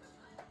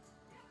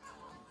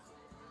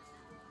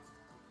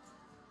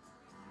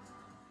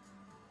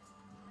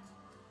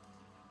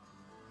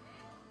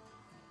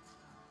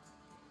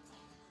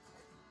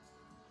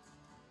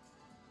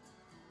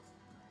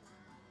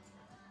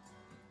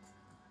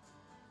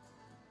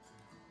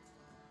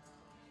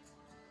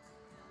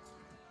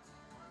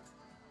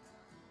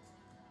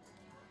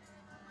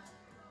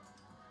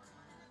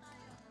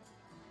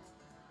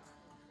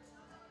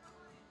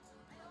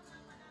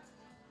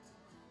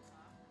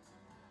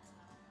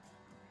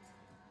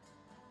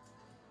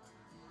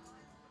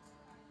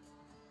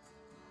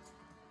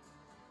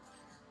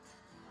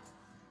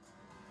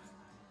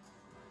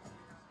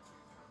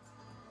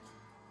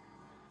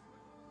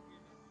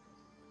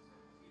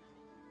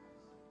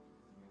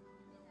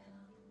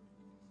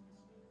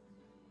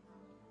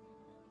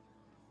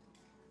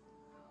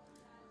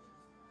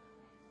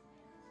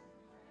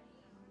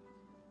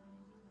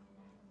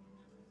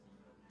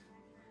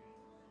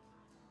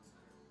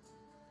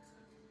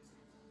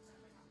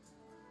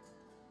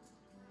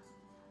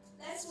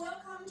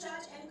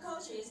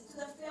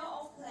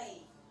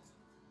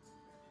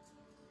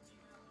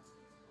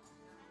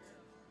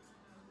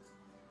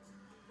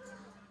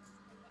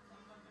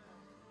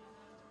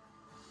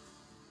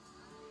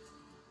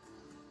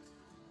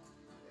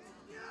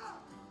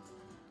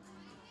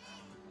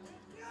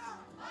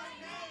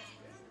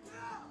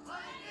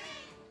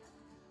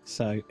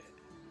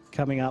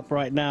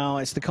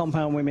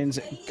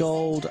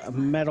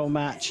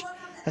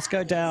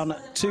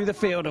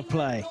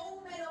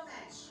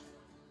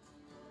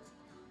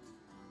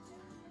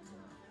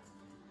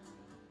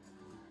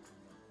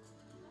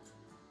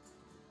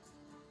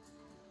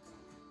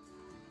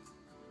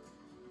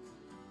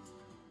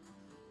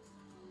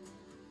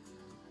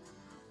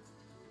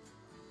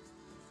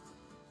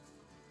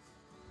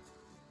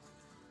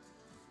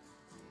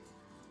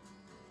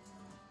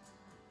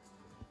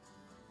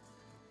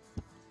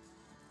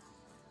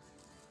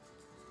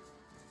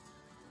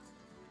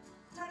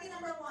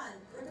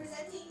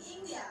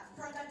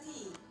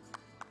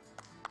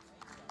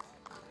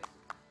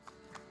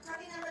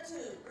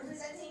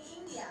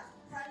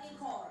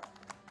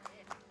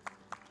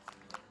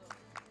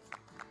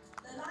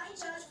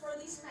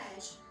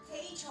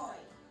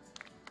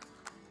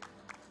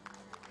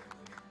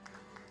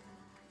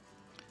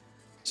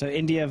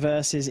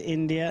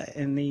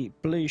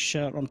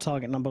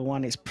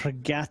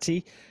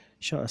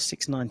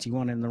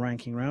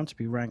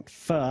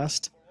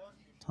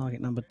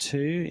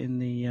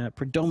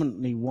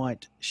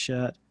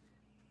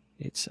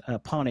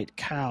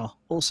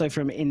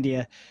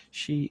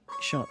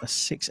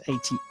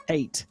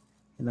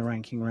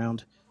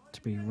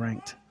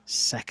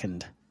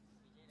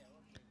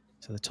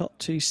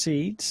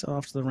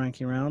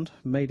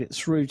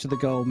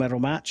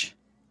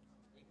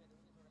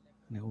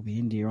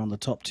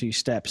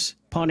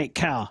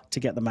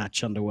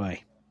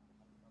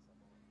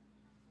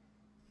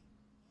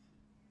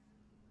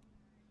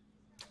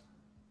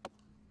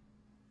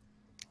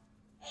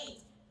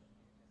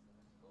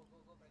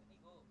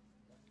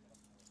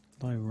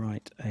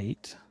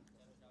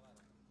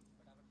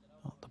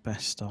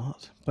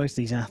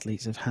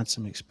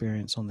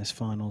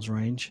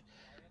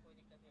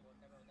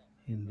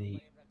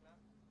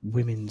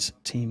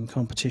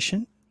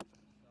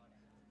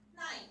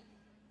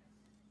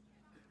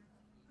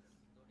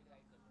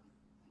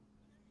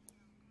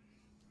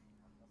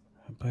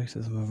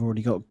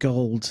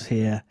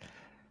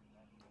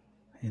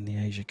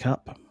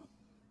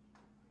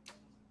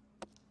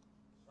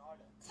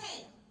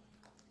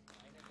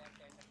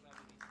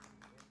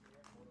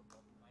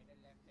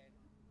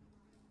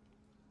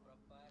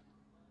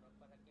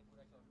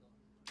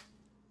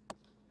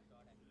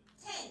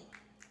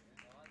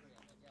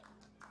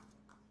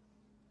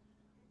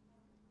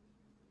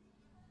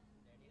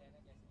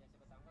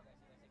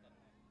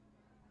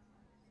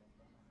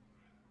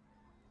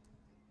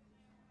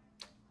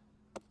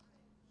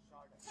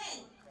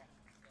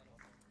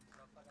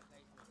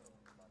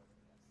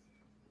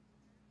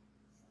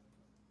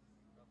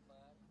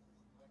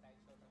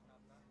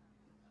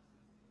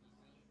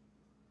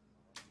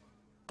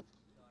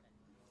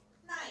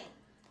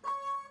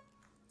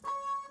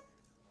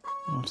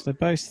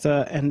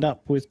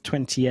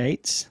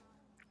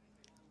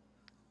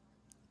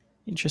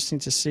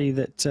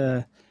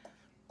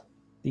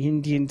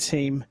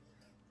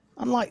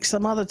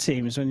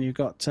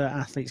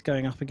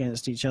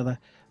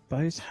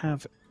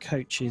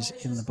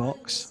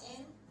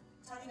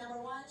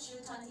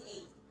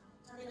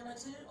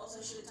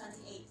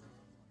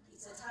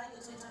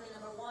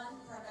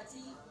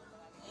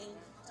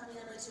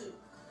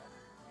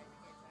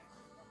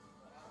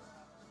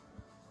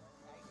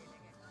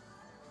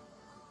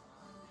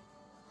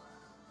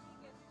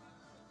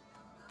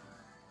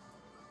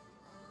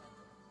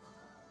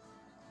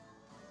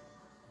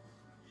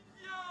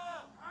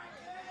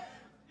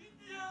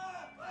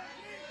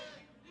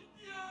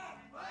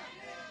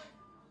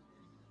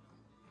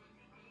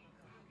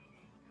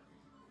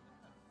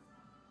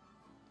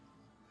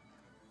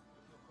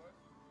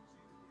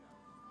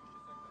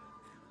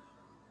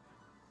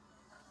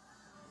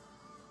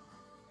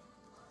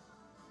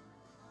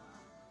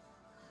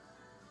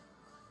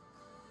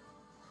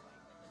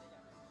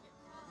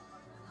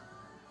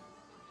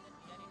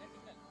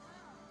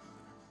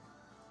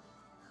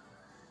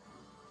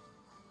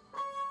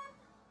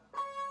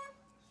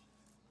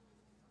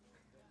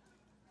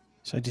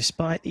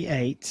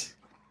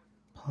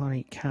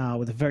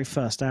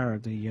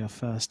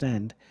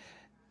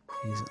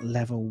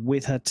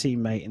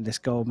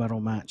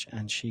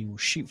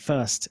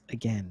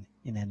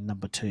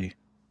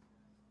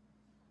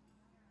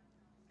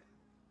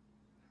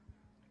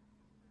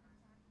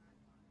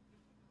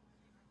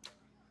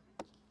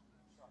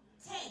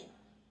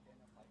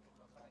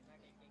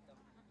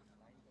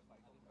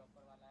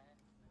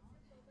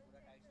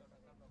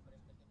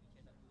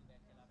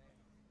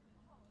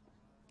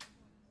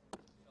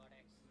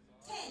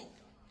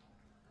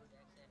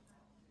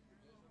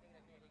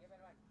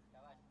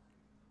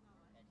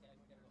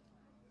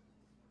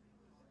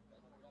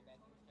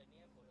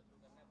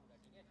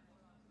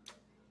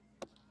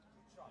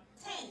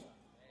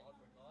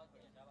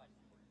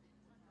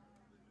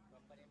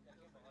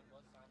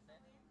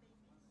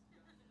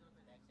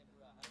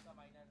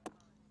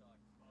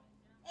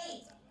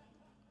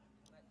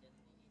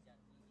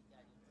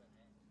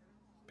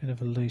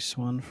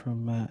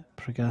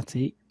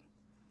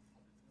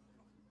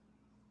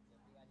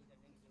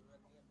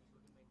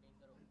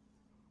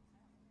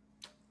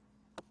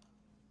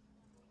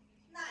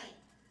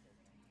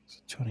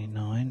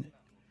 29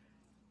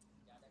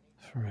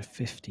 for a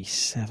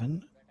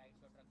 57.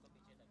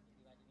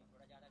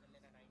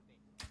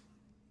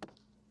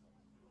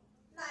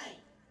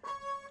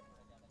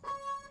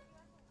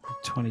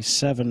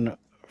 27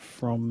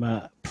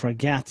 from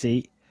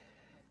Pragati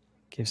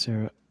gives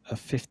her a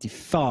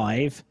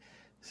 55.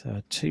 So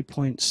a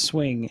 2-point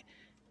swing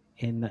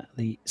in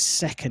the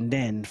second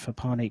end for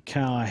Parneet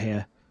Kaur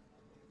here.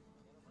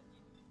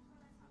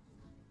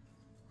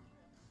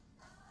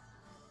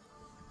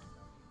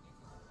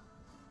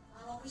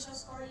 Official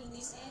score in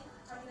this end,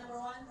 target number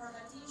 1,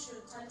 Pragati,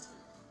 shoot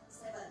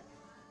 27.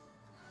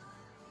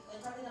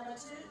 And target number 2,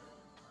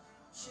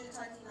 shoot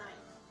 29.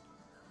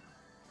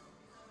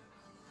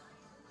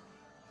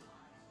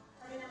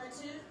 Target number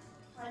 2,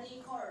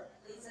 Parneet Kaur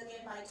leads the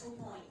game by 2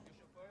 points.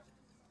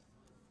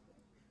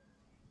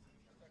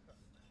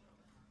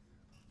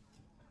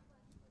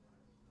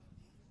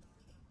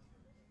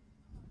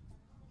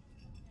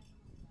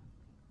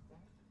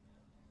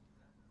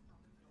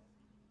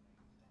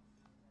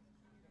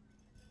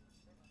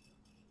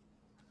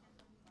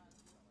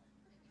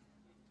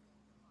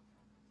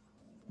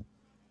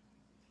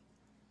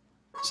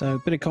 So a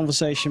bit of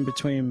conversation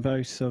between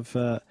both of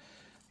the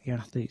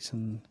athletes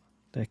and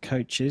their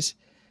coaches.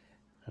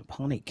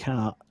 Parneet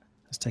Kaur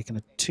has taken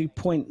a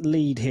 2-point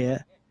lead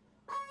here.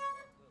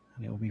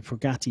 And it will be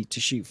Pragati to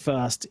shoot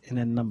first in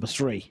end number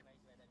 3.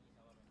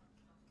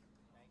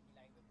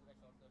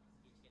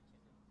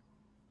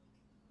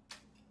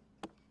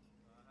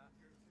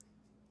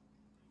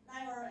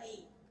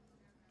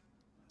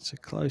 It's a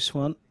close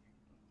one.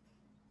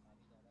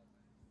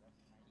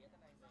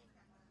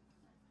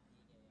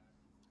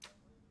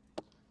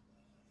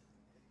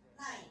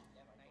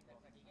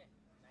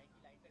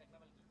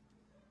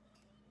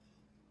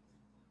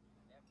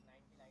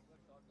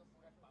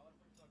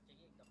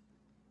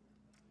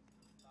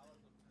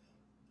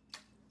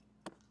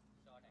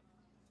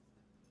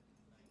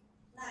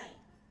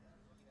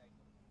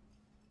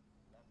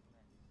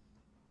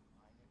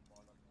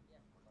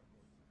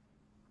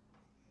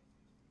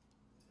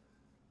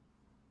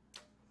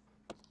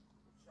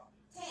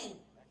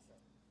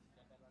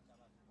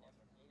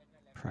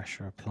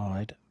 Pressure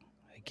applied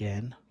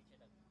again.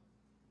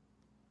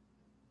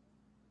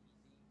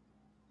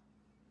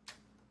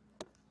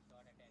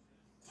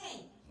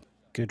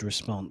 Good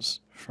response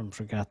from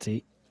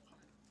Pragati.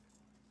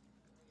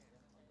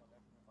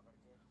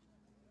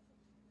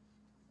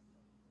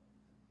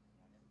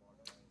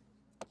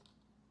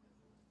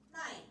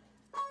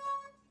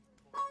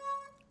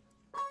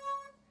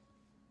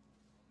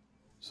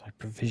 So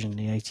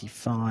provisionally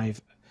 85,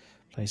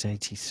 plays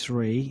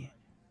 83.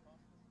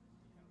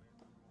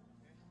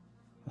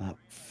 That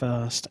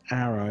first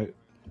arrow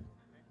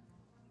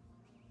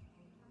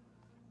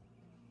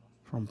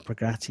from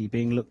Pragati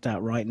being looked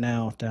at right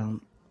now down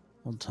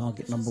on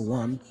target number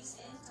 1.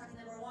 Target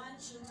number 1,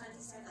 shoot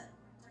 27.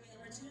 Target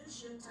number 2,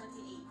 shoot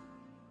 28.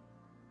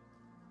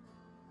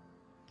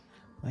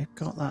 They've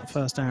got that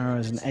first arrow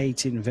as an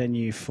 8 in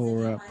venue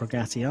for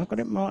Pragati. I've got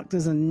it marked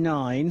as a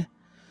 9.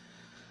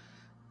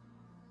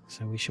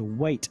 So we shall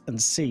wait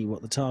and see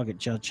what the target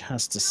judge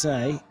has to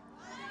say.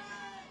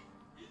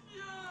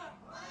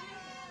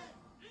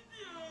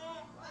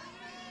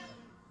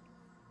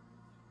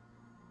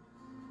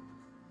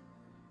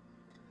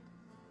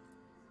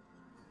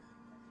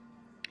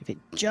 If it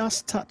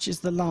just touches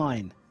the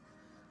line,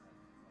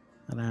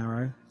 an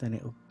arrow, then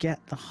it will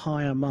get the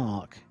higher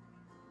mark.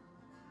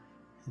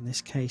 In this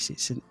case,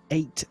 it's an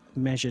 8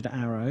 measured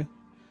arrow.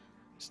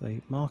 So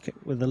they mark it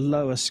with a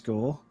lower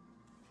score.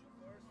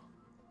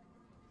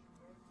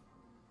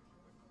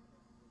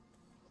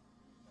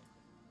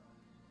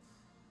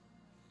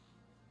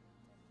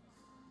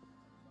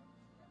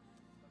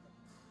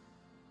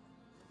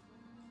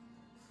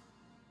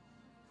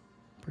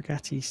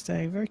 Pragati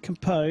staying very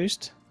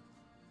composed.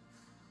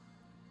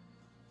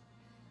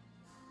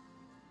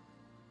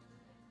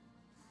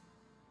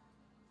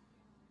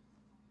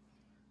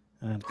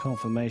 And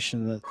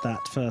confirmation that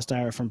that first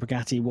arrow from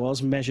Pragati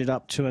was measured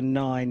up to a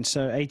 9.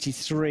 So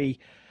 83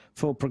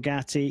 for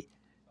Pragati,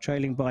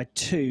 trailing by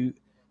 2,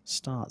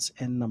 starts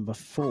end number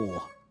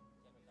 4.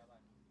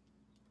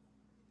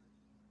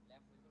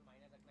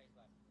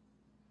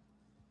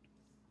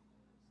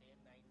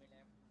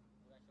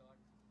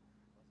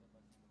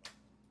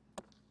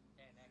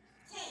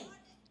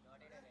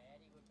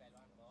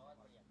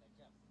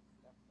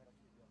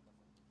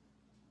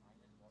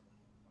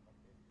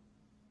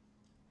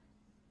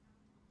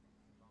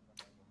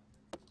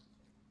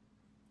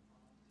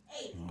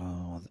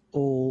 Oh,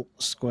 all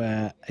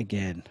square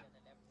again.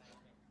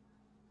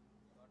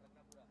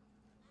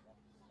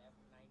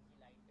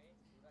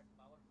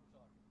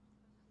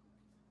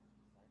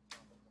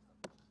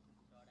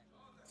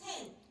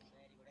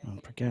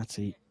 And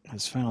Pragati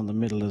has found the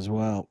middle as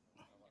well.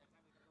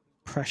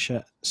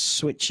 Pressure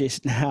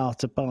switches now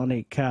to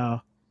Parneet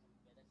Kaur.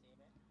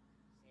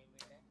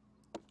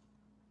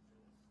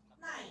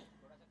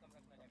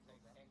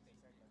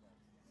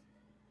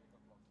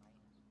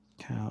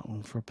 Kaur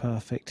on for a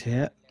perfect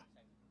here.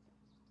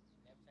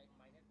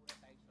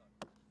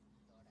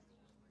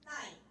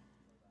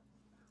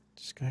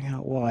 Just going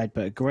out wide,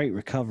 but a great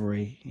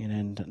recovery in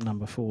end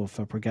number 4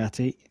 for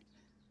Pragati.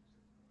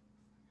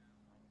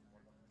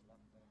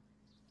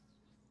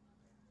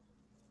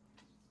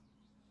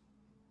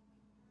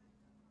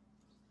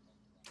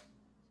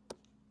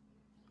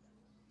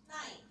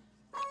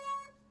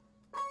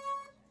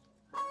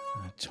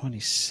 Uh,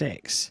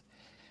 26.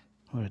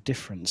 What a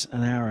difference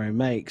an arrow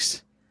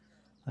makes.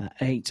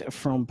 8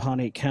 from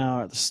Parneet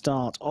Kaur at the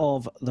start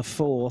of the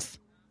 4th.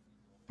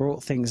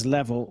 Brought things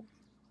level.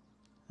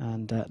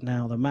 And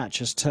now the match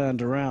has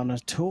turned around. I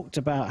talked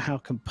about how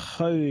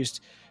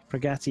composed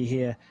Pragati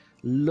here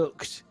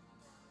looked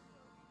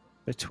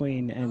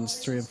between ends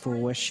 3 and 4,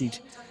 where she'd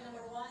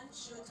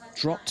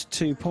dropped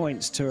 2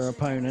 points to her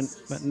opponent.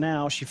 But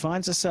now she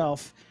finds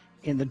herself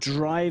in the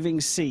driving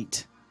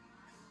seat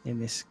in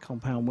this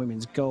compound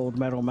women's gold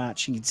medal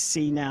match. You can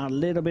see now a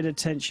little bit of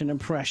tension and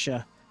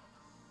pressure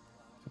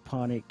for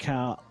Parneet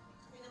Kaur.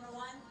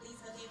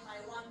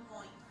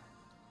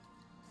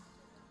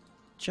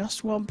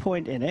 Just 1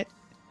 point in it,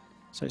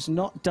 so it's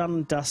not done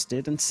and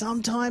dusted. And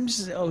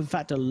sometimes, in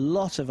fact, a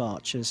lot of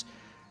archers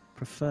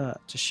prefer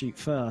to shoot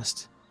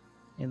first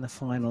in the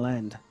final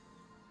end.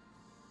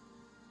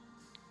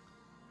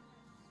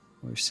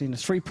 We've seen a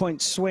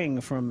 3-point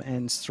swing from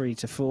ends 3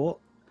 to 4.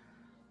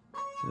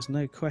 There's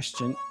no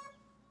question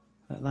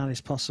that that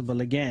is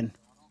possible again.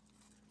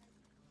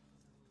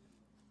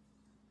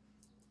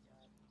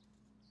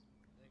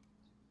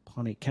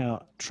 Parneet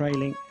Kaur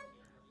trailing.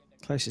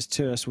 Closest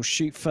to us will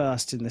shoot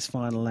first in this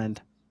final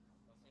end.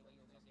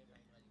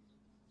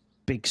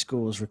 Big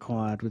scores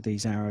required with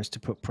these arrows to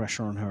put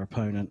pressure on her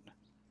opponent.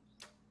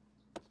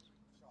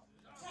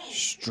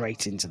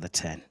 Straight into the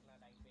 10.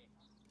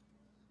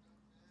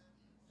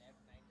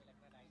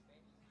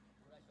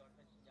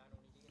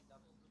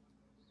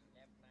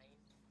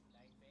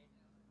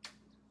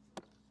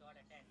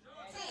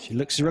 She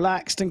looks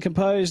relaxed and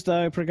composed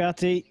though,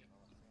 Pragati.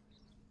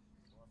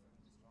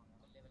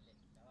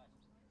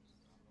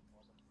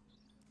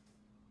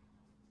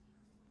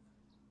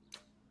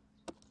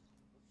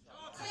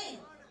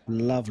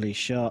 Lovely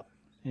shot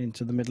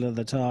into the middle of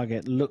the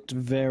target. Looked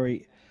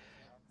very,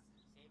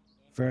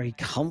 very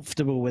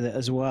comfortable with it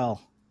as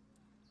well.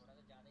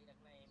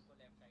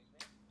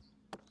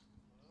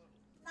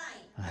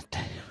 And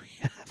we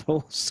have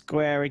all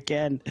square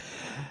again.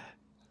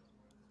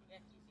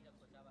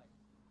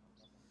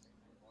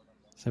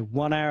 So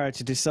 1 arrow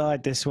to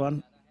decide this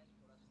one.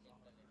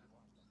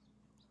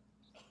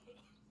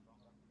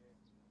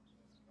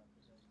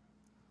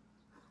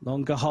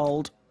 Longer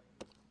hold,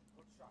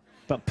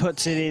 but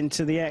puts it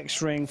into the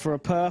X ring for a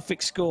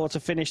perfect score to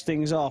finish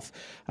things off.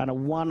 And a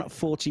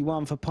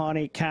 141 for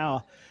Parneet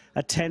Kaur.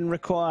 A 10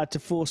 required to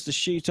force the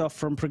shoot off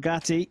from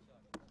Pragati.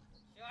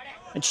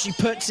 And she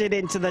puts it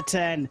into the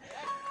 10.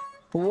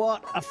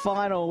 What a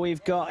final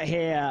we've got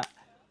here.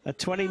 A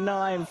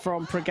 29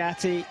 from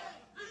Pragati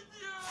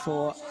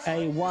for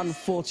a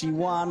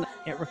 141.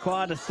 It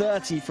required a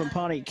 30 from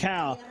Parneet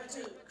Kaur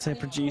to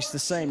produce the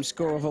same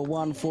score of a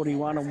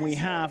 141, and we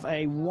have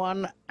a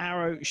 1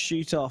 arrow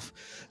shoot off.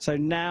 So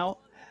now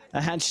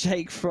a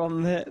handshake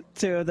from the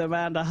two of them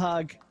and a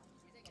hug.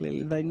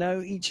 Clearly they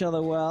know each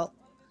other well.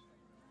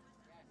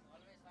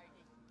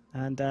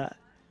 And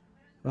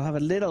we'll have a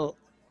little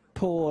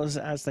pause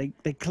as they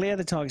clear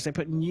the targets. They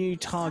put new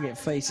target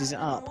faces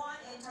up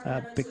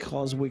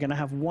because we're going to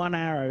have 1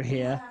 arrow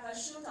here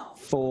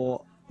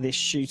for this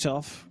shoot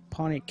off.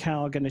 Parneet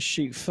Kaur going to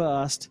shoot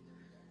first.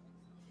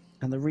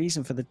 And the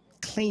reason for the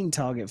clean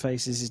target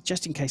faces is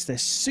just in case they're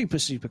super,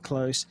 super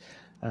close,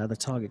 the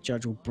target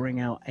judge will bring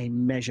out a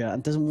measure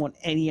and doesn't want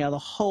any other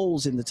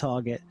holes in the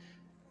target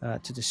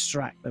to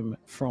distract them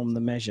from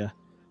the measure.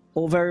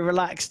 All very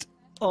relaxed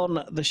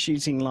on the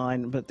shooting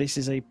line, but this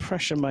is a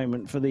pressure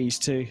moment for these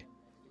two.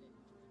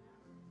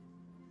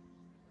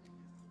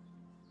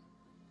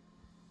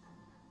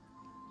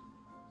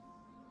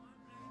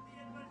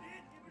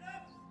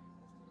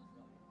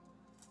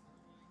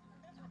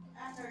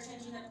 After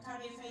changing the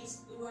target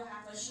face, we will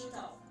have a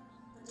shoot-off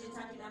between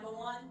target number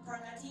 1,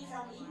 Pragati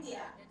from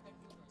India.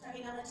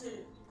 Target number 2,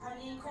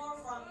 Parneet Kaur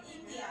from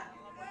India.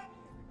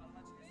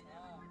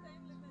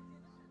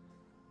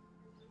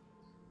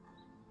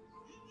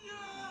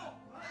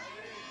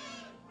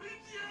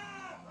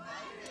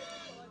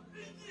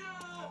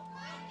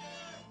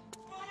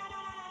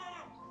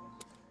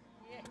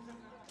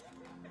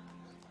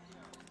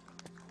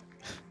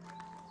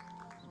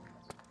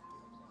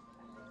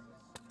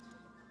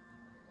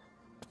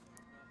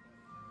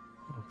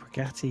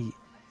 Pragati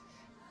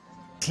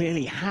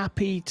clearly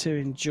happy to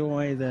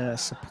enjoy the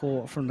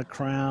support from the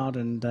crowd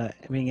and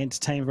being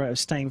entertained,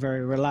 staying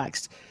very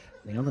relaxed.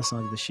 On the other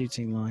side of the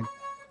shooting line,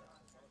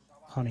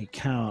 Parneet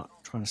Kaur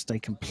trying to stay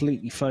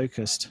completely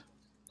focused.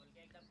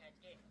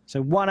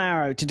 So 1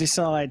 arrow to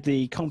decide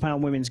the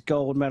compound women's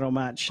gold medal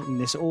match in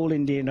this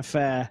all-Indian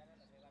affair.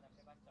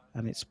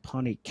 And it's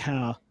Parneet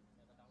Kaur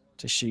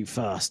to shoot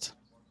first.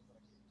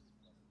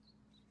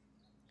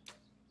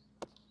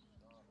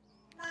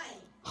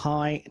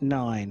 High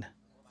 9.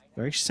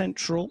 Very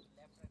central.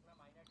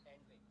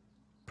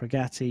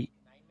 Pragati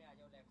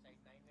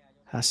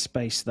has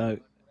space, though,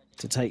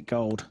 to take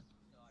gold.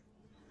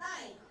 9.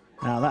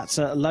 Now, that's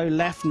a low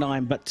left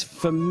 9, but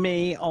for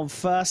me, on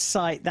first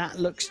sight, that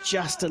looks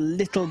just a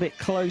little bit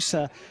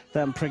closer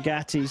than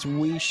Pragatti's.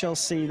 We shall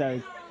see,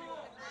 though.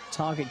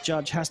 Target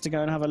judge has to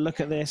go and have a look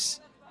at this.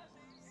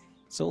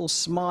 It's all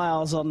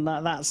smiles on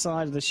that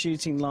side of the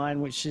shooting line,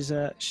 which is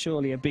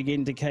surely a big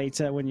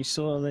indicator. When you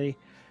saw the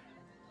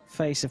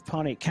face of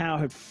Pani Cow,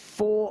 had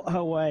fought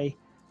her way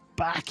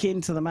back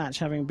into the match,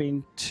 having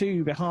been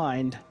 2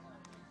 behind.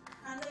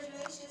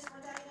 Congratulations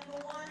for target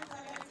number 1,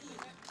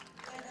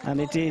 Pragati. And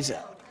it is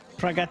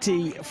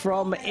Pragati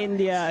from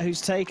India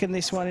who's taken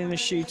this one in a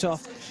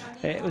shoot-off.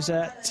 It was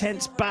a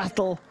tense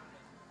battle.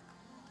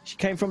 She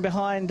came from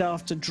behind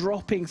after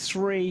dropping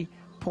 3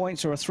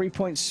 points, or a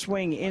 3-point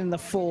swing in the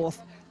 4th,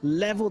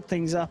 leveled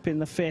things up in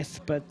the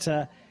 5th,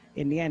 but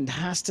in the end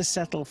has to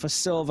settle for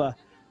silver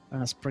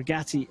as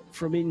Pragati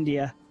from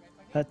India,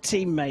 her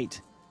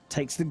teammate,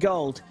 takes the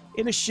gold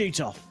in a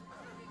shoot-off.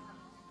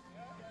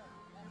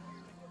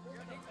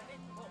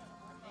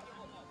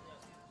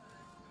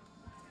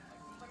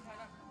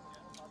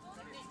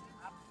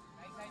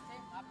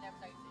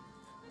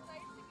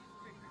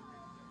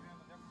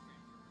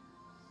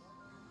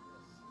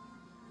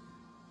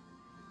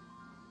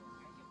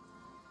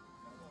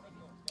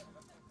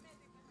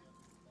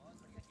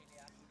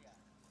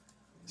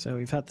 So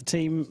we've had the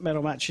team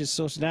medal matches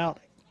sorted out.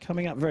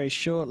 Coming up very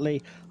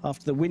shortly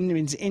after the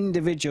women's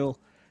individual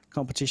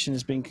competition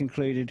has been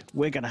concluded,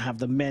 we're going to have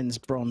the men's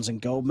bronze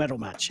and gold medal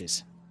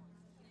matches.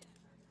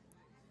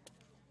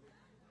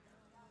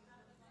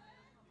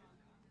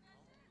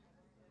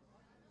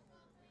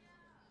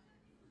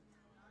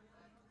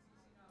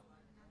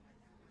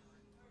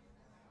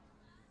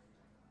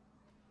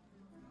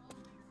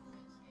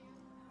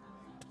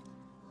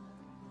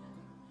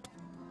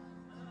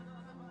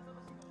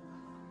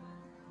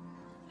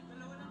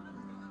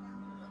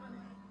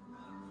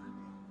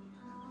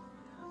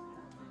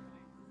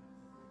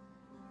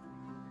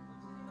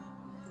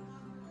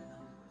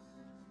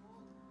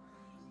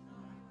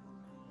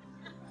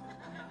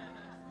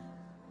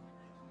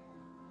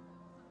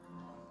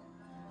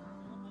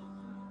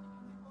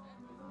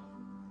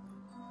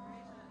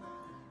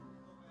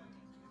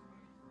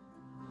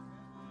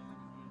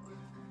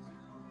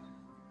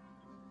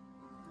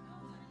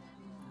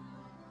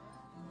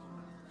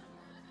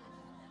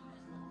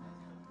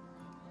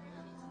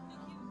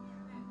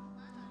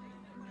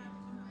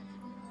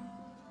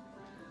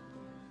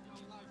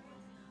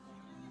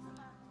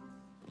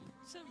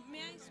 So, may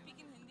I speak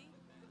in Hindi?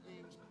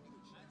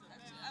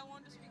 Actually, I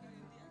want to speak in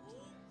Hindi.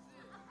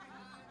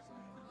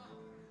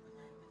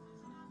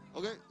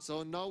 Okay,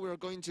 so now we're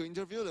going to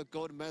interview the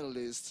gold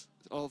medalist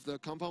of the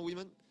compound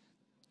women,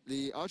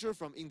 the archer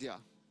from India.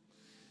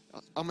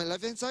 On my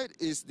left-hand side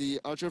is the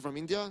archer from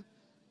India,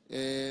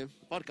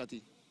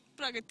 Pragati.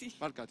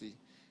 Pragati.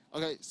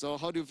 Okay, so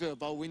how do you feel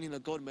about winning the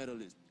gold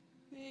medalist?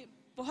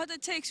 बहुत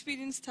अच्छा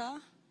experience था.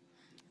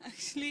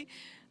 Actually,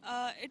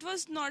 it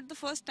was not the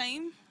first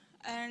time.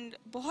 And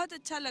बहुत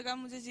अच्छा लगा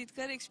मुझे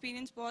जीतकर.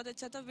 Experience बहुत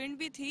अच्छा था. विंड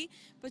भी थी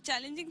पर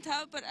चैलेंजिंग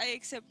था, पर I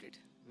accepted.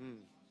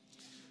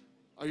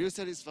 Are you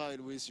satisfied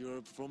with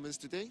your performance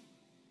today?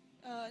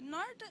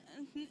 Not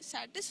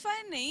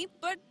satisfy नहीं,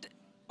 बट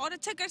और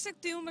अच्छा कर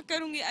सकती हूँ. मैं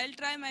करूँगी. I will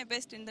try my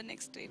best in the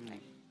next time.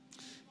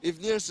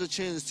 If there's a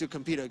chance to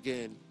compete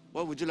again,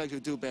 what would you like to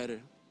do better?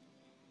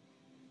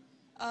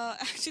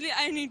 Actually,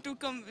 I need to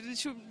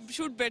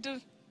shoot better.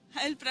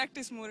 I'll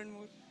practice more and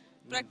more.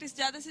 Practice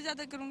ज़्यादा से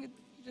ज़्यादा करूँगी,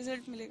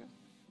 result मिलेगा.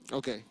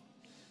 Okay,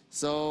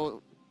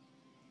 so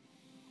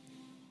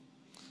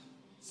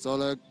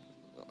like,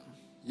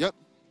 yep,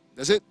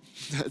 that's it.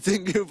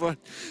 Thank you for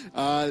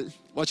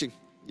watching.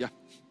 Yeah,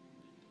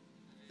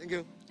 thank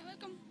you. You're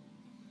welcome.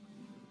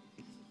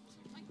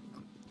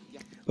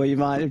 Well, you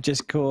might have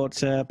just caught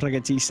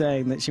Pragati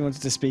saying that she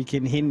wanted to speak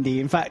in Hindi.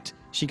 In fact,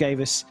 she gave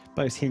us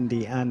both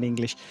Hindi and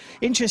English.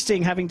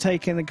 Interesting, having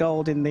taken the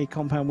gold in the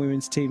compound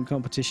women's team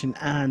competition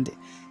and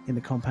in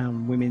the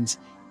compound women's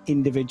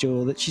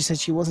individual, that she said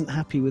she wasn't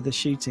happy with the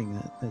shooting.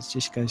 That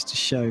just goes to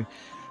show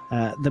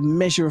the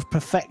measure of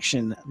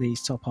perfection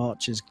these top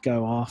archers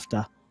go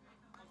after.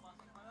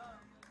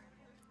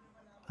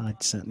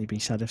 I'd certainly be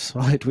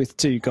satisfied with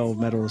 2 gold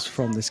medals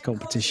from this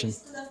competition.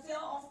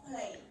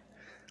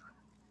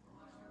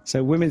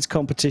 So women's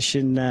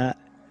competition,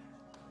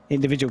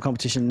 individual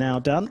competition now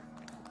done.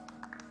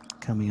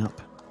 Coming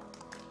up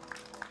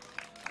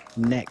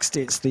next,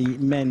 it's the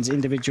men's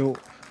individual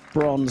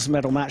bronze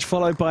medal match,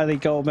 followed by the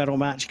gold medal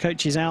match.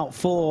 Coaches out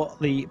for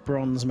the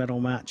bronze medal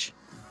match.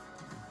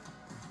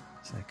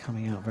 So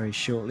coming out very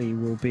shortly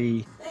will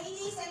be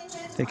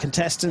the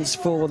contestants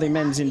for the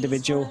men's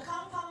individual.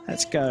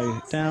 Let's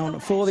go down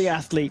for the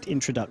athlete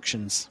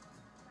introductions.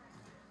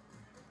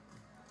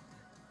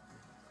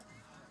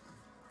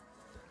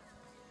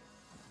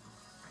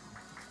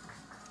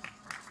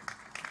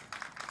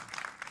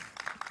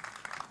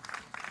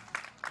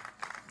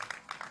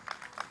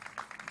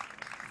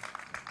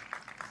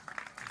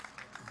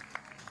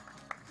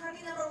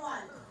 Target number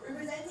 1,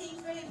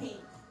 representing Philippines,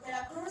 De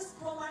La Cruz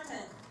Pro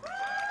Martin.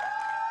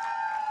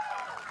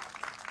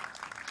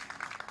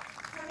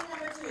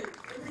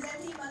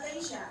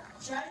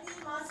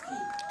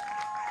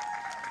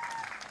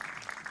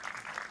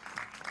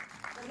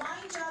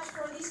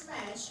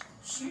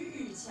 徐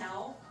宇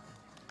乔。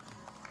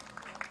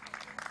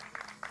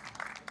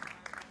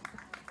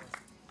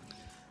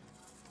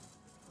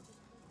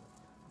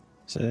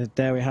So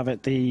there we have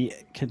it, the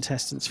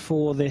contestants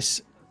for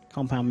this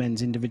compound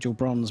men's individual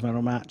bronze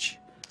medal match.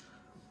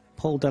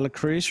 Paul De La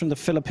Cruz from the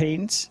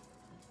Philippines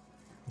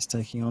is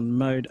taking on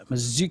Mode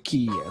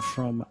Mizuki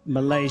from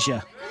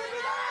Malaysia.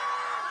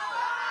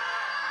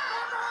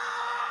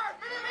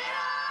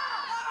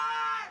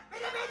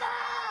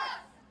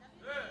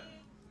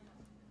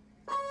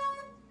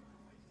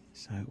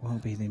 So it will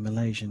be the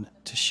Malaysian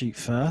to shoot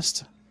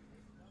first.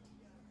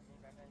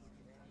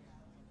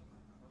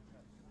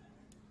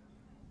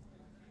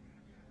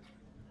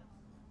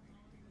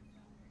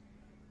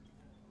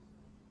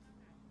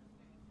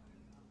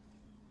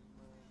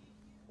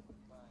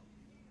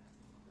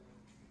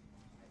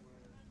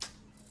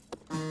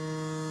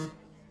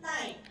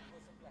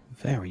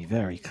 Very,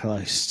 very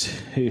close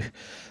to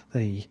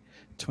the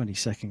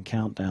 20-second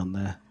countdown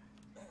there.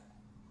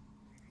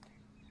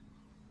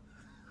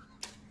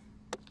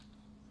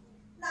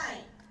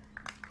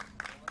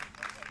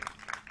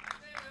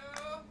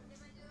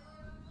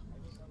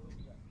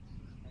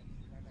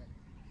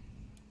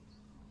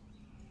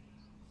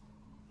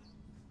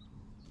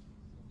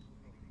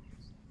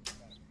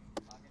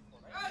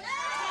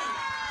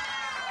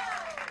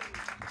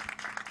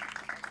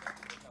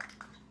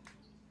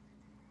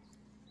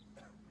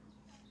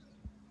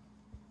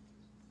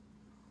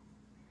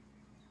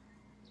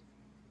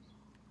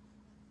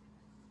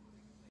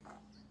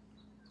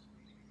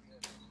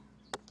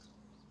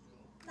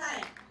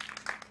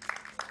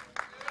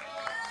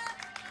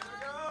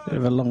 Bit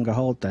of a longer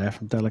hold there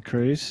from De La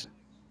Cruz.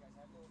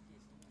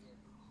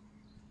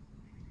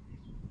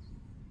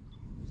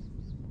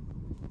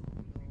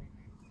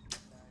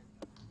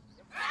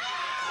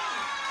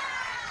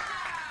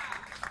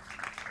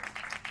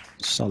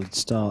 Solid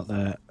start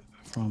there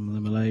from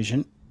the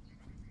Malaysian.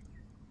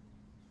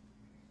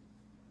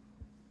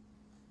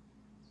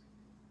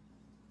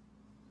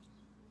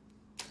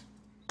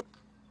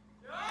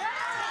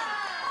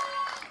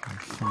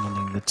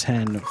 Finding the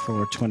 10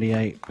 for a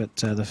 28, but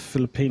the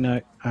Filipino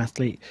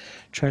athlete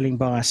trailing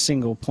by a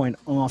single point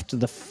after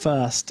the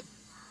first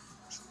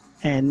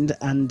end.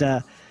 And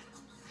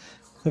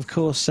of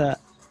course,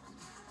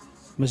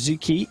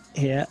 Mizuki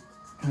here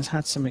has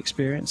had some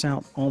experience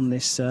out on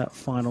this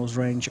finals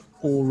range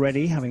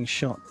already, having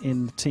shot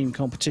in the team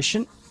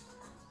competition.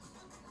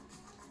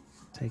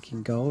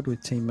 Taking gold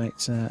with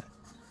teammates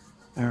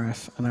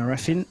Aref and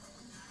Arefin.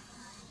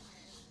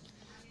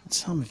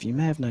 Some of you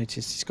may have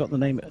noticed he's got the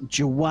name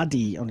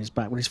Jawadi on his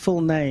back, but his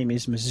full name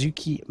is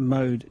Mizuki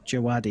Mode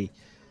Jawadi.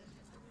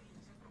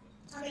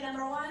 Target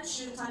number 1,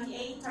 shoot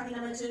 28. Target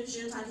number 2,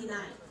 shoot 29.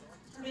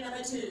 Target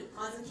number 2,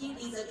 Mizuki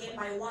leads the game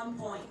by 1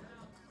 point.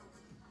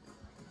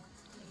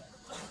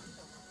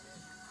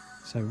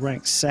 So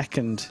ranked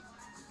second,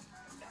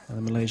 the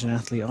Malaysian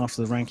athlete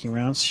after the ranking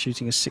rounds,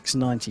 shooting a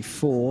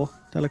 694.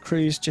 De La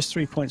Cruz just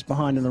 3 points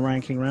behind in the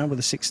ranking round with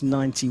a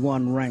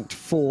 691, ranked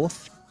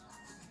fourth.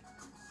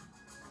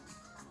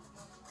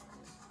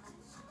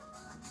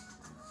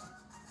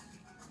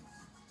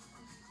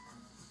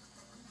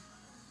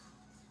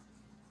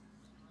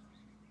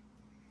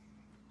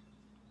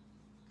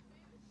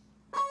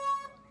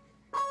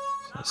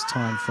 It's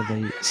time for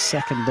the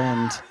second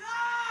end,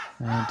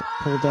 and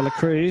Paul De La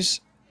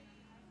Cruz,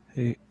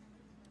 who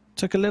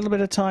took a little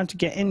bit of time to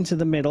get into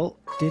the middle,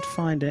 did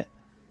find it,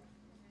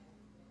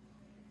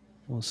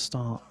 will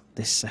start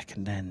this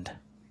second end.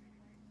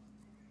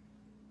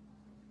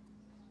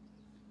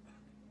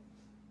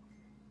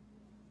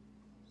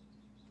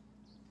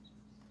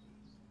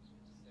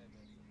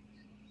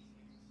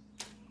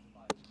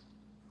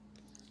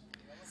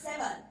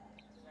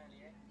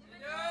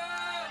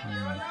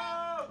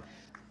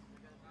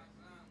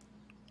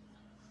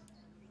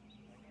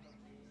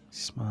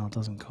 Smile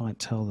doesn't quite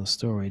tell the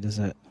story, does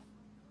it?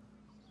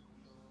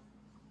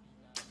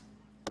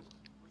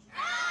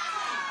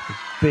 A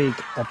big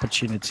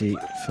opportunity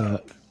for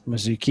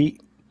Mizuki.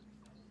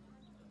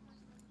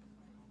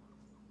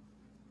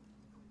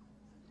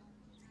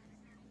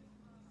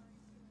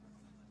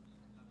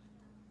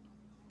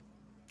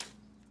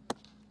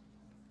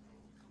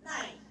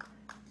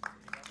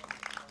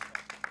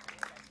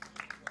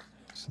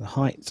 So the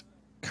height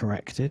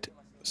corrected,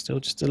 still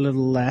just a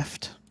little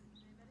left.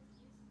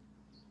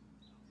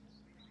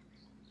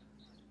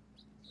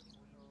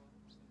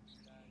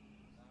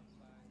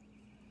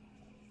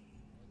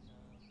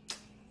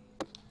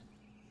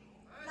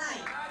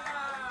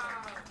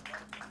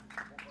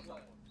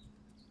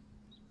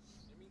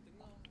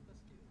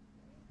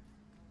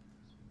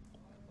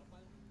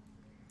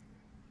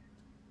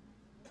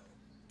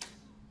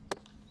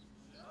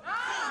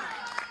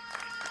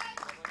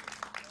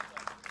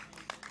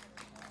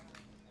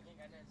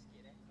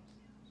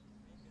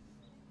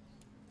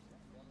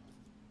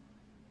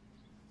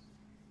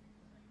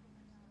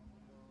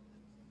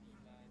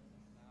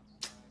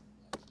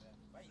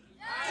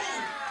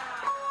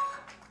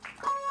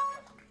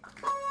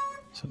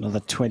 So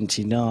another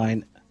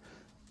 29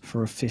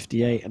 for a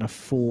 58 and a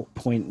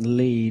 4-point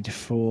lead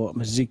for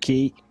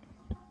Mizuki.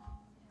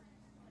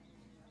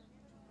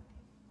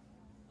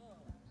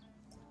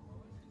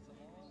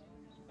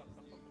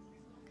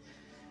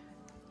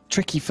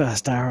 Tricky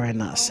first arrow in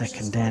that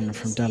second end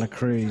from De La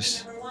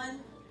Cruz. Number 1,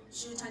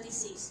 shoot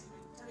 26.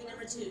 Target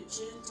number 2,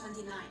 shoot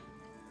 29.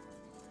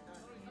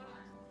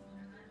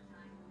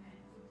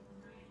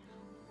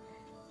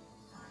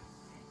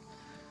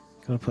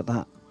 Got to put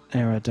that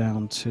error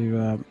down to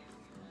a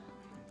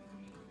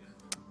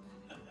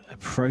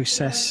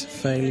process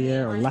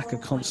failure or lack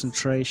of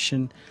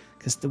concentration,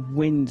 because the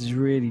wind has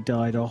really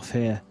died off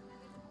here.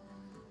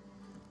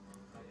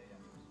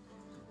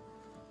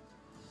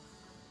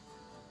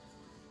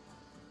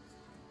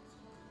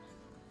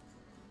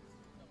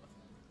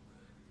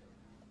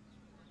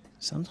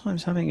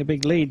 Sometimes having a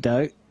big lead,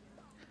 though,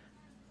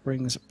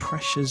 brings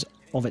pressures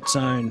of its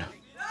own.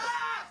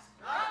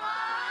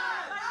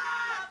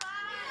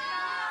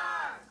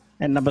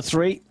 And number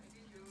 3,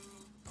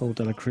 Paul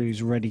De La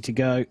Cruz ready to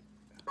go.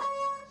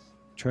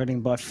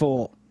 Trailing by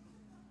 4.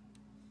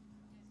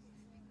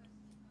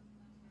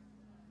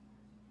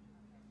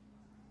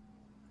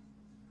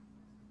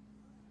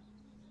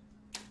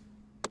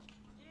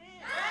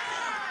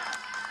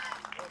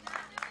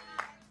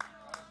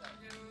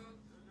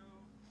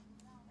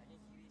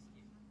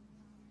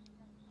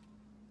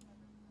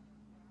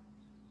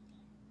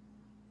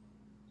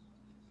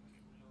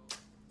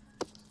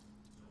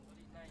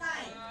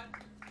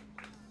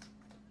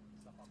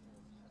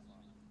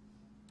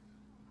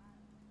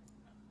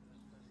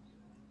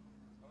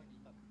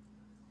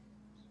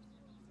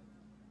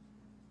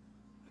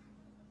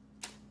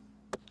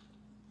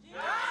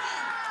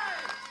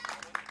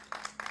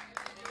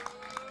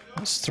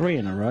 That's 3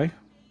 in a row.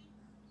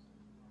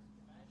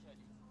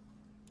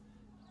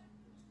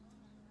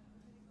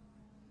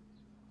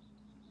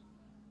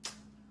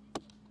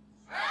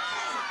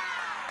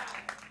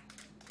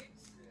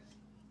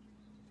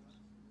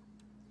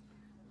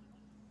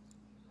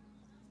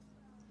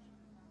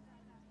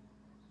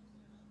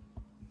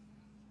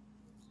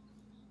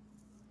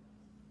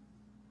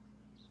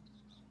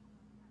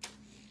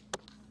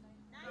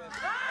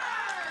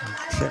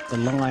 Clipped the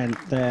line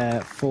there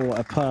for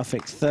a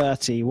perfect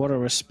 30. What a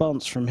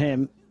response from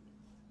him.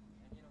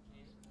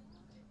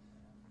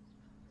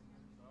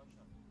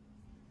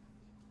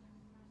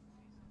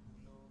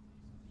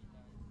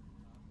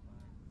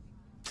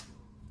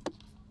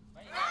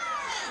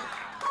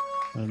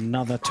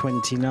 Another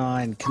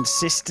 29.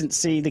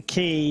 Consistency, the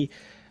key.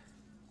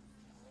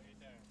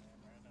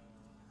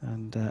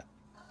 And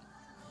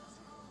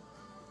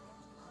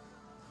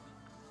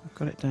I've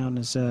got it down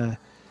as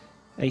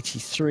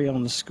 83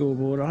 on the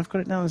scoreboard. I've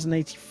got it down as an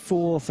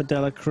 84 for De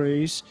La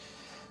Cruz.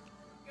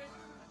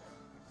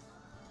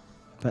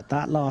 But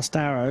that last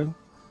arrow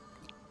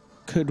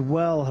could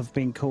well have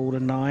been called a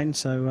 9,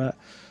 so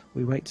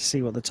we wait to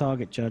see what the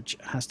target judge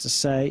has to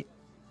say.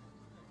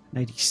 An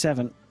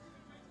 87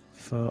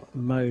 for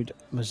Mode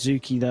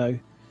Mizuki, though,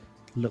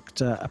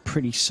 looked a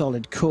pretty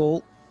solid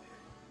call.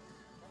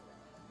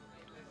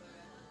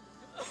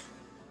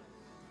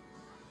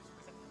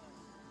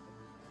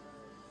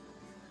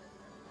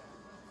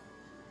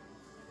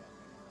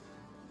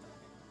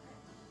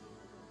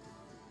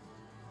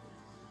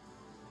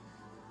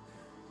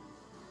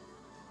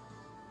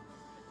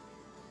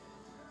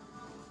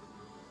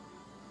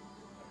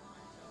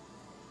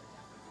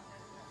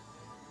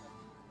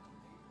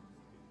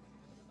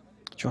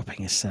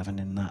 Dropping a 7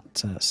 in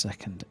that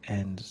second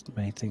end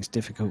made things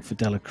difficult for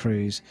De La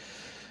Cruz.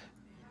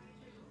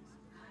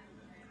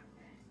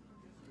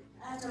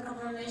 After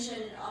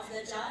confirmation of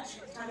the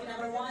judge, target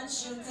number 1,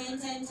 shoot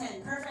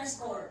 10-10-10. Perfect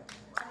score.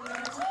 Target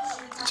number 2,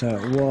 shoot 10-9. So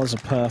it was a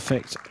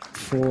perfect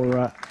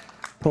for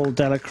Paul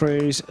De La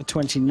Cruz,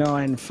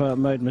 29 for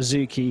Mode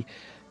Mizuki.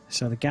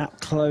 So the gap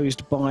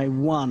closed by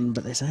 1,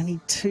 but there's only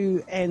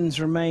 2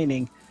 ends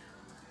remaining.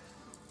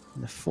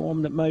 The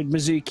form that Mode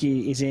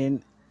Mizuki is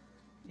in,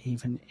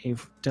 even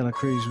if De La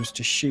Cruz was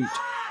to shoot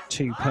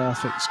 2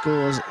 perfect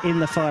scores in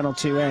the final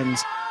 2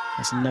 ends,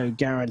 there's no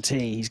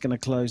guarantee he's going to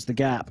close the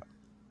gap.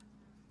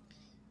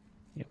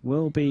 It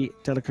will be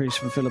De La Cruz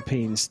from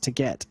Philippines to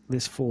get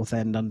this 4th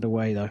end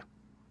underway, though.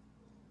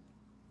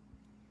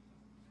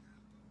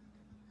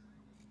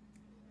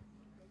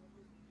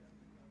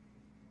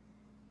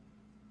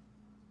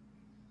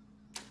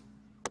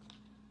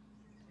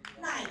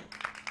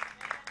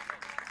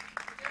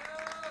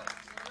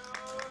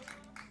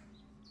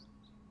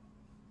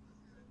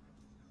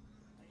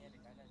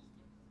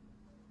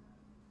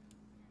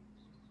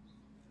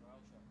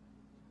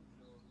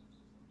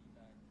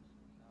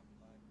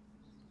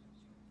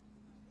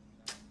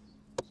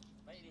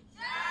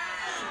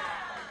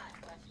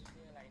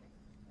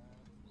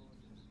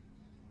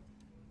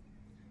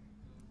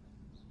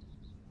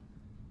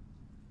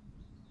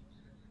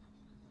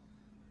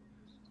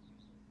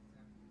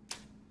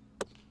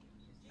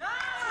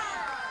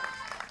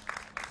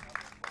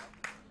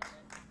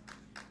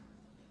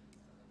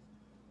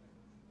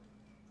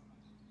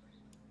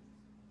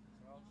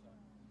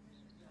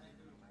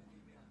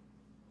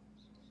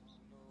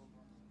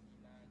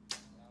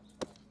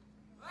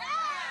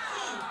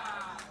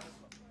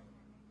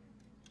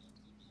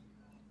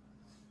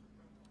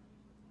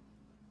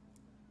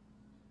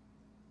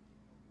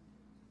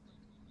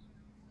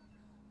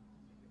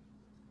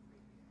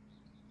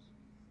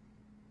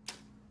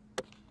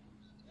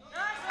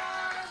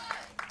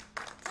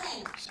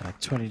 So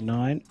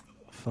 29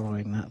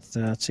 following that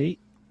 30.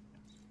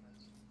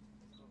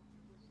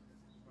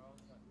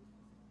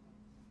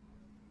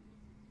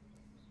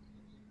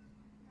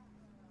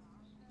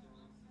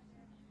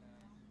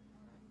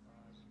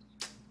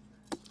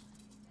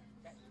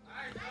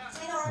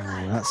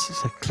 Oh,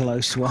 that's a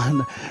close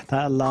one.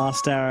 That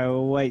last arrow,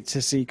 we'll wait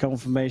to see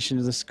confirmation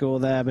of the score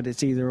there, but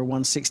it's either a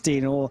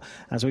 116 or,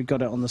 as we've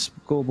got it on the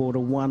scoreboard, a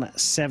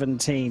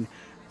 117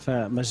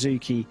 for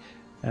Mizuki.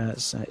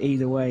 So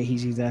either way,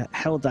 he's either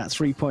held that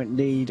 3-point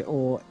lead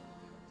or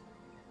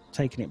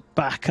taken it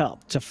back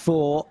up to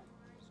 4.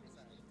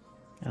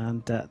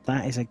 And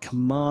that is a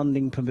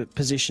commanding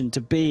position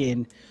to be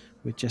in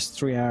with just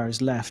 3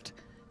 hours left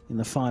in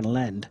the final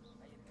end.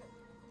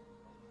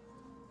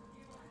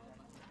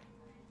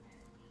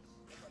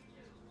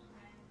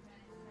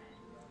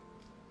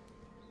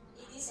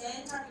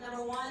 Target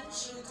number 1,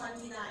 shoot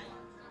 29.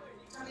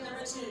 Target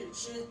number 2,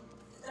 shoot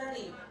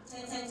 30.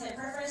 10, 10, 10.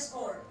 Perfect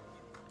score.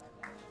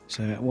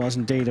 So it was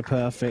indeed a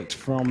perfect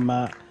from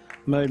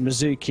Mode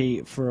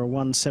Mizuki for a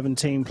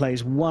 117,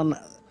 plays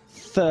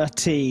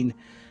 113.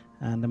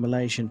 And the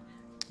Malaysian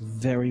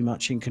very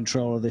much in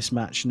control of this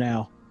match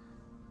now.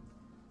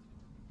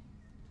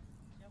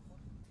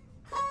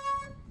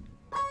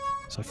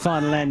 So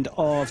final end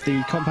of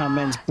the compound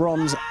men's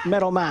bronze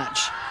medal match.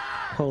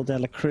 Paul De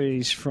La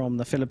Cruz from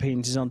the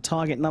Philippines is on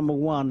target number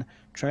 1,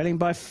 trailing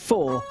by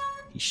 4.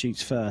 He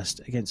shoots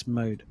first against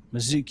Mode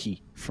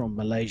Mizuki from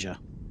Malaysia.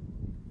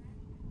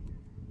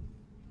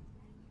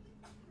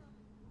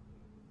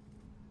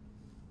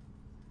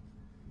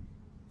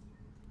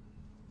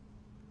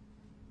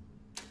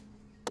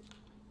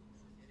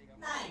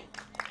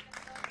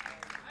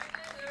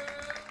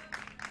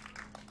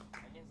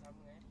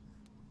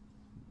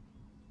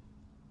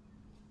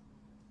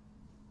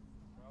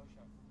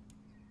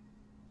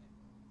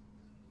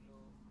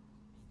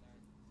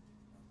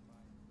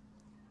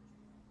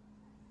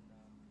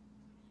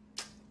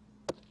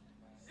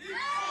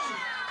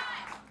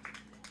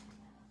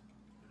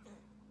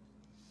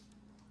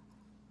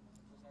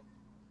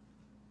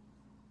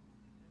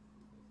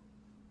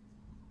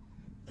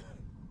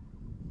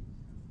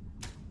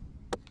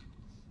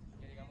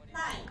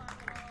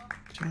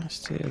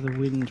 Just hear the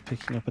wind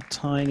picking up a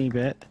tiny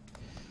bit.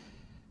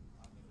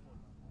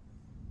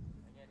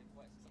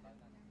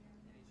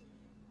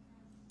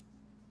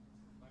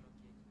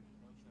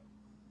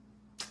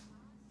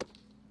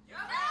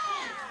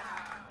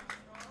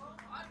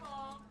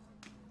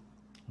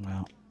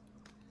 Well,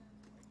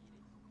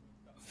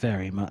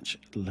 very much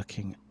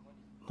looking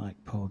like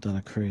Paul De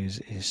La Cruz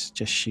is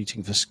just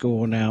shooting for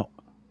score now.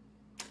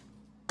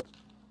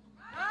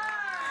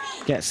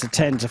 Gets the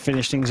 10 to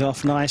finish things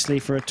off nicely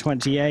for a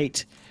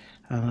 28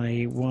 and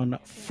a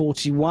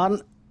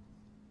 141.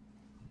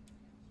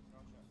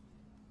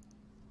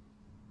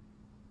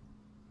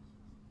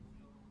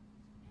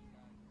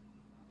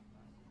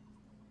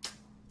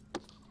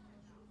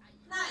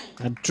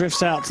 And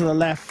drifts out to the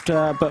left,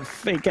 but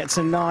it gets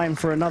a 9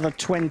 for another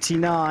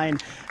 29.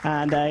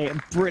 And a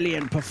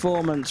brilliant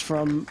performance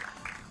from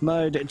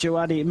Mode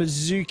Jawadi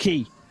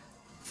Mizuki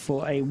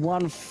for a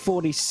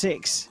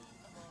 146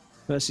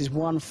 versus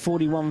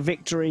 141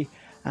 victory.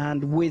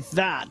 And with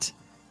that,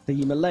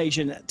 the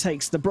Malaysian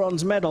takes the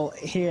bronze medal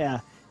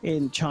here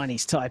in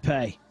Chinese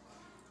Taipei.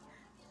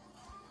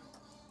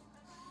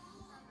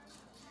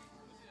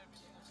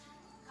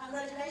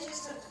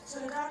 Congratulations to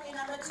the target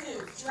number 2,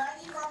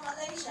 Jawadi from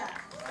Malaysia,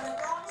 for the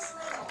bronze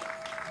medal.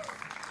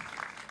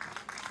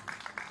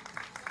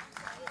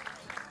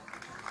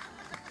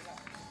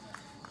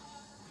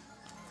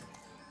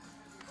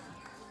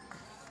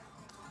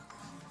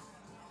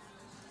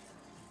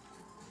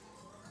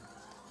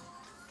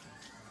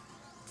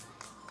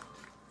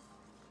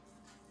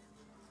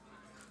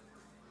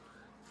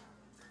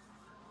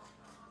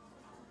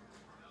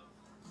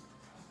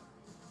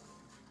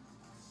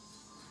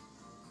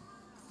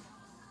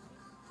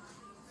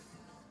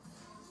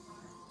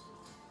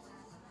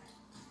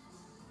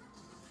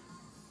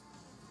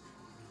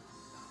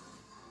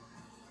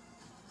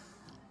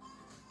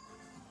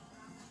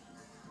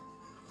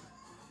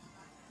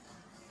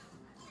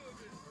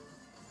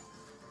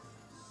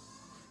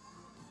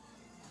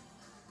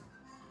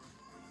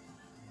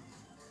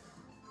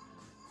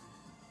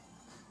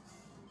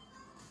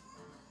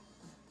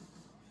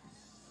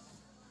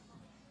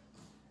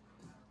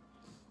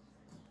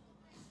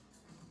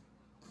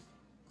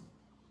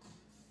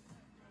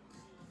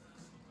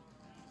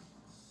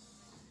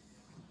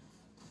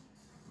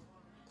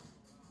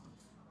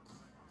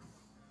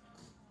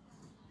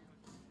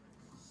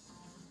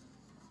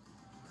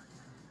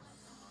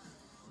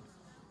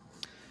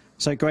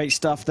 So great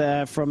stuff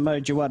there from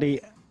Mode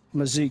Jawadi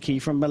Mizuki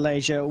from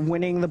Malaysia,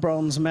 winning the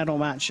bronze medal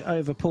match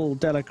over Paul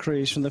De La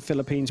Cruz from the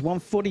Philippines,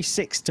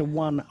 146 to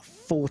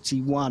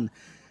 141.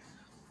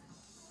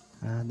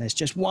 And there's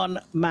just one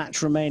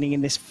match remaining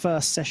in this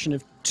first session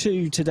of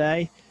 2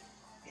 today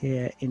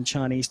here in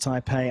Chinese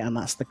Taipei, and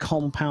that's the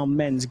compound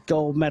men's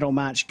gold medal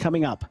match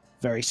coming up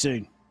very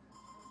soon.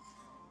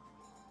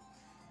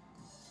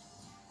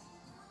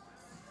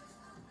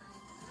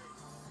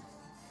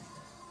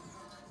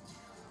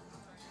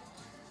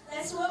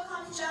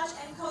 judge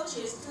and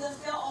coaches to the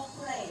field of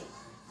play.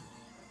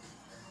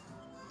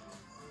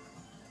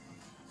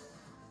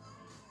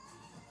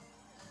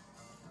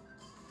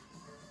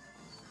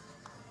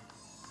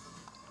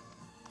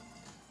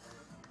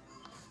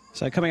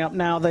 So coming up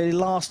now, the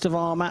last of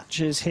our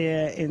matches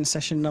here in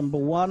session number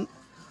 1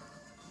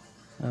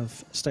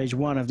 of stage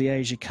 1 of the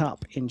Asia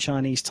Cup in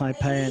Chinese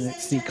Taipei, and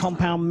it's the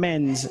compound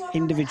men's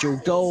individual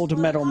gold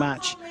medal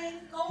match.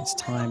 It's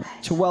time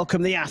to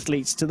welcome the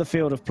athletes to the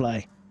field of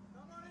play.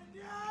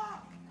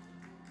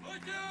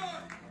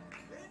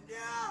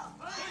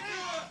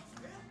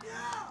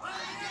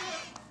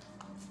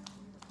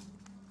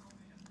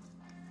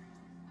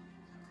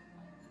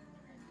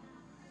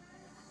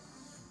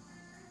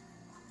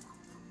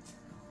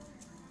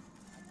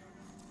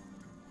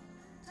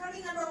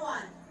 Target number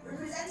 1,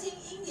 representing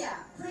India,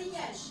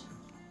 Priyesh.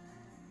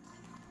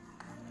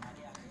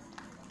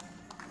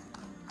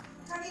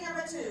 Target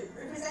number 2,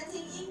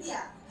 representing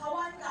India,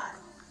 Taoyuan.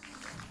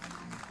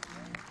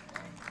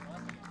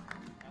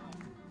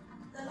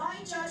 The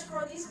line judge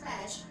for this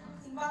match,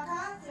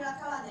 Timbaka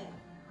Tirakalane.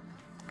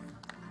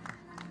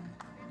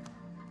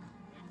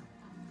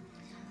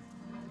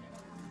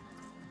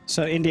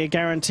 So India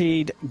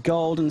guaranteed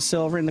gold and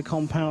silver in the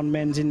compound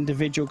men's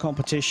individual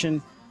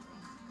competition.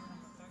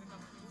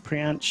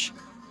 Priyansh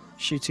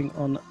shooting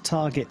on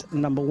target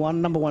number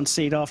 1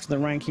 seed after the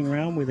ranking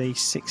round with a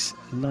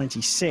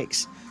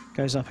 696.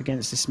 Goes up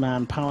against this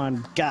man,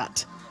 Pawan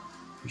Gat,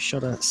 who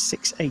shot a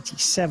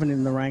 687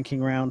 in the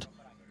ranking round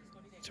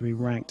to be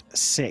ranked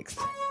 6th.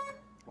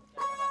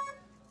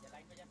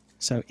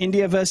 So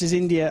India versus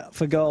India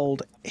for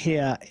gold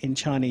here in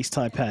Chinese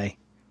Taipei.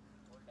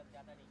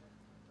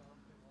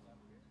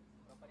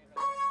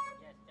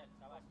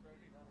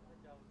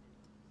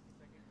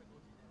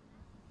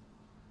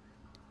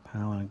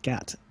 Pawan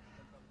Gat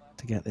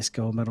to get this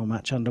gold medal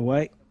match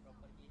underway.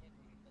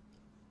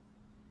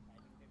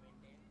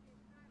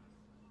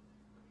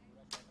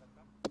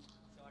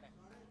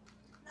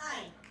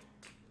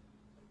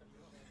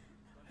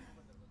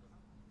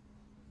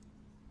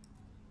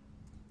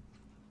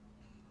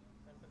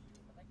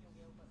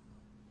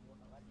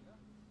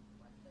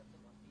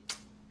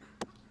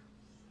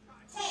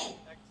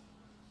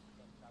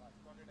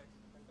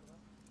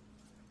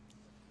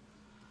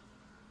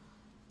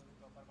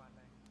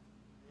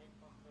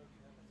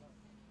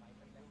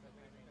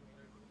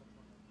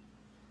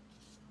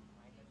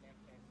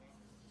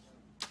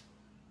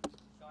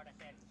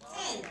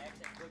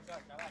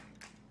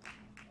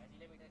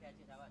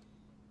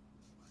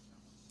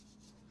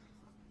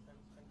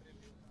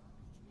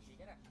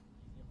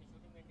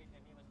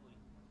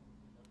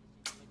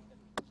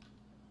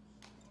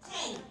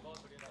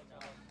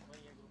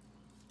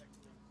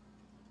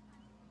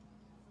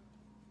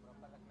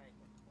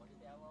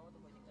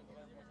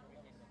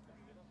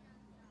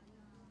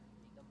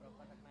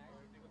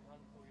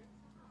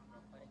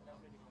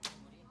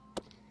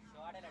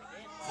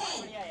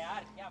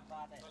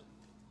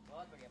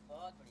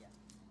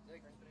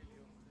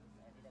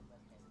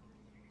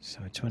 So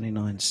a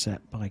 29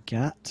 set by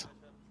Gat.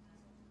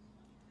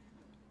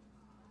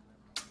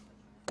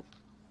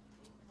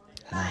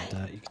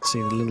 And you can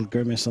see the little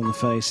grimace on the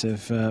face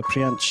of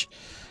Priyansh.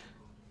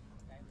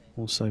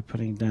 Also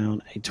putting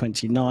down a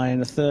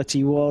 29. A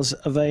 30 was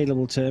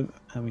available to him,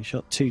 having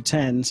shot 2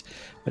 10s,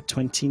 but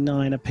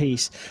 29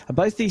 apiece. And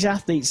both these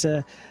athletes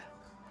are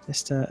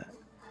just,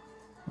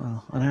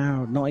 well, an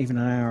hour, not even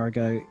an hour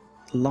ago,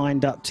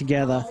 lined up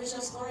together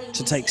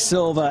to take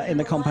silver in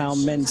the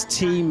compound men's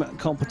team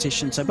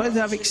competition. So both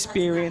have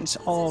experience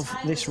of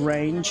this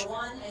range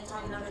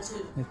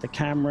with the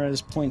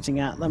cameras pointing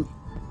at them.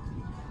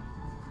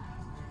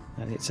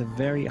 And it's a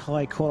very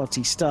high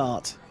quality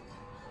start.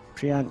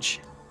 Priyansh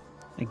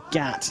and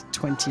Gat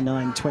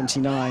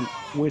 29-29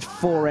 with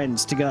 4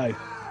 ends to go.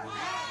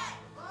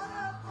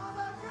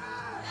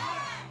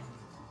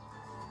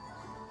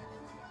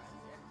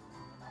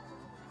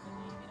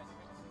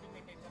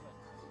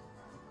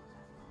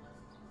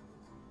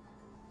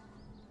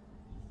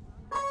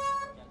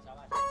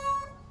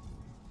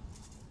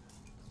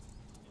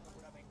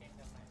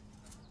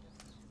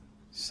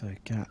 So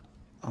Gat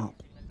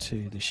up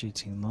to the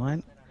shooting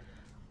line.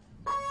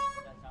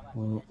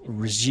 We'll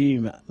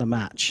resume the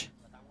match.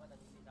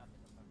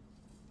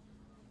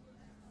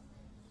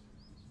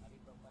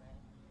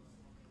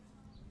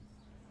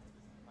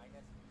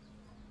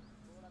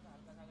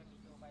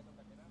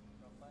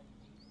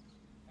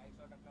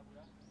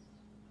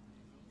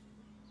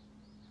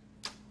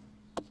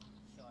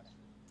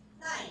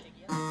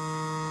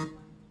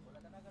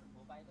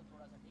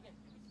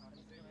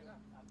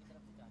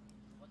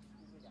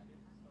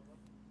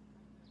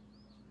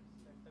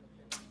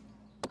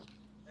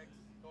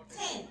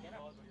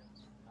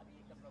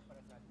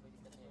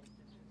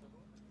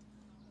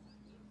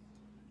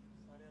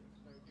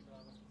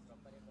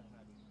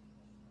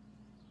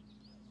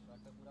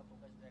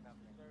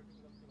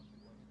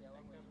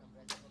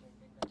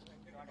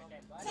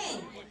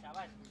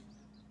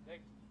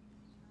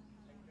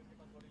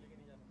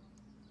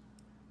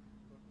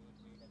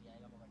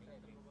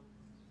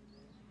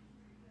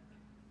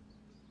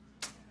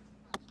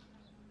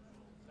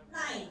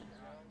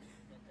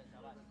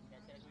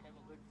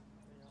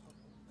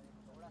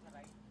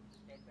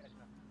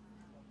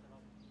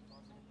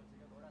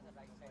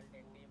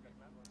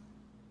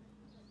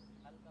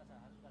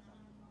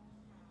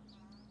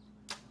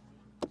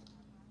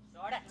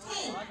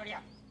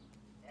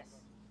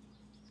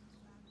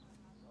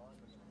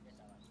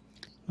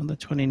 on the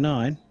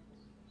 29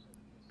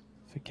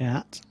 for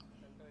Gat.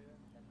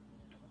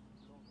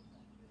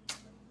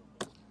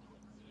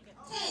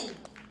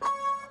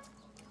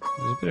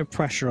 There's a bit of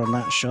pressure on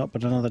that shot,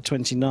 but another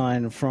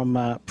 29 from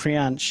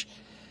Priyansh.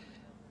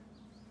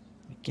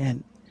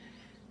 Again,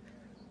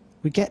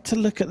 we get to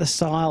look at the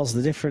styles,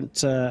 the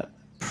different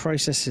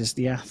processes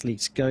the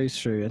athletes go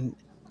through, and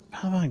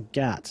Pavan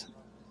Gat,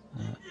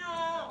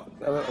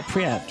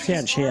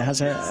 Priyansh here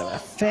has a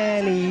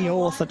fairly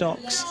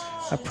orthodox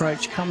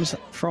approach, comes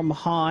from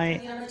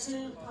high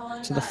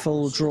to the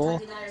full draw.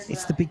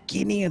 It's the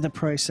beginning of the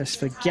process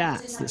for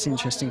Gat that's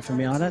interesting for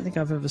me. I don't think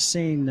I've ever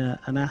seen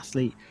an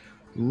athlete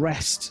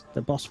rest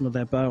the bottom of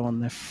their bow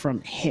on their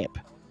front hip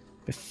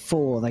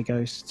before they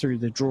go through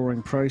the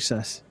drawing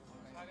process.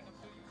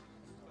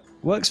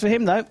 Works for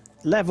him though,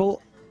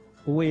 level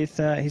with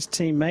his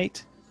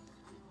teammate.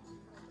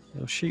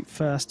 He'll shoot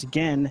first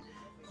again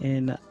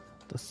in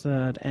the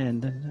third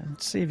end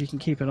and see if you can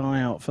keep an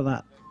eye out for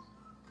that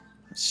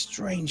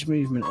strange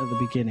movement at the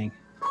beginning.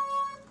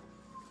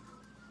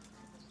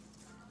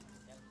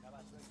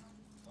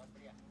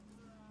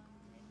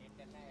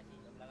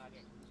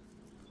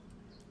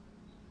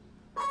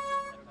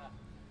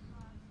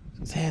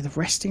 There, the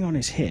resting on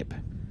his hip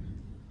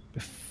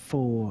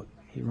before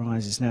he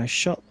rises. Now, he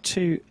shot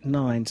 2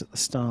 9s at the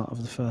start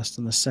of the first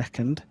and the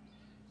second.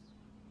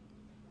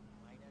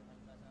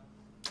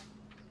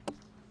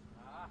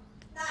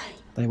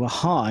 They were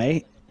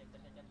high.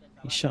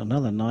 He shot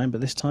another 9,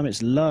 but this time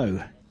it's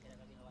low.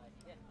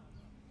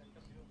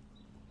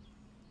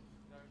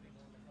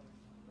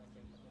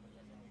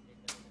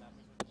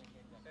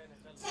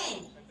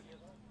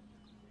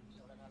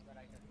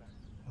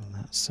 And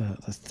that's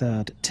the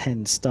third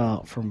 10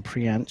 start from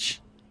Priyansh.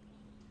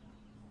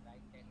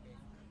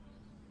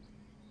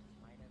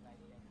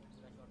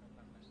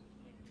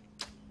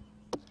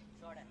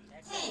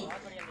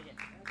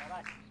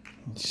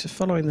 Just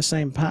following the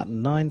same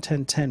pattern, 9,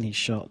 10, 10 he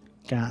shot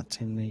Gat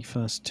in the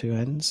first 2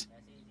 ends.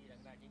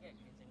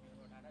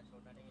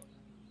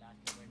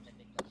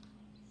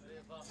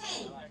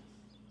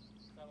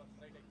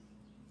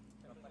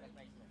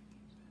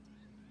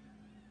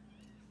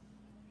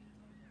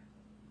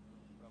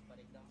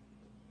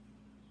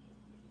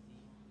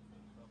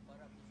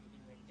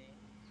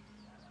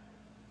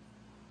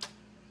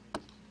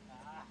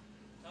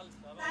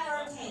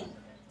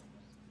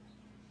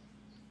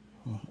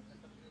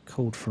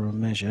 Called for a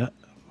measure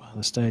by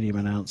the stadium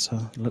announcer.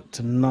 Looked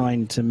to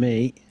 9 to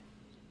me.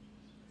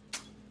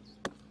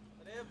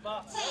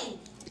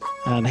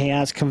 And he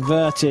has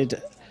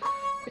converted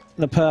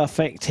the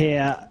perfect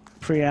here,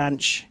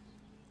 Priyansh.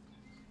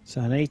 So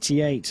an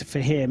 88 for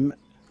him.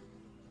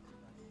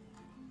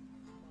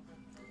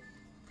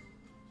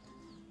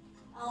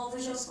 Our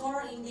official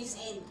score in this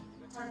end.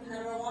 Target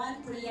number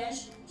 1,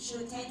 Priyansh,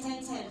 shoot 10,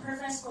 10, 10.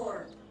 Perfect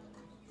score.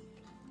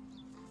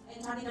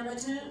 And target number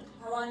 2,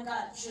 Pavan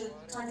Gat, shoot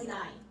 29.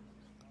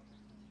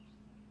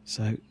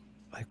 So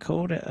I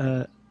called it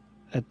a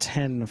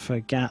 10 for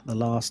Gat, the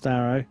last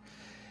arrow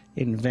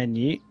in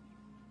venue.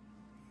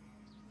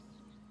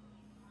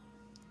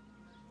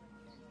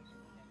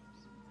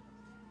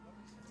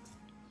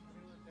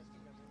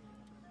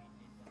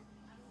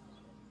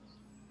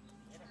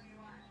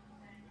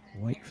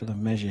 Wait for the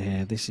measure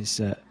here. This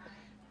is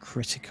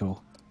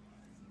critical.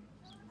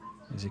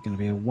 Is it going to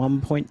be a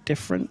 1-point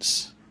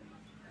difference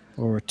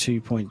or a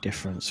 2-point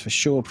difference? For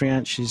sure,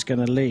 Priyansh is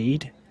going to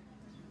lead.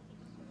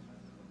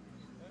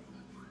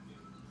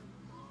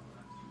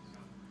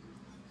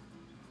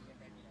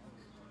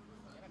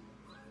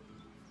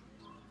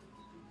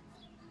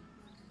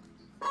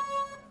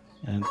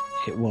 And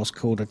it was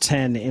called a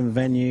 10 in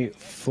venue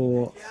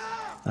for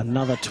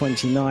another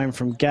 29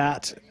 from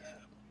Gat,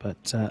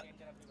 but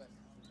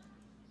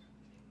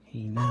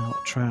he now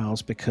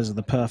trails because of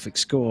the perfect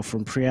score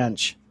from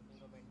Priyansh.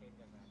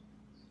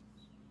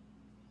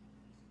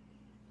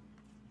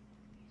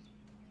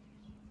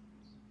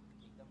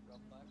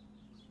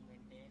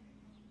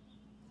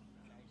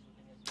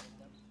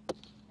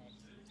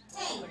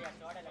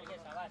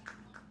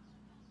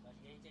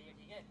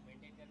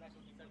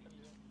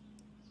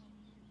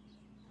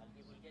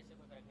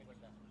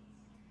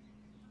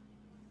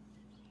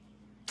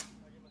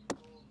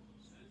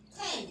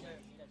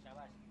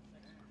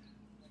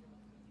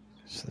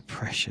 So the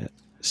pressure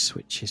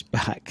switches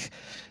back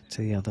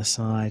to the other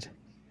side.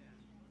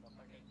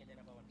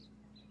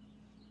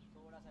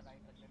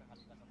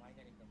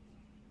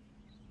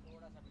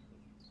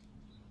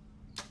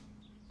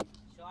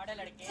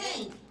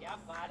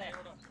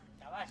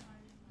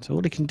 That's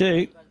all he can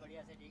do.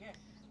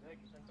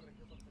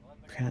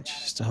 Priyansh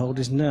just to hold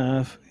his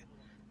nerve.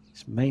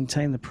 Just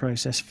maintain the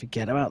process,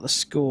 forget about the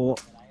score.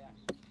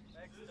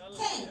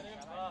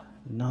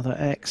 Another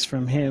X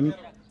from him.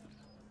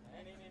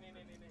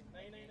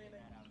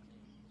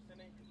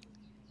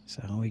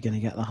 So are we going to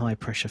get the high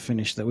pressure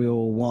finish that we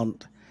all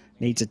want?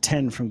 Needs a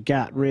 10 from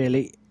Gat,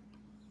 really.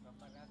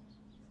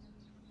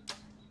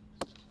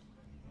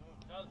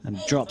 And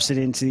drops it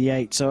into the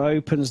 8, so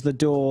opens the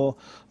door.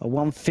 A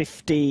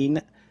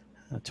 115,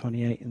 a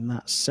 28 in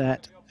that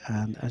set.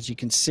 And as you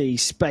can see,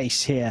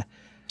 space here.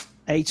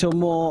 8 or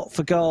more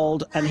for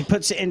gold, and he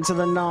puts it into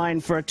the 9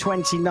 for a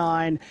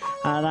 29,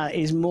 and that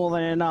is more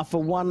than enough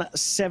for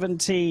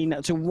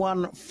 117 to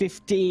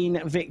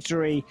 115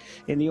 victory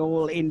in the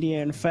All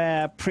Indian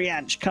Fair.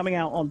 Priyansh coming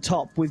out on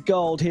top with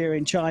gold here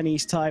in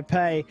Chinese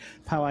Taipei.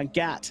 Pawan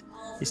Gat,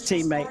 his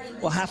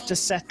teammate, will have to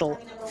settle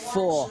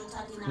for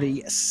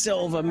the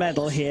silver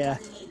medal here.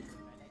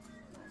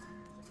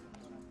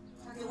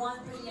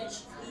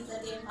 Priyansh leads the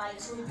game by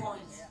 2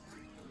 points.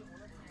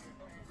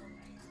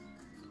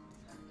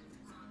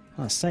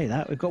 I say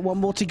that, we've got one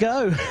more to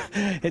go.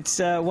 It's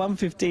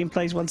 115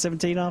 plays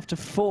 117 after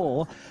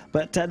 4,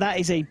 but that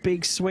is a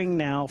big swing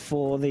now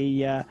for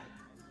the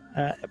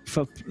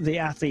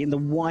athlete in the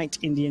white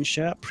Indian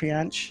shirt,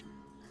 Priyansh.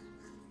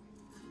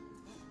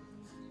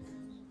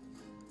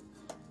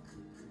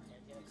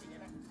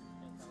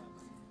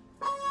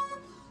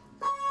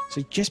 So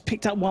he just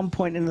picked up 1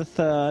 point in the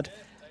third,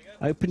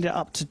 opened it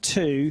up to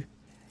 2.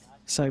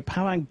 So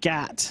Pawan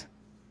Gat,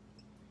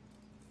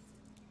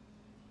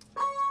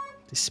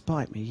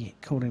 despite me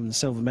calling him the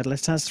silver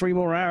medalist, has 3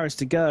 more arrows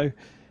to go.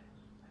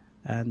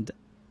 And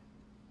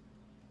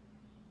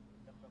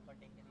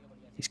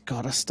he's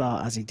got to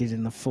start as he did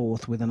in the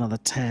fourth with another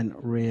 10,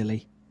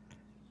 really.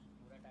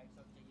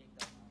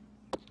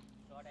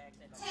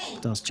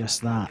 Does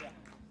just that.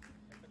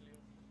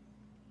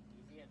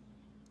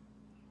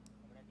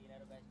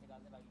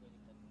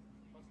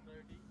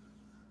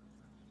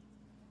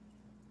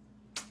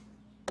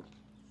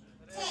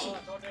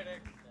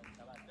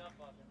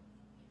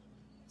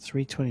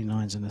 Three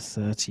 29s and a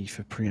 30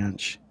 for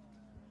Priyansh.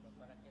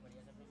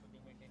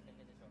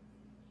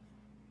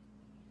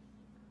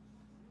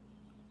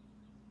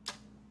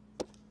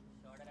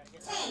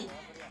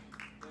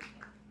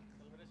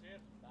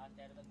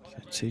 So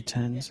 2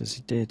 10s as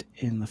he did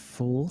in the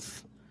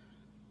fourth.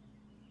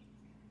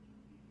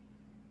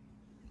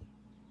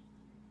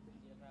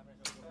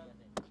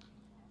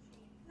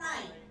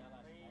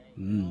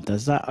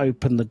 Does that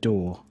open the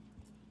door?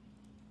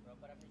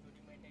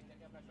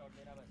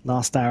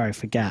 Last arrow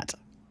for Gat,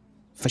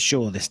 for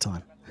sure this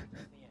time.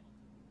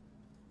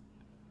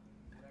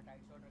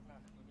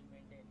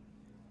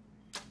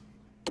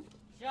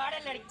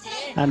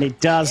 And it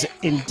does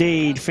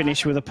indeed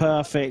finish with a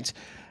perfect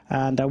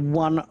and a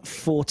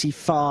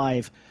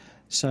 145.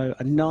 So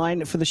a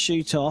 9 for the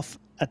shoot-off,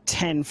 a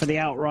 10 for the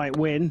outright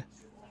win.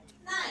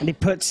 And he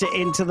puts it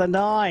into the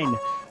 9.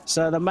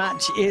 So the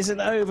match isn't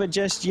over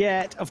just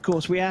yet. Of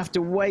course, we have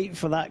to wait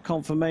for that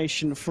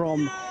confirmation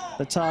from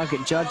the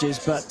target judges,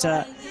 but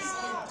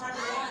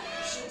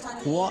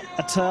what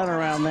a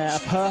turnaround there. A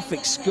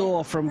perfect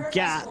score from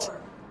Gat,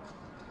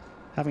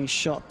 having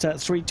shot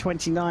 3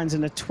 29s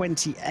and a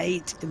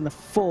 28 in the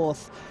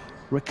fourth,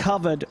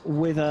 recovered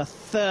with a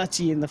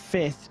 30 in the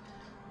fifth,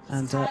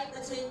 and a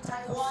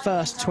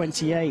first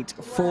 28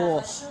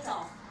 for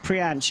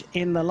Priyansh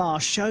in the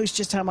last. Shows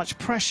just how much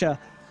pressure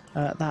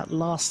that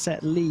last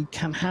set lead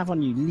can have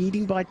on you.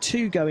 Leading by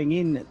 2 going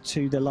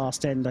into the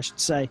last end, I should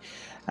say.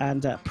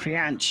 And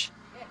Priyansh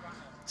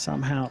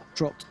somehow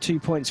dropped 2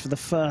 points for the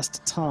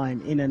first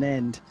time in an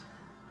end.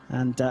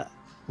 And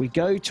we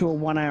go to a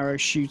 1 arrow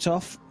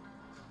shoot-off.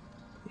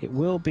 It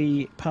will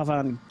be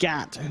Pawan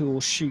Gat who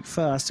will shoot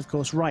first. Of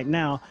course, right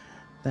now,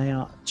 they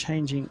are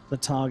changing the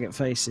target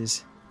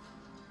faces.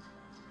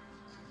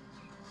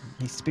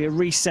 Needs to be a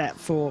reset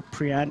for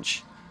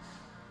Priyansh.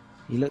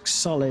 He looks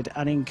solid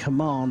and in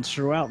command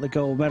throughout the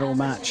gold medal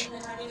match.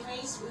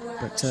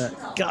 But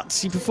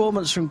gutsy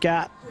performance from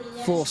Gat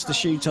forced the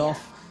shoot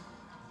off.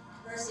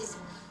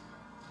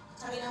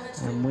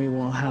 And we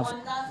will have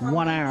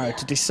 1 arrow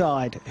to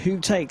decide who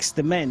takes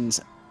the men's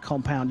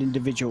compound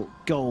individual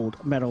gold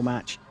medal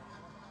match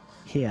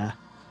here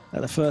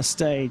at the first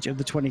stage of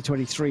the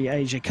 2023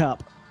 Asia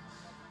Cup.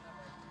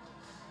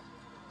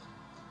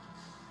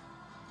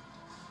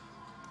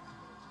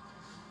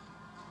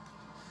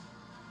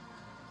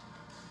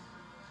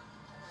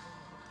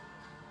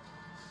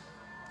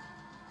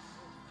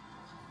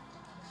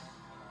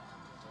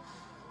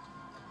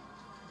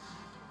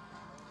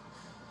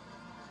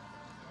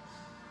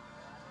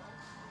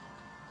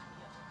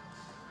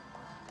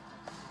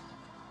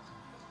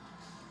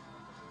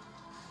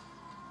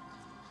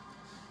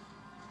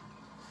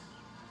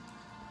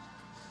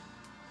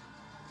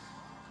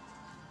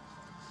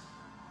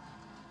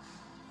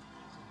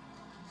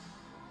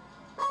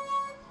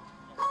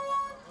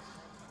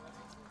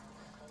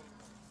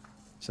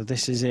 So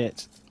this is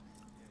it.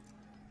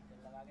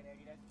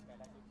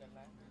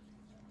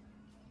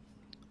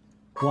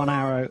 One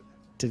arrow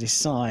to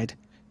decide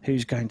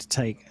who's going to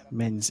take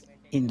men's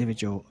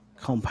individual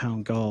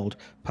compound gold.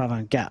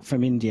 Pawan Gat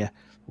from India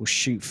will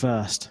shoot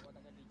first.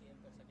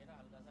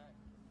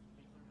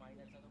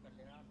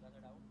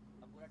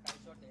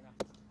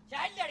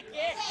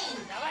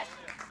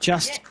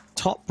 Just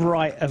top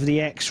right of the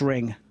X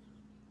ring.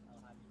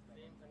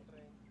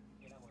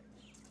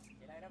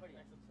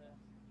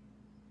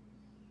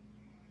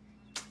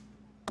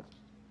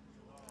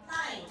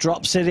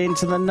 Drops it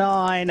into the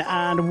 9,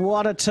 and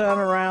what a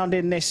turnaround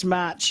in this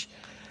match.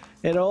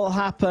 It all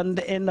happened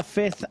in the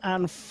fifth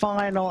and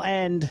final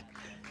end.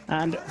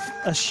 And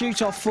a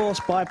shoot-off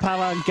forced by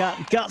Taoyuan.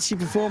 Gutsy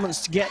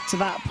performance to get to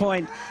that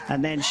point,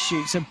 and then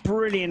shoots a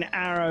brilliant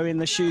arrow in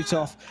the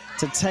shoot-off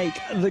to take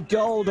the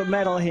gold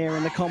medal here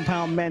in the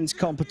compound men's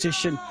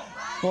competition.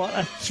 What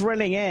a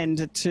thrilling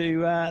end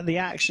to the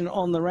action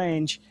on the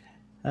range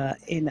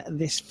in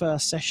this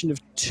first session of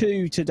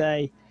 2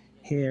 today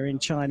here in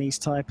Chinese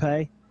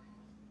Taipei.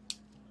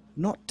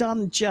 Not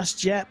done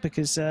just yet,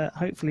 because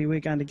hopefully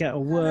we're going to get a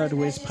word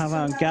with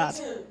Taoyuan.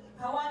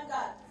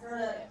 For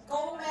the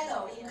gold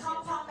medal in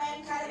compound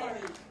men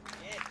category.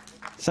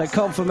 So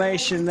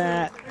confirmation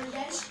there.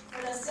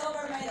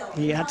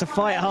 He had to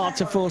fight hard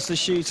to force the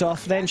shoot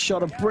off, then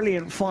shot a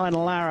brilliant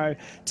final arrow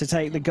to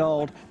take the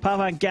gold.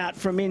 Taoyuan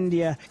from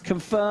India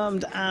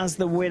confirmed as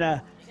the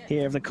winner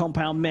here of the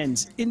compound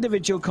men's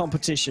individual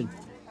competition.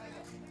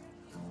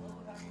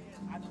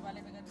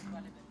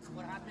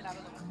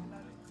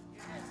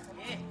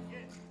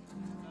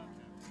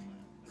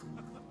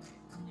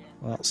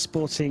 Well,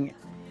 sporting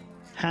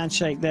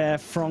handshake there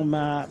from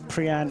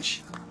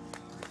Priyansh.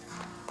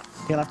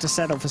 He'll have to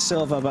settle for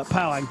silver, but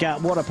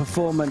Taoyuan, what a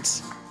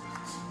performance.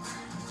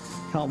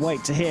 Can't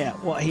wait to hear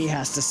what he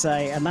has to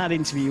say, and that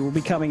interview will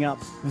be coming up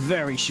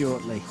very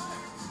shortly.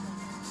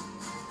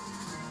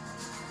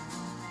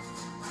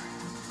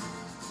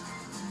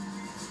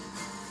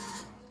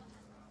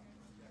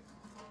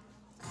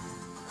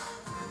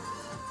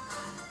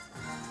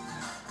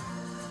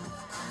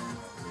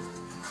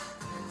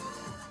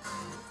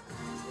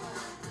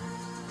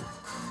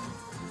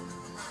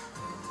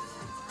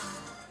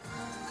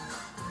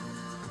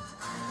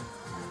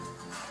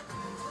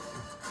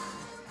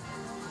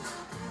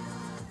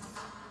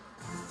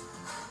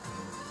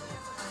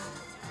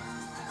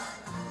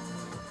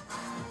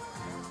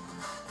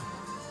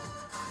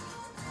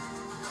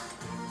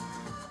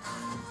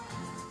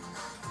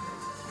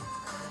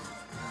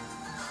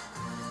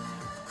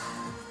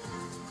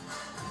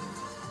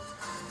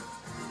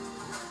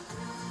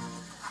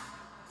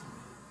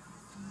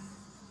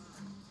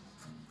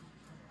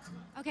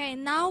 Okay,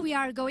 now we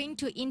are going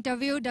to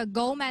interview the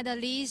gold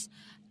medalists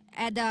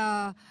at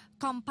the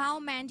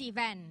compound men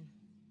event.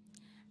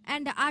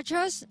 And the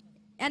archers,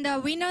 and the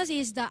winners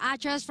is the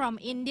archers from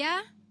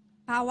India,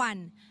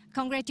 Taoyuan.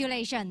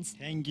 Congratulations.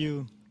 Thank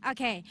you.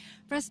 Okay,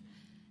 first,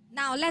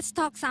 now let's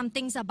talk some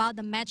things about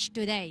the match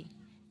today.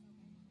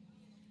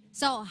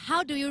 So,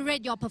 how do you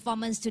rate your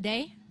performance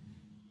today?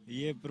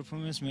 ये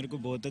performance मेरे को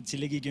बहुत अच्छी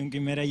लगी, क्योंकि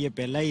मेरा ये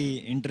पहला ही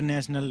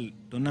इंटरनेशनल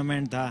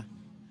टूर्नामेंट था,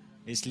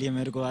 इसलिए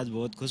मेरे को आज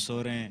बहुत खुश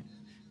हो रहे हैं,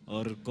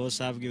 और कोच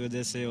साहब की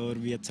वजह से और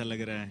भी अच्छा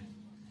लग रहा है.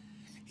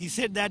 He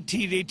said that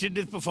he rated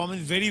his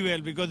performance very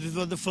well, because this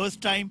was the first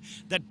time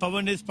that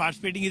Pawan is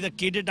participating. He's a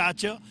cadet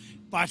archer,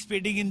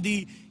 participating in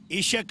the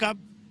Asia Cup,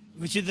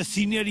 which is a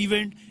senior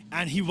event,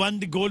 and he won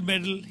the gold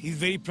medal. He's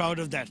very proud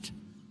of that.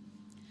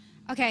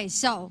 Okay,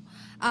 so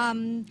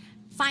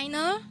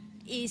final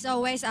is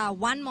always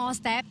one more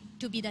step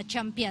to be the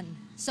champion.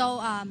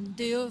 So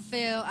do you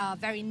feel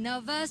very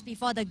nervous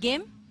before the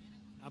game?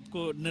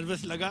 आपको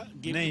nervous लगा?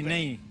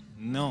 नहीं,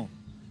 no.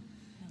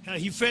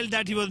 He felt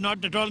that he was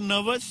not at all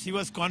nervous. He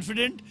was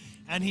confident,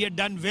 and he had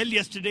done well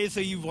yesterday,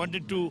 so he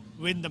wanted to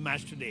win the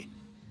match today.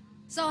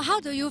 So how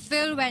do you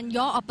feel when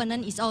your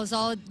opponent is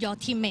also your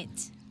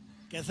teammate?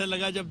 कैसा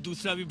लगा जब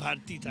दूसरा भी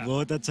भारतीय था?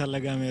 बहुत अच्छा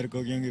लगा मेरे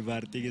को, क्योंकि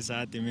भारतीय के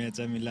साथ ही मैं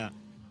अच्छा मिला.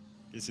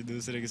 किसी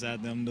दूसरे के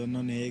साथ हम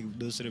दोनों ने एक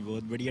दूसरे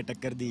बहुत बढ़िया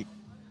टक्कर दी.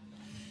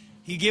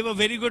 He gave a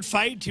very good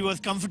fight. He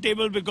was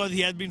comfortable because he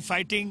has been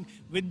fighting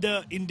with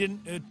the Indian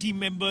team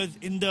members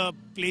in the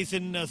place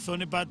in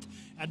Sonipat,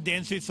 at the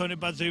NC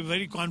Sonipat. So he was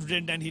very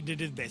confident and he did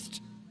his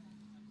best.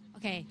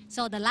 Okay,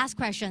 so the last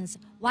questions.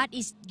 What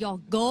is your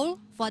goal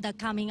for the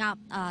coming up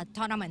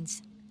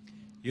tournaments?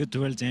 Youth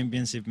World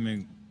Championship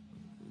में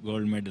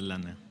gold medal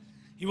लाना.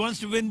 He wants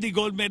to win the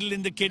gold medal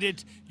in the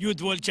Cadet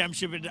Youth World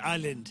Championship in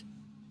Ireland.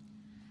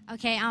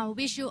 Okay, I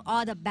wish you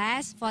all the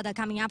best for the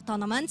coming up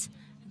tournaments.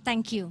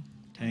 Thank you.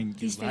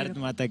 Thank you. Bharat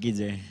माता की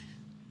जय.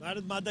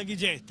 Bharat Mata ki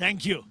jai.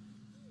 Thank you.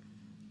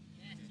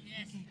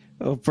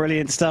 Oh,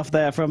 brilliant stuff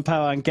there from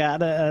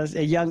Taoyuan,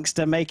 a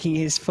youngster making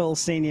his full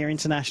senior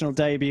international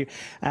debut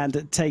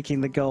and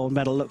taking the gold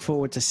medal. Look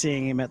forward to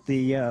seeing him at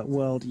the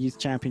World Youth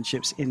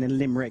Championships in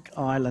Limerick,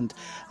 Ireland,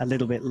 a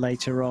little bit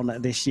later on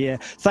this year.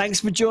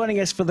 Thanks for joining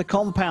us for the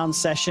compound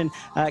session.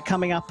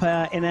 Coming up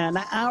in an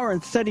hour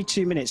and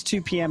 32 minutes,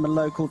 2 p.m.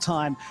 local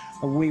time,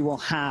 we will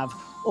have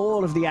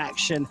all of the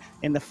action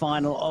in the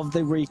final of the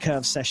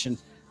recurve session.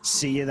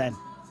 See you then.